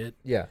enjoyed it.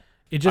 Yeah.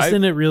 It just I-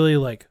 didn't really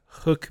like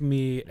hook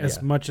me as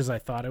Yeah. much as I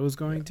thought it was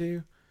going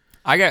to.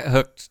 I got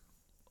hooked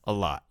a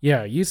lot.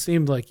 Yeah, you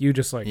seemed like you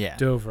just like Yeah.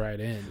 dove right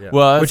in. Yeah.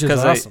 Well, Which that's is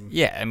 'cause awesome.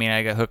 I mean,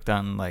 I got hooked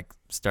on like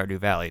Stardew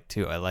Valley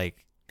too. I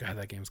like God,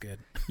 that game's good.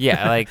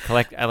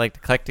 I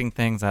like collecting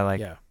things. I like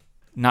Yeah.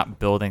 not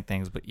building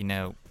things, but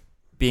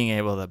being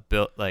able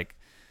to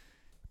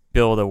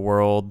build a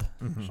world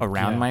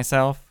around Yeah.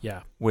 myself,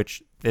 Yeah.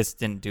 which this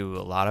didn't do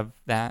a lot of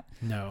that.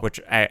 No. Which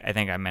I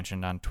think I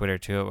mentioned on Twitter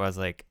too. It was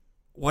like,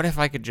 what if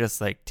I could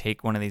just like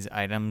take one of these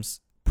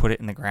items, put it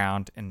in the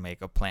ground, and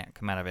make a plant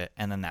come out of it,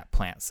 and then that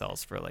plant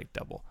sells for like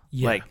double.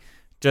 Yeah. Like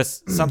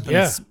just something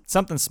Yeah.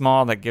 something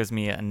small that gives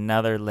me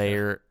another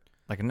layer,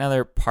 like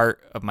another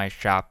part of my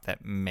shop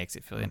that makes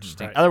it feel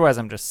interesting. Right. Otherwise,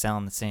 I'm just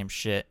selling the same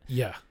shit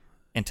Yeah.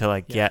 until I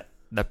Yeah. get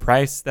the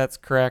price that's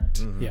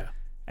correct. Yeah.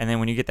 And then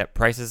when you get that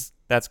prices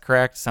that's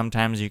correct,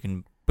 sometimes you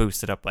can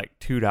boost it up like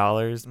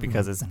 $2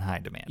 because it's in high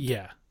demand.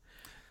 Yeah.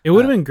 It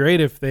would have been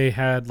great if they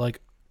had like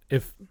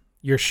if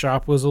your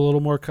shop was a little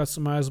more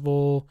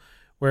customizable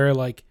where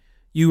like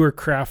you were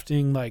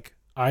crafting like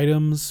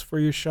items for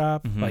your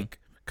shop, Mhm. like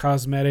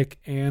cosmetic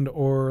and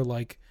or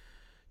like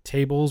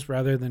tables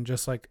rather than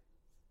just like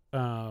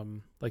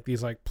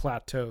these like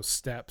plateau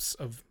steps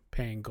of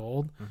paying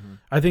gold.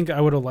 I think I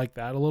would have liked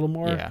that a little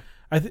more. Yeah.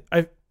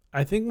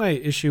 I think my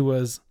issue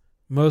was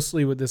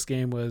mostly with this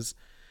game was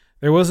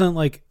there wasn't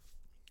like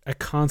a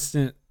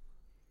constant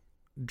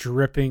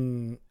drip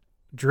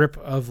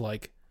of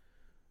like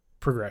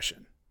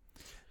progression.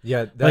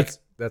 Yeah, that's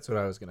what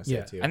I was gonna say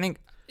Yeah. too. I think,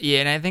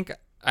 and I think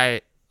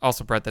I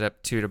also brought that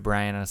up too to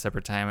Brian on a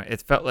separate time.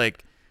 It felt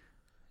like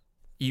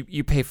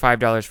you pay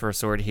 $5 for a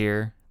sword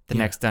here. The Yeah.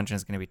 next dungeon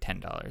is going to be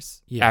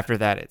 $10. Yeah. After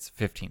that, it's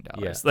 $15.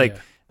 Yeah. Like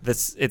Yeah.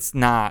 this, it's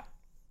not.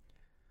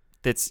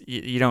 That's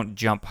you don't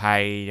jump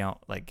high. You don't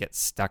like get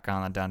stuck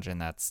on a dungeon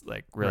that's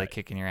like really Right.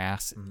 kicking your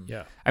ass.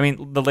 Yeah. I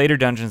mean, the later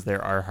dungeons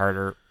there are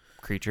harder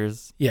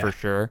creatures Yeah. for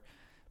sure,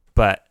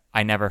 but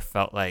I never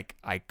felt like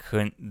I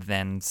couldn't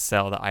then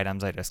sell the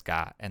items I just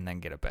got and then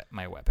get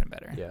my weapon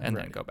better Yeah. and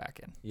then Right. go back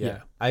in.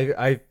 Yeah.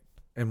 I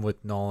am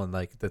with Nolan.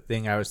 Like the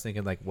thing I was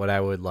thinking, like what I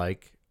would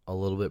like a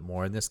little bit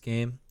more in this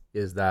game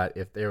is that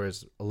if there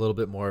was a little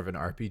bit more of an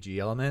RPG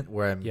element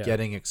where I'm Yeah.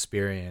 getting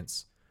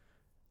experience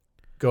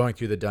going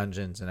through the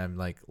dungeons and I'm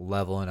like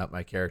leveling up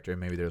my character.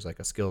 Maybe there's like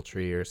a skill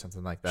tree or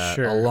something like that,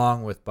 Sure.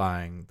 along with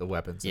buying the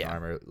weapons and Yeah.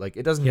 armor. Like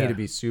it doesn't Yeah. need to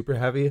be super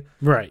heavy,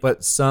 Right.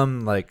 but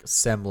some like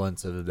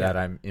semblance of that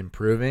I'm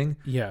improving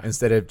yeah.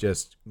 instead of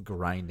just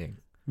grinding.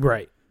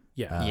 Right.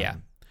 Yeah. Yeah.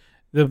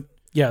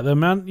 The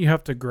amount you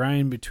have to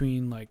grind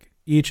between like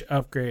each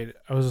upgrade,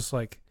 I was just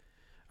like,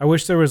 I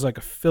wish there was like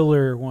a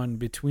filler one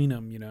between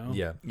them, you know?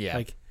 Yeah. Yeah.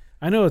 Like,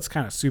 I know it's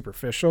kind of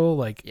superficial.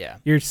 Like, yeah.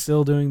 you're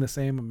still doing the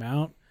same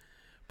amount,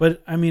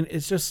 but I mean,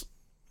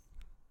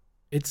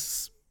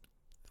 it's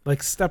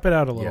like step it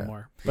out a little Yeah.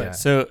 more. But Yeah.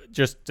 So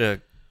just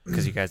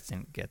because you guys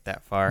didn't get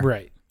that far,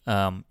 right.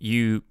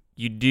 you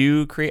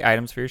do create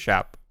items for your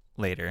shop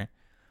later.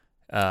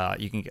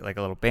 You can get like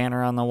a little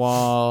banner on the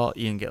wall.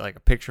 You can get like a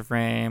picture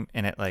frame,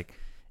 and it like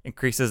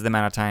increases the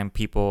amount of time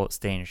people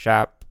stay in your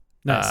shop.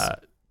 Nice.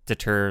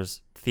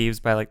 Deters thieves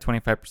by like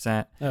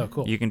 25%. Oh,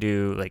 cool. You can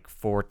do like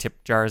 4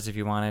 tip jars if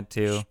you wanted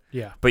to,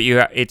 Yeah. but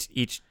it's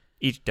each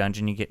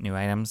dungeon you get new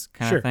items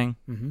kind Sure. of thing.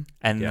 Mm-hmm.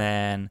 And Yeah.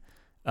 then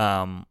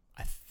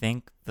I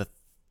think the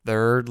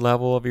 3rd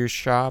level of your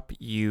shop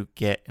you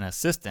get an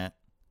assistant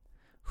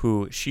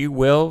who she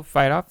will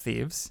fight off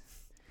thieves.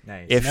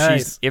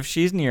 Nice. If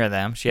she's near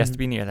them, she has to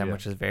be near them, Yeah.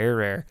 which is very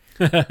rare.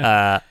 She's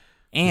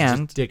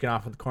And just dicking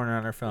off in the corner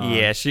on her phone.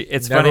 yeah,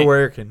 it's never funny.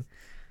 working.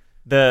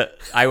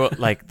 I will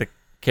like the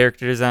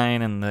character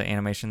design and the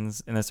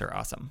animations in this are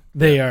awesome.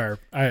 They're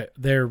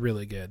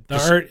really good. The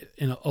Just- art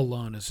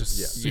alone is just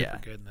Yeah. super Yeah.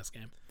 good in this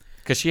game.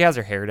 Because she has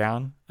her hair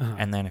down, Uh-huh.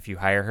 and then if you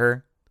hire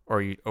her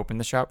or you open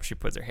the shop, she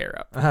puts her hair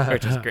up,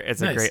 which is great.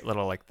 It's a Nice. great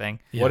little like thing.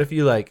 Yeah. What if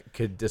you like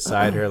could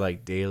decide her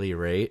like daily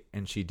rate,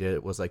 and she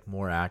was like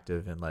more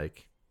active in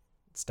like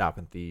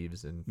stopping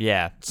thieves and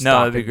Yeah,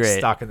 no, it'd be great.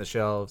 stocking the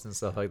shelves and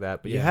stuff like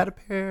that. But you Yeah. had to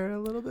pay her a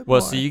little bit Well,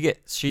 more. so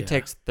she Yeah.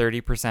 takes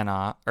 30%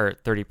 off or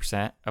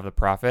 30% of the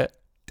profit,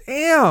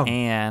 damn.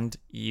 and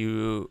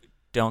you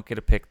don't get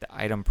to pick the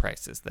item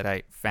prices that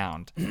I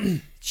found.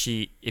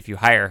 If you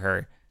hire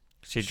her,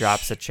 she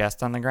drops a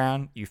chest on the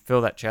ground. You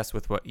fill that chest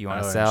with what you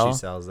want to and sell. she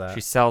sells that.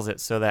 She sells it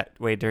so that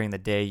way during the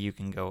day you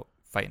can go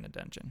fight in a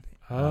dungeon.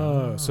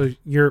 Oh, so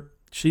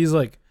she's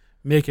like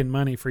making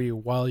money for you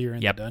while you're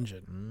in Yep. the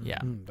dungeon. Yeah.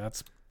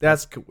 That's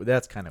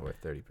kind of worth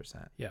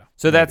 30%. Yeah.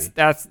 So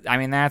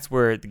Maybe. that's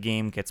where the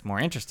game gets more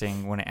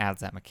interesting when it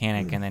adds that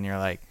mechanic, and then you're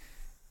like,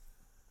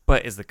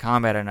 but is the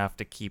combat enough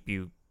to keep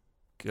you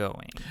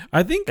going?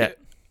 I think That-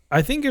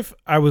 if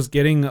I was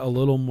getting a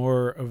little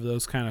more of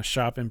those kind of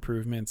shop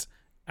improvements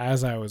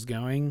as I was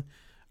going,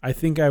 I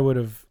think I would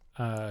have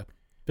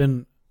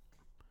been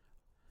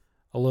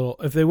a little.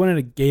 If they wouldn't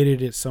have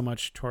gated it so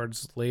much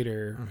towards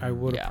later, I Mhm.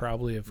 would have Yeah.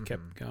 probably have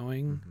kept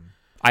going. Mhm.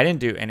 I didn't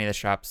do any of the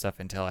shop stuff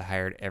until I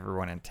hired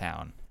everyone in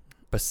town,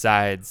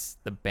 besides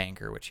the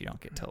banker, which you don't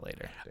get till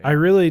later. I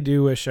really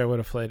do wish I would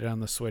have played it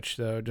on the Switch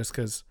though, just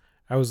because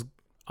I was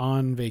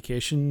on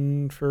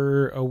vacation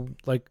for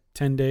like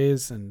 10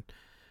 days and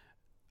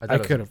I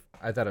could have.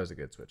 I thought it was a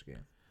good Switch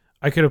game.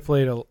 I could have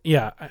played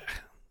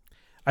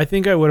I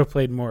think I would have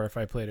played more if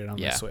I played it on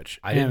Yeah. the Switch.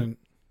 I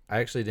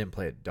actually didn't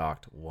play it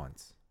docked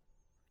once.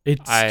 It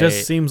I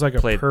just seems like a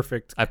played-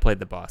 perfect. I played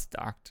the boss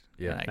docked.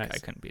 Yeah. and I Nice.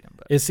 couldn't beat him,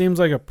 but It seems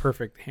like a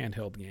perfect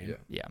handheld game.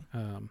 Yeah.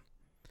 yeah.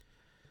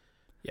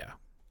 Yeah.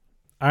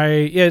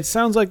 It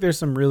sounds like there's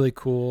some really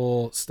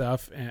cool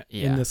stuff in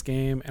Yeah. this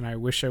game, and I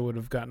wish I would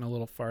have gotten a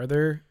little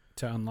farther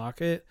to unlock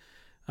it.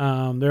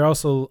 I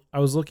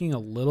was looking a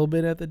little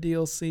bit at the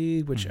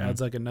DLC, which Mhm.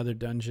 adds like another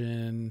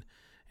dungeon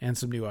and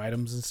some new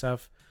items and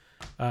stuff,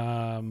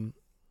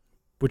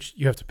 which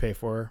you have to pay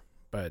for.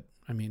 But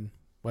I mean,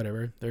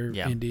 whatever. They're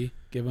Yeah. indie.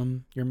 Give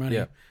them your money.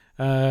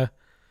 Yeah.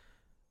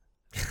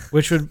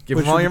 Which would Give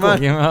which 'em all would your be cool.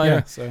 money. Yeah,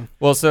 Yeah. So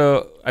Well,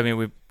 so I mean,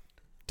 we've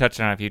touched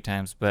on it a few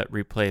times, but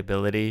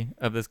replayability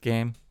of this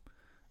game.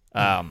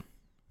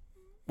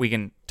 We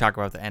can talk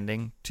about the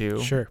ending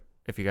too, sure.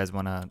 if you guys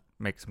want to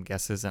make some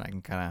guesses, and I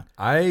can kind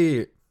I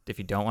of. If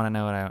you don't want to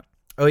know it,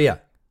 oh yeah.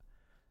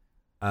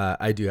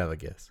 I do have a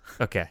guess.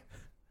 okay.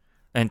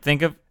 And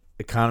think of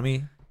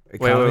Economy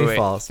wait.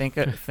 falls. Think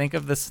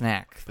of the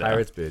snack. though.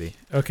 Pirates booty.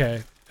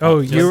 Okay. Oh,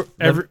 you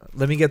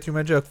Let me get through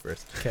my joke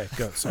first. okay?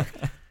 Go. Sorry.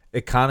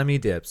 Economy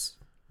dips.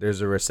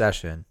 There's a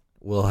recession.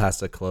 Will has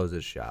to close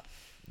his shop.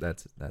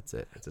 That's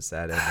it. It's a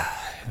sad ending.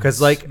 Because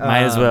like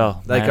Might as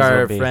well. like Might as our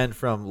well be. friend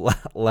from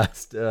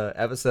last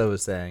episode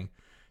was saying,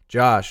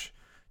 Josh,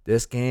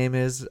 this game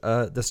is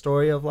the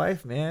story of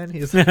life, man.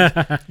 He's You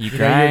you know,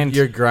 grind.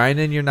 you're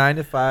grinding your 9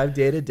 to 5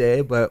 day to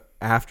day, but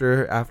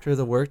after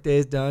the work day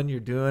is done,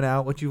 you're doing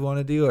out what you want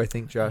to do. I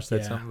think Josh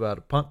said Yeah. something about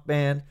a punk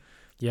band,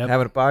 Yep.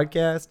 having a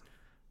podcast.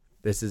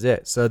 This is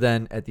it. So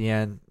then at the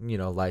end,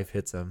 life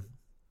hits him.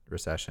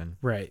 Recession,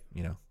 Right.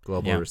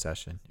 global Yeah.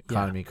 recession,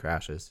 economy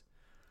crashes.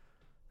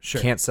 Sure.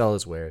 Can't sell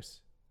his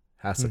wares.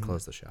 Has to Mhm.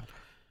 close the shop.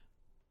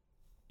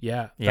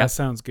 Yeah. Yeah. That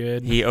sounds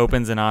good. He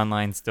opens an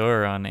online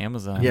store on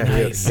Amazon. Yeah,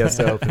 Nice. he has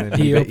to open an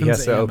He eBay. opens He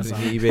has to open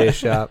Amazon. an eBay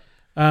shop.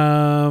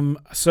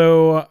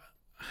 So,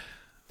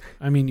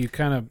 I mean, you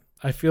kind of.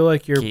 I feel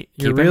like you're Keep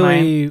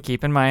really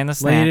keep in mind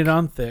the laying snack. it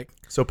on thick.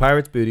 So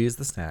pirate's booty is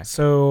the snack.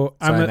 So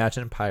So I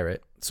imagine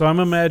pirate I'm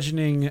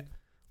imagining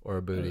or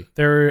a booty.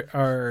 there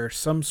are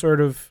some sort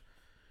of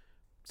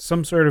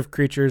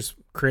creatures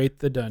create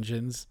the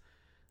dungeons,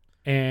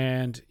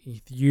 and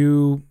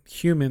you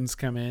humans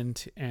come in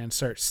and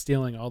start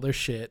stealing all their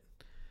shit,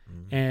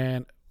 Mhm.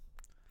 and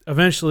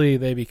eventually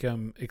they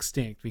become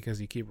extinct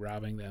because you keep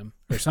robbing them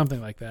or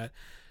something like that.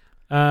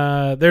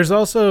 There's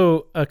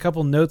also a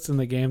couple notes in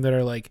the game that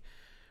are like,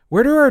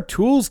 where do our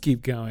tools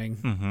keep going?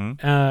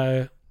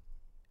 Mm-hmm.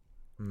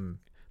 Mm.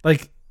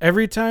 Like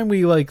every time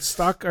we like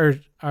stock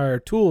our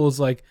tools,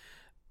 like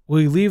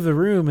we leave the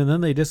room and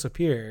then they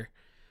disappear.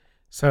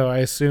 So I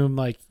assume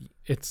like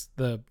it's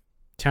the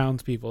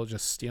townspeople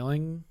just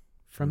stealing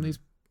from these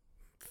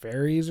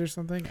fairies or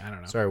something. I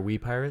don't know. So are we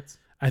pirates?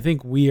 I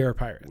think we are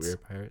pirates. We're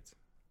pirates.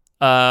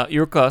 You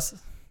were close.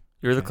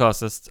 You were the Okay.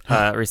 closest.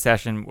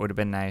 Recession would have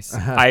been nice.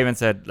 I even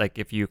said like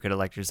if you could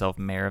elect yourself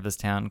mayor of this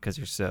town because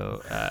you're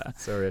so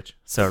So rich.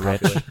 so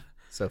rich. Popular.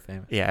 So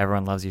famous. Yeah,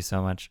 everyone loves you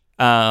so much.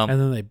 And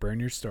then they burn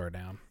your store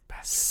down.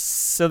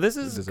 So this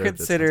is deserve this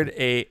considered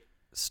a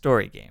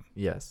story game,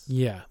 Yes.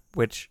 Yeah.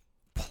 which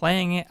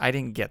playing it, I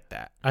didn't get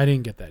that. I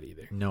didn't get that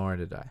either. Nor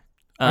did I.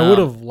 I would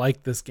have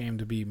liked this game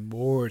to be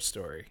more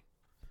story.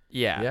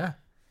 Yeah.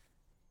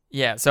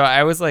 Yeah. So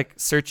I was like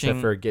searching.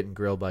 Except for getting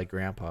grilled by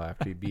Grandpa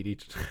after you beat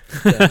each.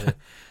 Work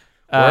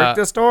uh,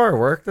 the store.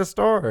 Work the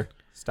store.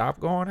 Stop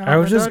going out. I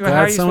was in the just how dark.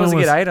 glad are you someone supposed to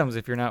was- get items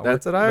if you're not?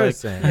 That's what I was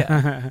saying.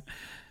 Yeah.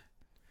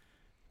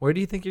 Where do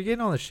you think you're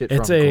getting all this shit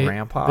It's from, a-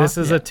 Grandpa? This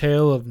is Yeah. a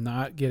tale of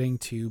not getting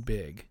too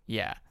big.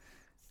 Yeah.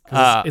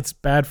 'Cause it's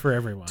bad for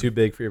everyone. too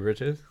big for your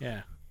britches.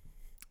 Yeah.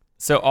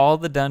 So all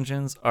the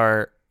dungeons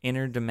are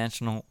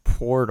interdimensional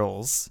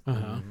portals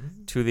Uh-huh.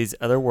 to these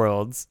other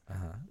worlds.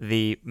 Uh-huh.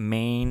 The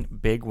main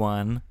big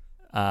one,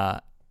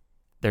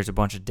 there's a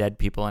bunch of dead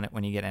people in it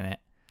when you get in it.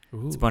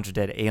 It's a bunch of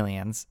dead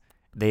aliens.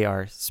 They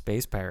are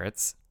space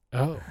pirates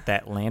Oh.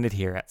 that landed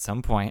here at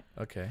some point,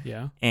 Okay.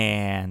 Yeah.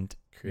 and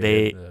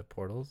Created the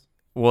portals.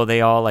 well,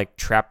 they all like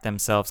trap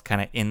themselves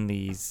kind of in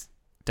these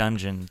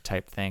dungeon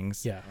type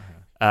things. Yeah.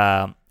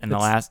 And the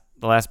It's-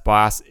 last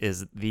boss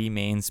is the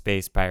main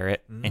space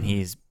pirate, and Mm.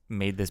 he's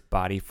made this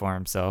body for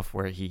himself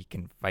where he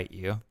can fight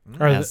you.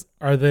 Are, As-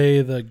 are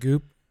they the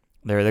goop?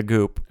 They're the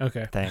goop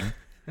Okay. thing.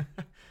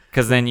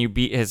 Because then you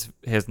beat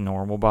his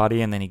normal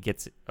body, and then he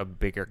gets a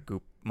bigger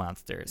goop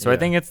monster. So I Yeah.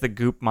 think it's the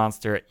goop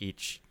monster at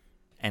each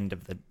end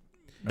of the.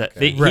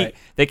 Okay. Right.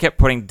 They kept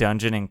putting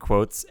dungeon in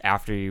quotes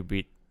after you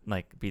beat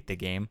the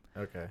game.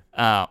 Okay.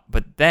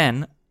 But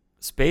then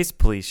Space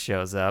Police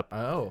shows up,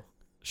 Oh.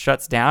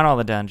 shuts down all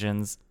the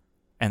dungeons,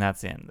 and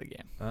that's the end of the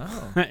game.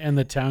 Oh. And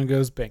the town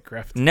goes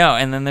bankrupt. No,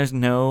 and then there's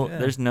no Yeah.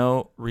 there's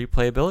no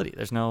replayability.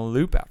 There's no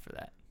loop after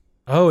that.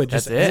 Oh, it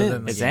just That's it. So ends.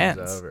 then the It game's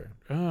ends. over.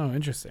 Oh,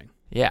 interesting.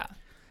 Yeah.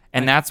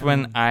 And that's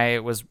when I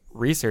was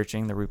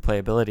researching the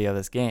replayability of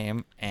this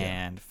game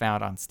and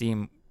found on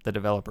Steam the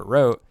developer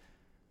wrote,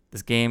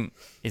 this game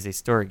is a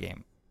story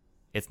game.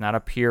 It's not a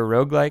pure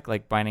roguelike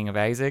like Binding of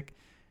Isaac.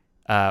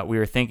 We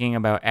were thinking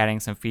about adding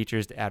some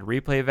features to add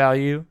replay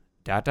value, ...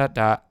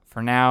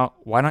 For now,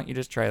 why don't you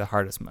just try the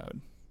hardest mode?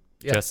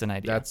 Yeah, Just an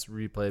idea. That's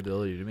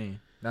replayability to me.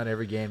 Not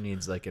every game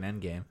needs like an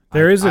end game.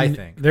 There is I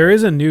think. there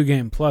is a new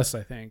game plus,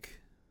 I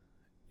think,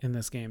 in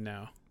this game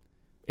now.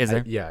 Is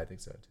there? Yeah, I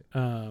think so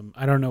too.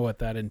 I don't know what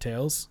that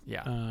entails.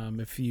 Yeah.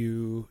 If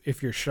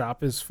your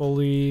shop is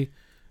fully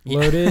Yeah.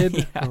 loaded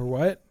Yeah. or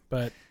what,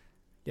 but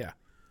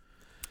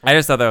I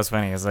just thought that was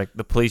funny. It's like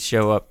the police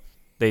show up,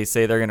 they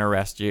say they're going to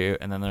arrest you,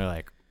 and then they're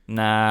like,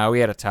 nah, we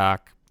had a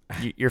talk.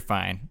 You're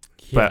fine.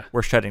 yeah. But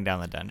we're shutting down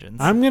the dungeons.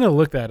 I'm gonna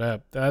look that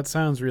up. That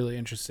sounds really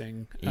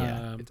interesting.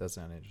 Yeah, It does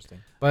sound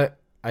interesting. But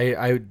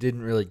I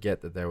didn't really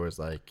get that there was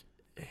like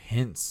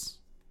hints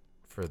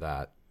for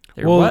that.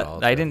 There Well-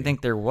 what? I didn't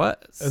think there was.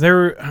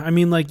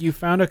 You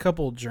found a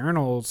couple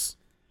journals,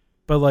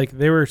 but like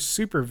they were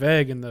super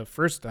vague in the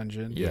first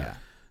dungeon. Yeah.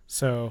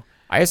 So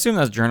I assume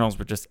those journals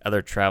were just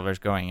other travelers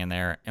going in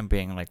there and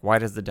being like, why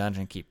does the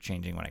dungeon keep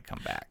changing when I come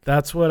back?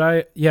 that's what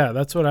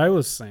I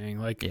was saying.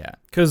 Like, Yeah.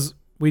 because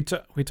we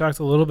talked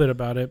a little bit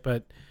about it,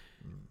 but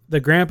the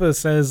grandpa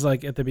says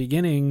like at the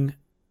beginning,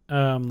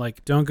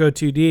 like don't go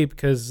too deep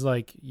because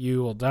like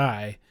you will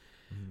die.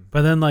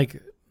 But then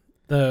like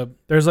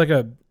there's like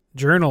a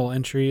journal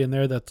entry in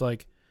there that's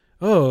like,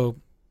 oh,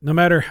 no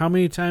matter how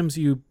many times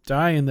you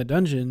die in the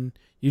dungeon,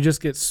 you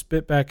just get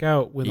spit back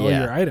out with all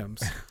Yeah. your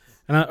items,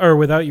 or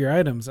without your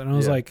items. And I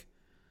was Yeah. like,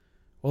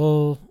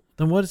 well,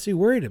 then what is he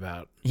worried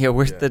about? Yeah,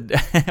 where's Yeah.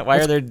 the why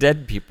are there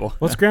dead people?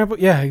 What's grandpa?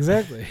 Yeah,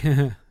 exactly.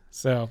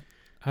 So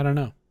I don't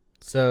know.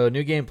 So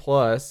New Game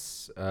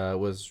Plus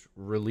was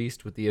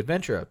released with the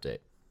Adventure update,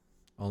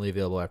 only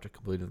available after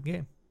completing the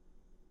game.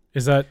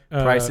 Is that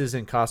Prices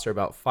and costs are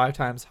about 5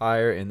 times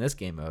higher in this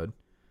game mode,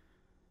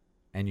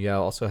 and you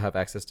also have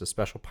access to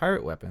special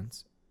pirate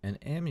weapons and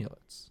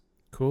amulets.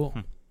 cool?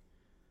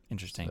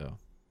 Interesting. So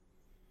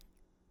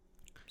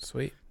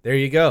Sweet. there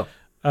you go.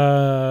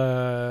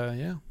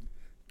 Yeah.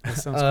 That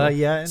sounds cool.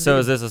 Yeah. So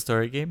is this a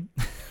story game?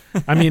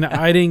 I mean,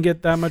 I didn't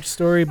get that much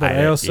story, but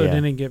I also yeah.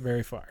 didn't get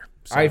very far.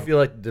 So. I feel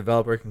like the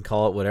developer can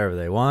call it whatever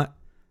they want,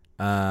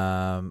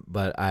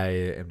 but I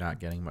am not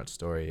getting much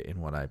story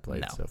in what I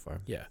played No. so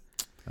far. Yeah.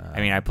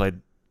 I mean, I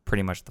played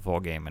pretty much the full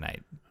game and I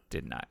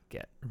did not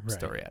get Right.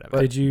 story out of But-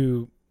 it. Did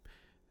you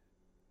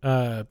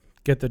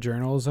get the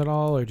journals at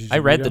all, or did you? I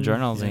read the them?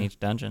 journals in Yeah. each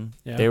dungeon.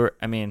 Yeah. They were,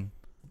 I mean,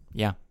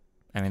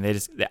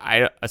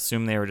 I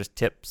assume they were just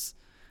tips,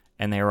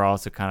 and they were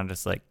also kind of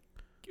just like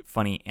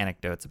funny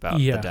anecdotes about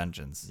Yeah. the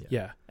dungeons,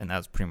 Yeah. and that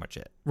was pretty much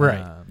it.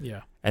 Right. Um,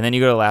 Yeah. And then you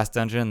go to the last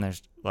dungeon, and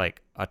there's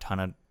like a ton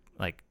of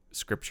like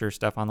scripture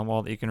stuff on the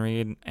wall that you can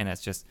read, and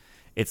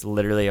It's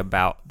literally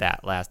about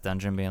that last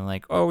dungeon being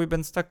like, oh, we've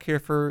been stuck here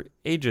for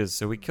ages,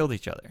 so we killed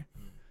each other.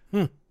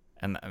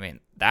 And I mean,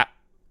 that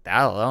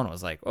alone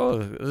was like, oh,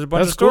 there's a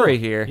bunch of story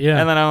here. Yeah.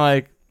 And then I'm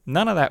like,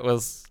 none of that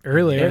was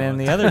Earlier. in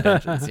the other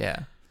dungeons.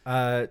 Yeah.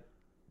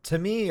 To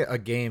me, a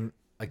game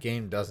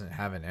doesn't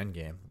have an end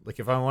game. Like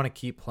if I want to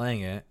keep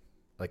playing it,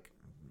 like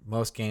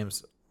most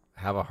games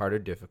have a harder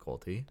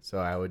difficulty, so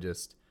I would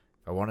just,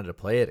 if I wanted to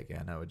play it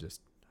again, I would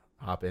just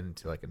hop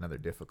into like another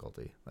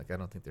difficulty. Like I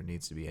don't think there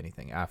needs to be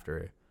anything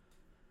after,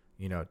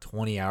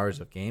 20 hours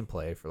of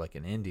gameplay for like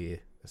an indie,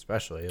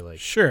 especially like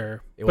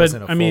Sure, it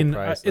wasn't a full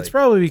price, it's like-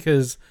 probably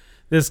because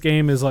this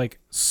game is like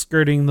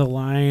skirting the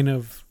line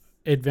of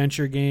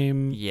adventure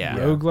game Yeah.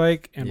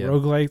 roguelike, and Yeah.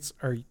 roguelikes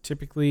are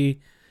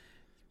typically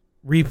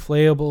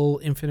replayable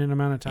infinite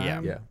amount of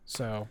time. Yeah.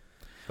 So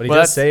But he Well,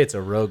 does that's- say it's a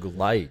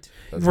roguelite,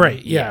 doesn't right,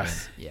 he? yeah.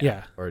 Yeah.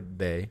 Yeah. Or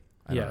they.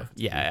 I don't Yeah. know.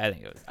 Yeah, I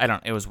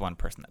think it was one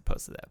person that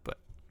posted that, but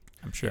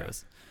I'm sure Yeah. it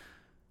was.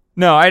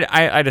 No,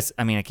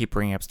 I keep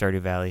bringing up Stardew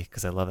Valley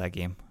because I love that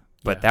game,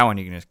 but Yeah. that one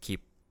you can just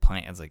keep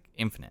playing. It's like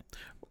infinite.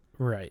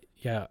 Right.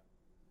 Yeah.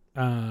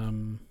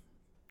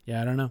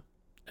 Yeah, I don't know.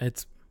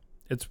 It's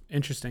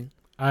interesting.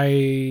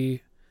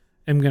 I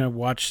am gonna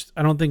watch.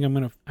 I don't think I'm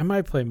gonna. I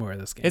might play more of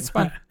this game. It's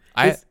fun.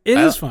 It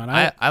is fun.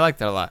 I like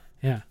that a lot.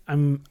 Yeah,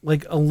 I'm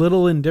like a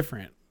little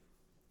indifferent.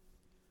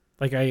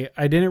 Like I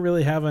didn't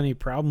really have any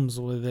problems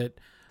with it.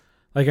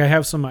 Like I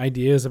have some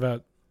ideas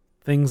about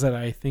things that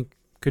I think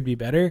could be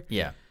better,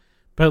 Yeah.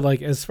 but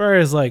like as far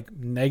as like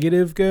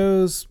negative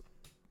goes,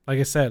 like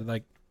I said,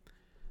 like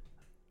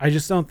I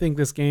just don't think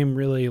this game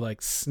really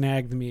like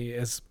snagged me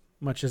as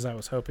much as I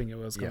was hoping it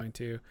was Yeah. going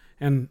to,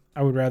 and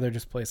I would rather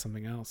just play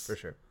something else. For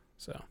sure.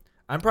 So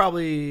I'm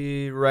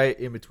probably right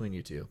in between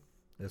you two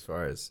as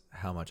far as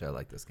how much I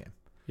like this game.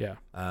 yeah,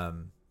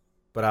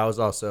 But I was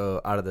also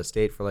out of the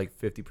state for like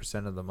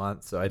 50% of the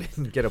month, so I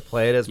didn't get to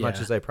play it as much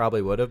Yeah. as I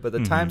probably would have. But the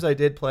Mhm. times I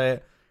did play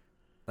it,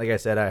 like I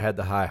said, I had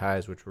the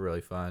highs, which were really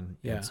fun,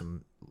 Yeah.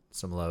 and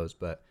some lows.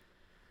 But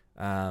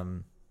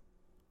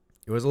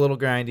it was a little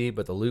grindy,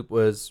 but the loop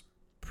was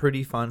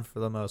pretty fun for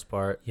the most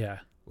part. yeah,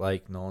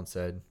 Like Nolan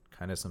said,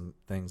 kind of some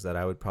things that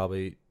I would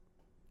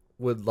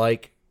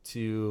like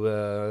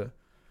to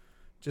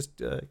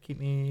just keep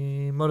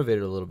me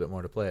motivated a little bit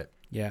more to play it.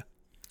 yeah.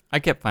 I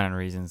kept finding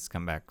reasons to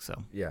come back.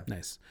 So Yeah,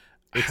 Nice.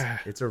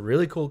 it's a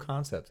really cool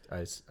concept.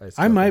 I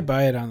I might think.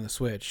 buy it on the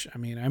Switch. I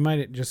mean, I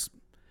might just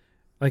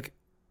like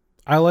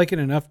I like it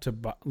enough to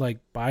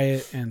buy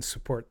it and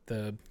support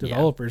the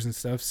developers and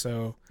stuff.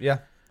 So Yeah.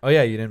 Oh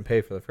yeah, you didn't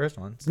pay for the first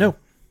one. So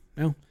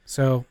no.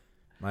 So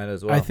might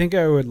as well. I think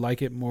I would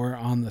like it more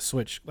on the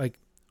Switch, like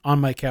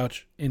on my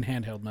couch in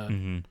handheld mode.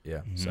 mm-hmm.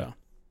 Yeah. So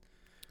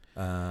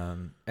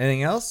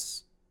Anything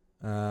else?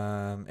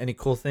 Any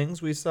cool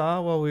things we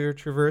saw while we were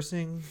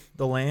traversing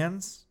the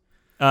lands?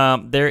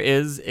 There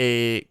is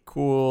a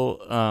cool.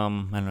 I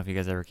don't know if you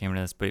guys ever came to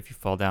this, but if you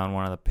fall down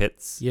one of the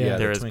pits, Yeah,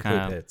 there the is twinkly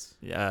kind of pits.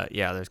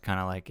 there's kind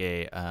of like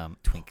a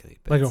twinkly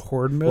pits. like a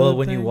horde mode. Well,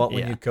 when thing? when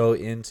Yeah. you go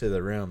into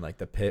the room, like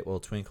the pit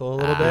will twinkle a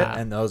little bit, Ah.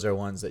 and those are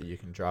ones that you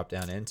can drop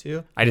down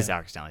into. I just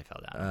accidentally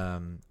fell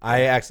down.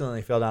 I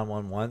accidentally fell down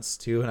one once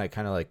too, and I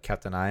kind of like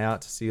kept an eye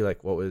out to see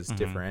like what was Mhm.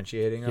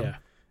 differentiating them. yeah,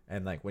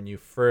 And like when you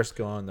first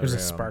go in the There's a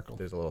room, sparkle.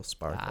 There's a little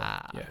sparkle.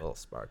 Ah. A little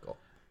sparkle.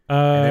 and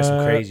And there's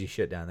some crazy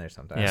shit down there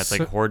sometimes. Yeah, it's so-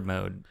 like horde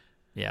mode.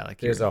 Yeah, like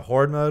There's you're- a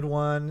horde mode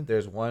one.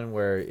 There's one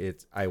where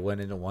I went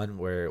into one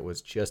where it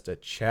was just a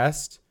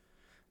chest.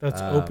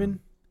 That's um, open.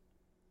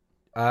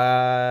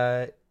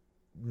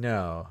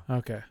 No.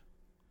 Okay,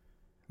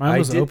 mine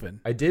was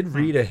open. I did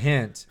read a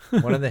hint.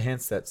 One of the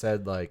hints that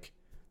said like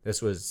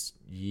this was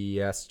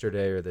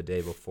yesterday or the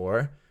day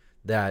before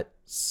that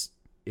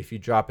if you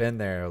drop in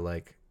there,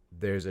 like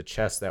there's a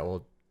chest that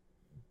will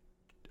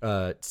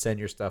send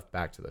your stuff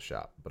back to the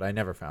shop. But I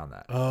never found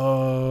that.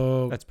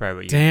 Oh, that's probably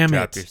what you damn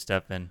drop it. your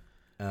stuff in.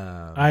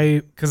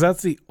 because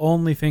that's the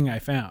only thing I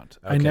found.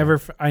 Okay.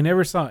 I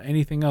never saw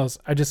anything else.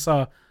 I just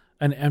saw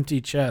an empty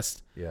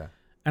chest, Yeah.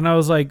 and I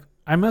was like,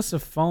 I must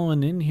have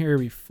fallen in here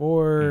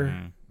before.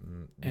 Mhm.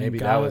 And Maybe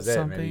that got was it.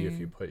 Maybe if something?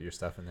 you put your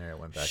stuff in there, it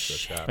went back to the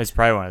Shit. shop. It's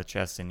probably one of the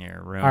chests in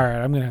your room. All right,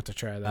 I'm gonna have to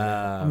try that.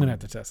 out. I'm gonna have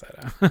to test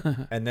that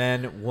out. And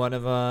then one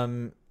of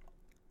them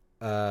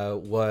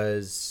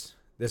was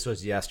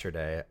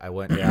yesterday. I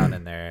went down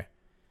in there,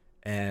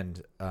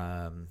 and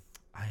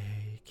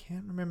I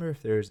can't remember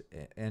if there's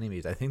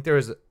enemies. I think there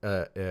was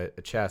a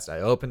chest. I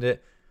opened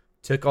it,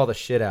 took all the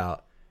shit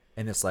out,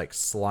 and this like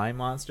slime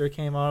monster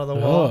came out of the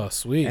wall, Oh,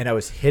 sweet. and I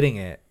was hitting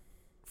it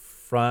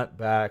front,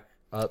 back,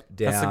 up,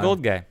 down. That's the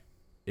gold guy.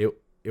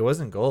 It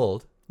wasn't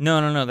gold.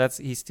 No. That's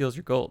he steals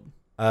your gold.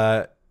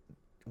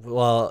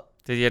 Well,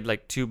 He had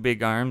like two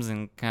big arms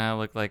and kind of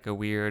looked like a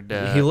weird.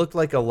 he looked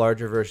like a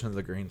larger version of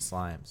the green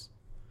slimes.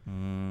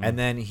 mm. And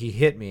then he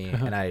hit me,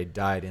 and I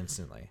died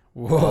instantly.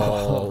 Whoa.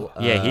 All,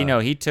 yeah,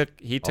 he took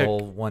all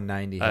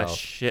 190 a health.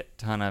 shit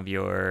ton of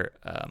your.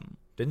 I health.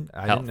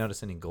 didn't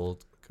notice any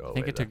gold go I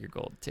think away, it took your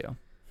gold too.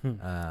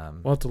 though.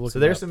 We'll have to look So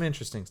it there's up. some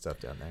interesting stuff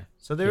down there.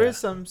 So there Yeah. is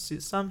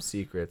some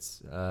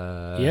secrets.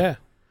 Yeah.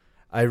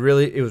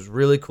 It was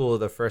really cool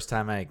the first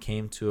time I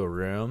came to a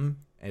room.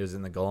 It was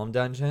in the Golem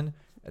dungeon,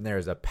 and there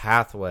was a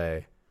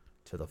pathway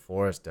to the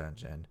forest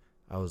dungeon.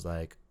 I was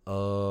like,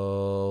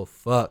 oh,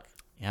 fuck.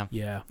 Yeah.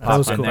 Yeah, That's that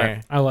was fun cool.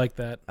 there. I like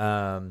that.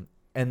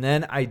 And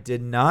then I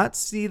did not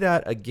see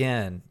that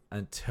again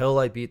until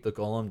I beat the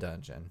Golem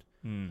dungeon.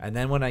 And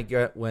then when I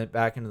went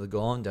back into the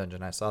Golem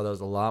dungeon, I saw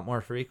those a lot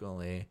more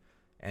frequently.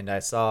 And I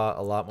saw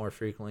a lot more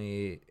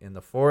frequently in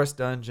the forest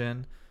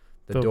dungeon,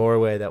 the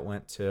doorway that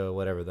went to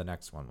whatever the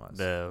next one was.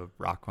 The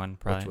rock one,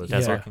 probably. Which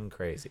was Yeah. fucking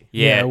crazy.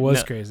 Yeah, it was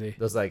no- crazy.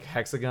 Those like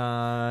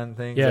hexagon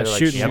things. Yeah, that are, like,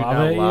 shooting shooting lava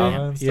out at you.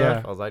 lava and stuff.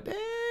 Yeah. I was like,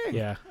 dang.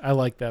 Yeah, I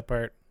like that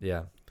part.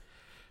 Yeah.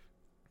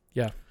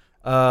 Yeah.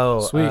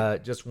 Oh,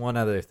 Sweet. just one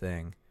other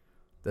thing.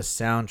 The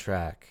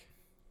soundtrack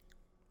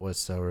was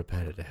so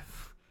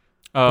repetitive.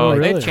 Oh,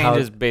 really? it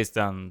changes based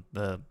on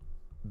the.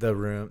 The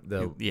room,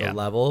 the Yeah.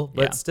 level,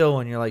 but Yeah. still,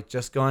 when you're like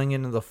just going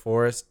into the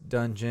forest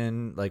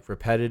dungeon like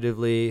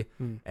repetitively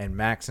and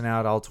maxing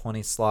out all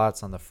 20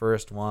 slots on the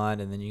first one,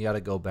 and then you got to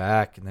go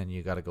back, and then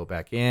you got to go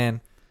back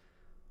in.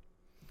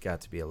 Got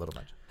to be a little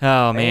much.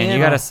 Oh man, And, you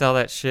gotta sell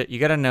that shit. You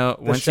gotta know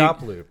The once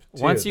shop you. loop.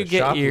 Too. once you The get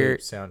shop your- loop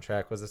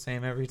soundtrack was the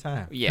same every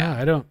time. Yeah.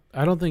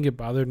 I don't think it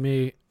bothered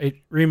me. It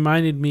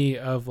reminded me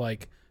of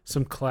like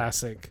some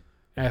classic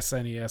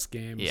SNES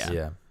games. Yeah.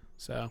 Yeah.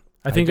 So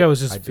I think I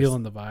was just I just-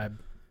 feeling the vibe.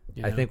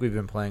 you I know? think we've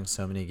been playing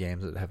so many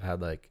games that have had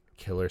like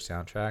killer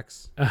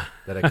soundtracks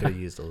that I could have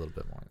used a little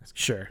bit more in this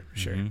game.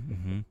 Sure.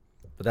 Mm-hmm.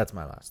 But that's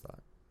my last thought.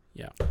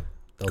 Yeah.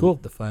 Cool.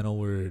 The final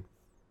word.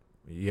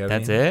 You have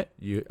That's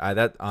anything? it.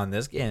 That on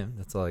this game.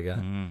 That's all I got.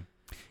 Mhm.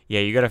 Yeah,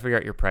 you gotta figure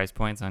out your price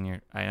points on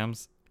your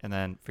items, and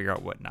then figure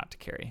out what not to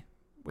carry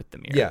with the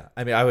mirror. Yeah,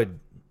 I mean, I would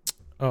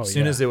Oh, as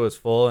soon yeah. as it was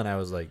full, and I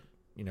was like,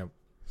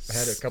 I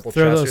had a couple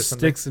throw chests or those something.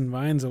 sticks and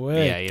vines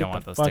away. Yeah, you Get don't the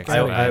want those fuck sticks out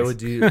of away. I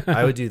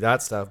here. would do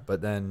that stuff,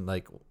 but then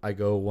like I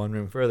go one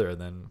room further,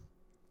 and then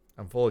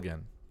I'm full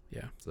again.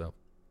 Yeah. So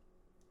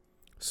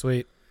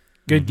Sweet.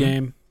 Good Mhm.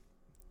 game.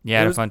 Yeah,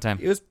 had a was- fun time.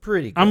 it was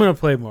pretty. Good. I'm gonna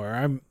play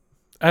more.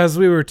 As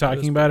we were talking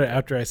was about it pretty good.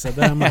 after I said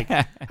that, I'm like,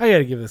 I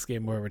gotta give this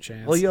game more of a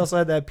chance. Well, you also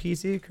had that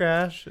PC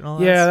crash and all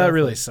that. yeah, that stuff,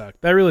 really like-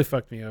 sucked. That really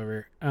fucked me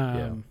over.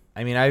 Yeah.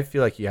 I mean, I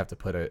feel like you have to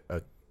put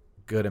a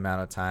good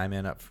amount of time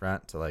in up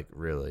front to like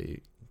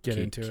really Get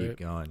keep into it.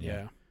 going.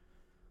 Yeah.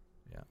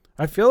 Yeah.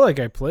 I feel like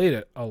I played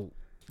it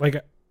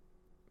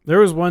there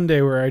was one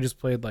day where I just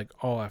played like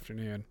all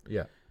afternoon,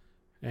 Yeah.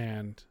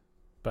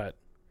 but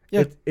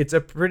yeah. It's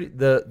a pretty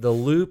the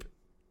loop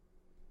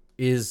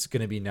is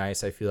gonna be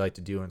nice. I feel like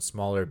to do in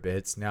smaller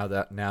bits now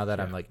that I'm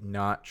Yeah. like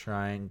not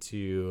trying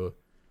to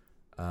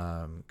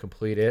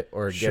complete it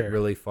or Sure. get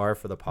really far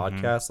for the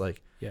podcast.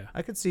 Like yeah,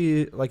 I could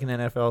see like an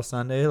NFL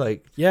Sunday,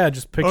 like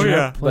just picking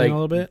yeah. up, playing like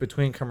a little bit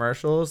between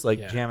commercials, like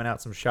Yeah. jamming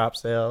out some shop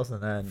sales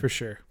and then for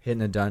sure.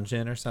 hitting a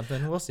dungeon or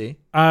something. We'll see. It's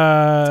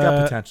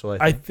got potential.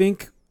 I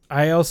think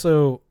I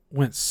also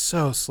went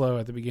so slow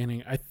at the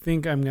beginning. I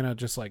think I'm gonna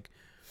just like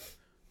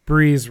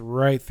breeze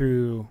right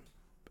through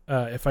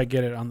if I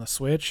get it on the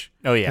Switch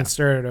Oh yeah. and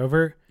start it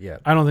over. Yeah.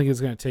 I don't think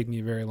it's gonna take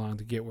me very long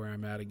to get where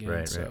I'm at again.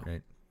 Right. so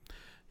Right.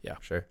 Yeah.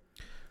 Sure.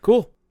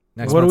 cool.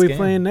 Next What are month's we game?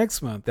 playing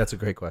next month? That's a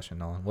great question,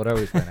 Nolan. What are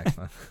we playing next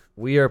month?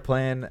 We are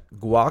playing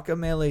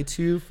Guacamelee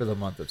 2 for the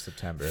month of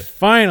September.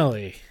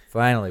 Finally.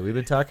 Finally, we've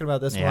been talking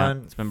about this Yeah,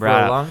 one it's been for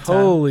brought a up. long time.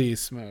 Holy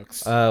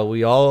smokes.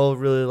 We all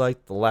really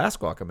liked the last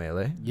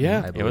Guacamelee.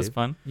 Yeah. I It was believe.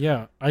 fun.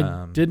 Yeah, I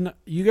Um, didn't.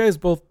 You guys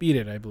both beat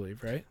it, I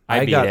believe, right?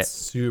 I beat got it.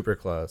 super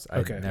close.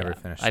 Okay. I never Yeah,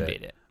 finished I it.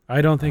 beat it.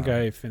 I don't think Um,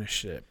 I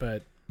finished it,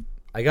 but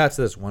I got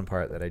to this one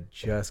part that I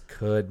just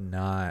could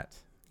not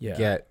yeah,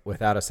 get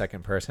without a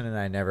second person, and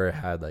I never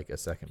had like a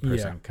second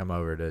person Yeah. come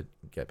over to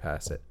get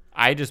past it.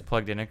 I just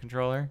plugged in a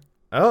controller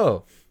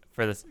Oh,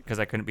 for this because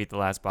I couldn't beat the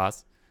last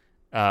boss.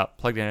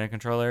 Plugged in a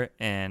controller,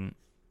 and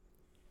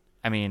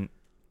I mean,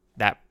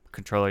 that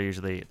controller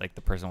usually like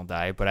the person will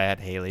die, but I had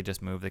Haley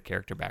just move the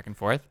character back and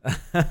forth,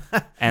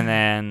 and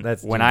then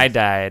That's when I genius.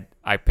 died,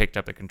 I picked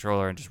up the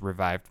controller and just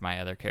revived my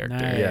other character,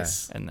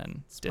 nice. and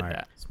then smart, did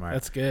that. smart.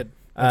 That's good.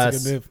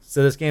 That's a good move.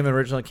 So this game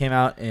originally came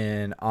out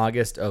in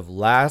August of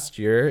last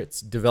year.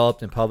 It's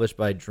developed and published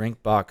by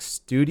Drinkbox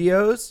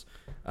Studios.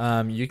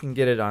 You can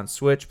get it on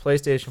Switch,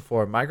 PlayStation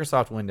 4,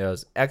 Microsoft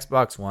Windows,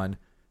 Xbox One,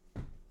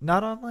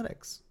 not on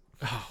Linux.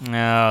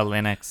 No,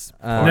 Linux.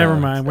 Never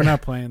mind. We're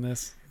not playing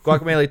this.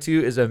 Guacamelee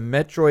 2 is a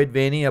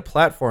Metroidvania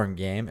platform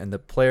game, and the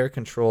player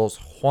controls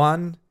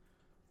Juan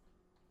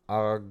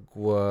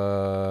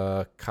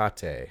Aguacate.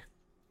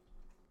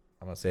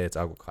 I'm going to say it's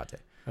Aguacate.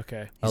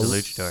 Okay. He's a A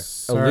luchador.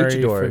 Sorry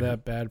luchador. for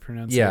that bad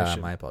pronunciation.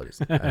 Yeah, my apologies.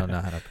 I don't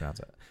know how to pronounce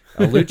it.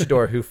 A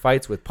luchador who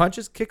fights with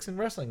punches, kicks, and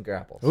wrestling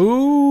grapples.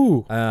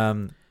 Ooh.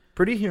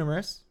 Pretty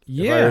humorous.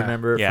 If I Yeah.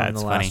 remember Yeah, from the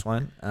it's last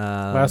one.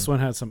 Last one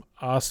had some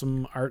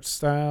awesome art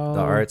style. The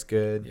art's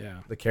good. Yeah.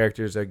 The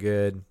characters are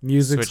good.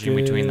 Music's Switching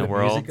good. between the The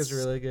worlds music is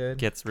really good.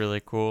 Gets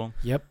really cool.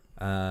 Yep.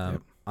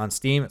 Yep. On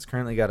Steam, it's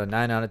currently got a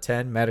 9 out of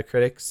 10.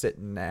 Metacritic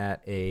sitting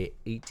at a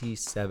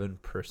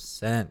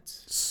 87%.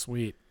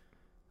 Sweet.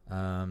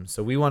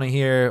 So we want to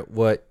hear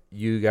what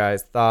you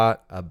guys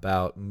thought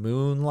about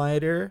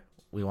Moonlighter.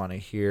 We want to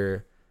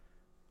hear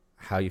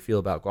how you feel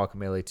about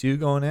Guacamelee 2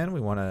 going in. We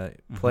want to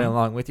play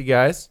along with you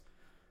guys.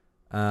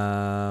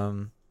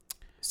 So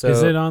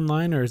is it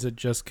online or is it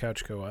just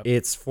couch co-op?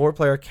 It's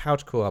 4-player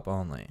couch co-op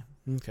only.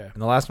 Okay.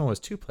 And the last one was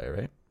 2-player,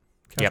 right?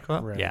 Couch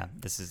co-op? Right. Yeah,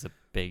 this is a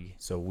big.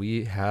 So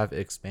we have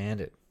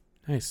expanded.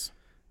 Nice.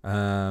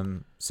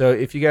 So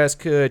if you guys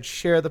could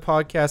share the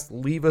podcast,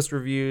 leave us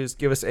reviews,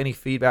 give us any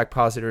feedback,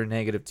 positive or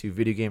negative, to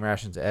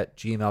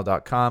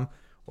videogamerations@gmail.com.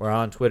 We're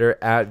on Twitter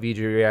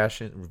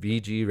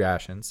 @VG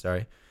Rations,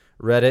 sorry.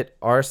 Reddit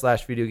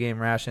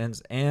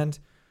r/videogamerations, and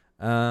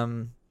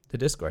the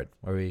Discord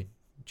where we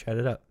chat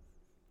it up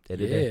day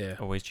to day. Yeah.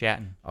 Always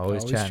chatting.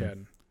 Always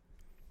chatting.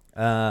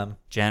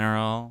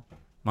 General,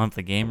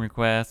 monthly game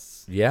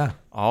requests, Yeah,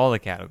 all the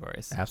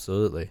categories.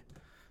 absolutely.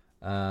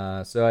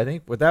 So I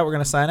think with that, we're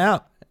going to sign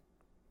out.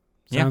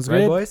 Sounds Right,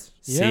 good. boys?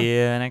 Yeah. See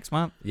you next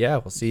month. Yeah,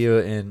 we'll see you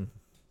in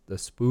the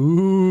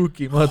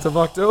spooky month of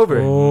October.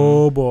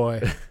 Oh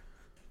boy.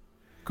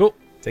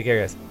 Take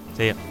care, guys.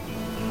 See ya.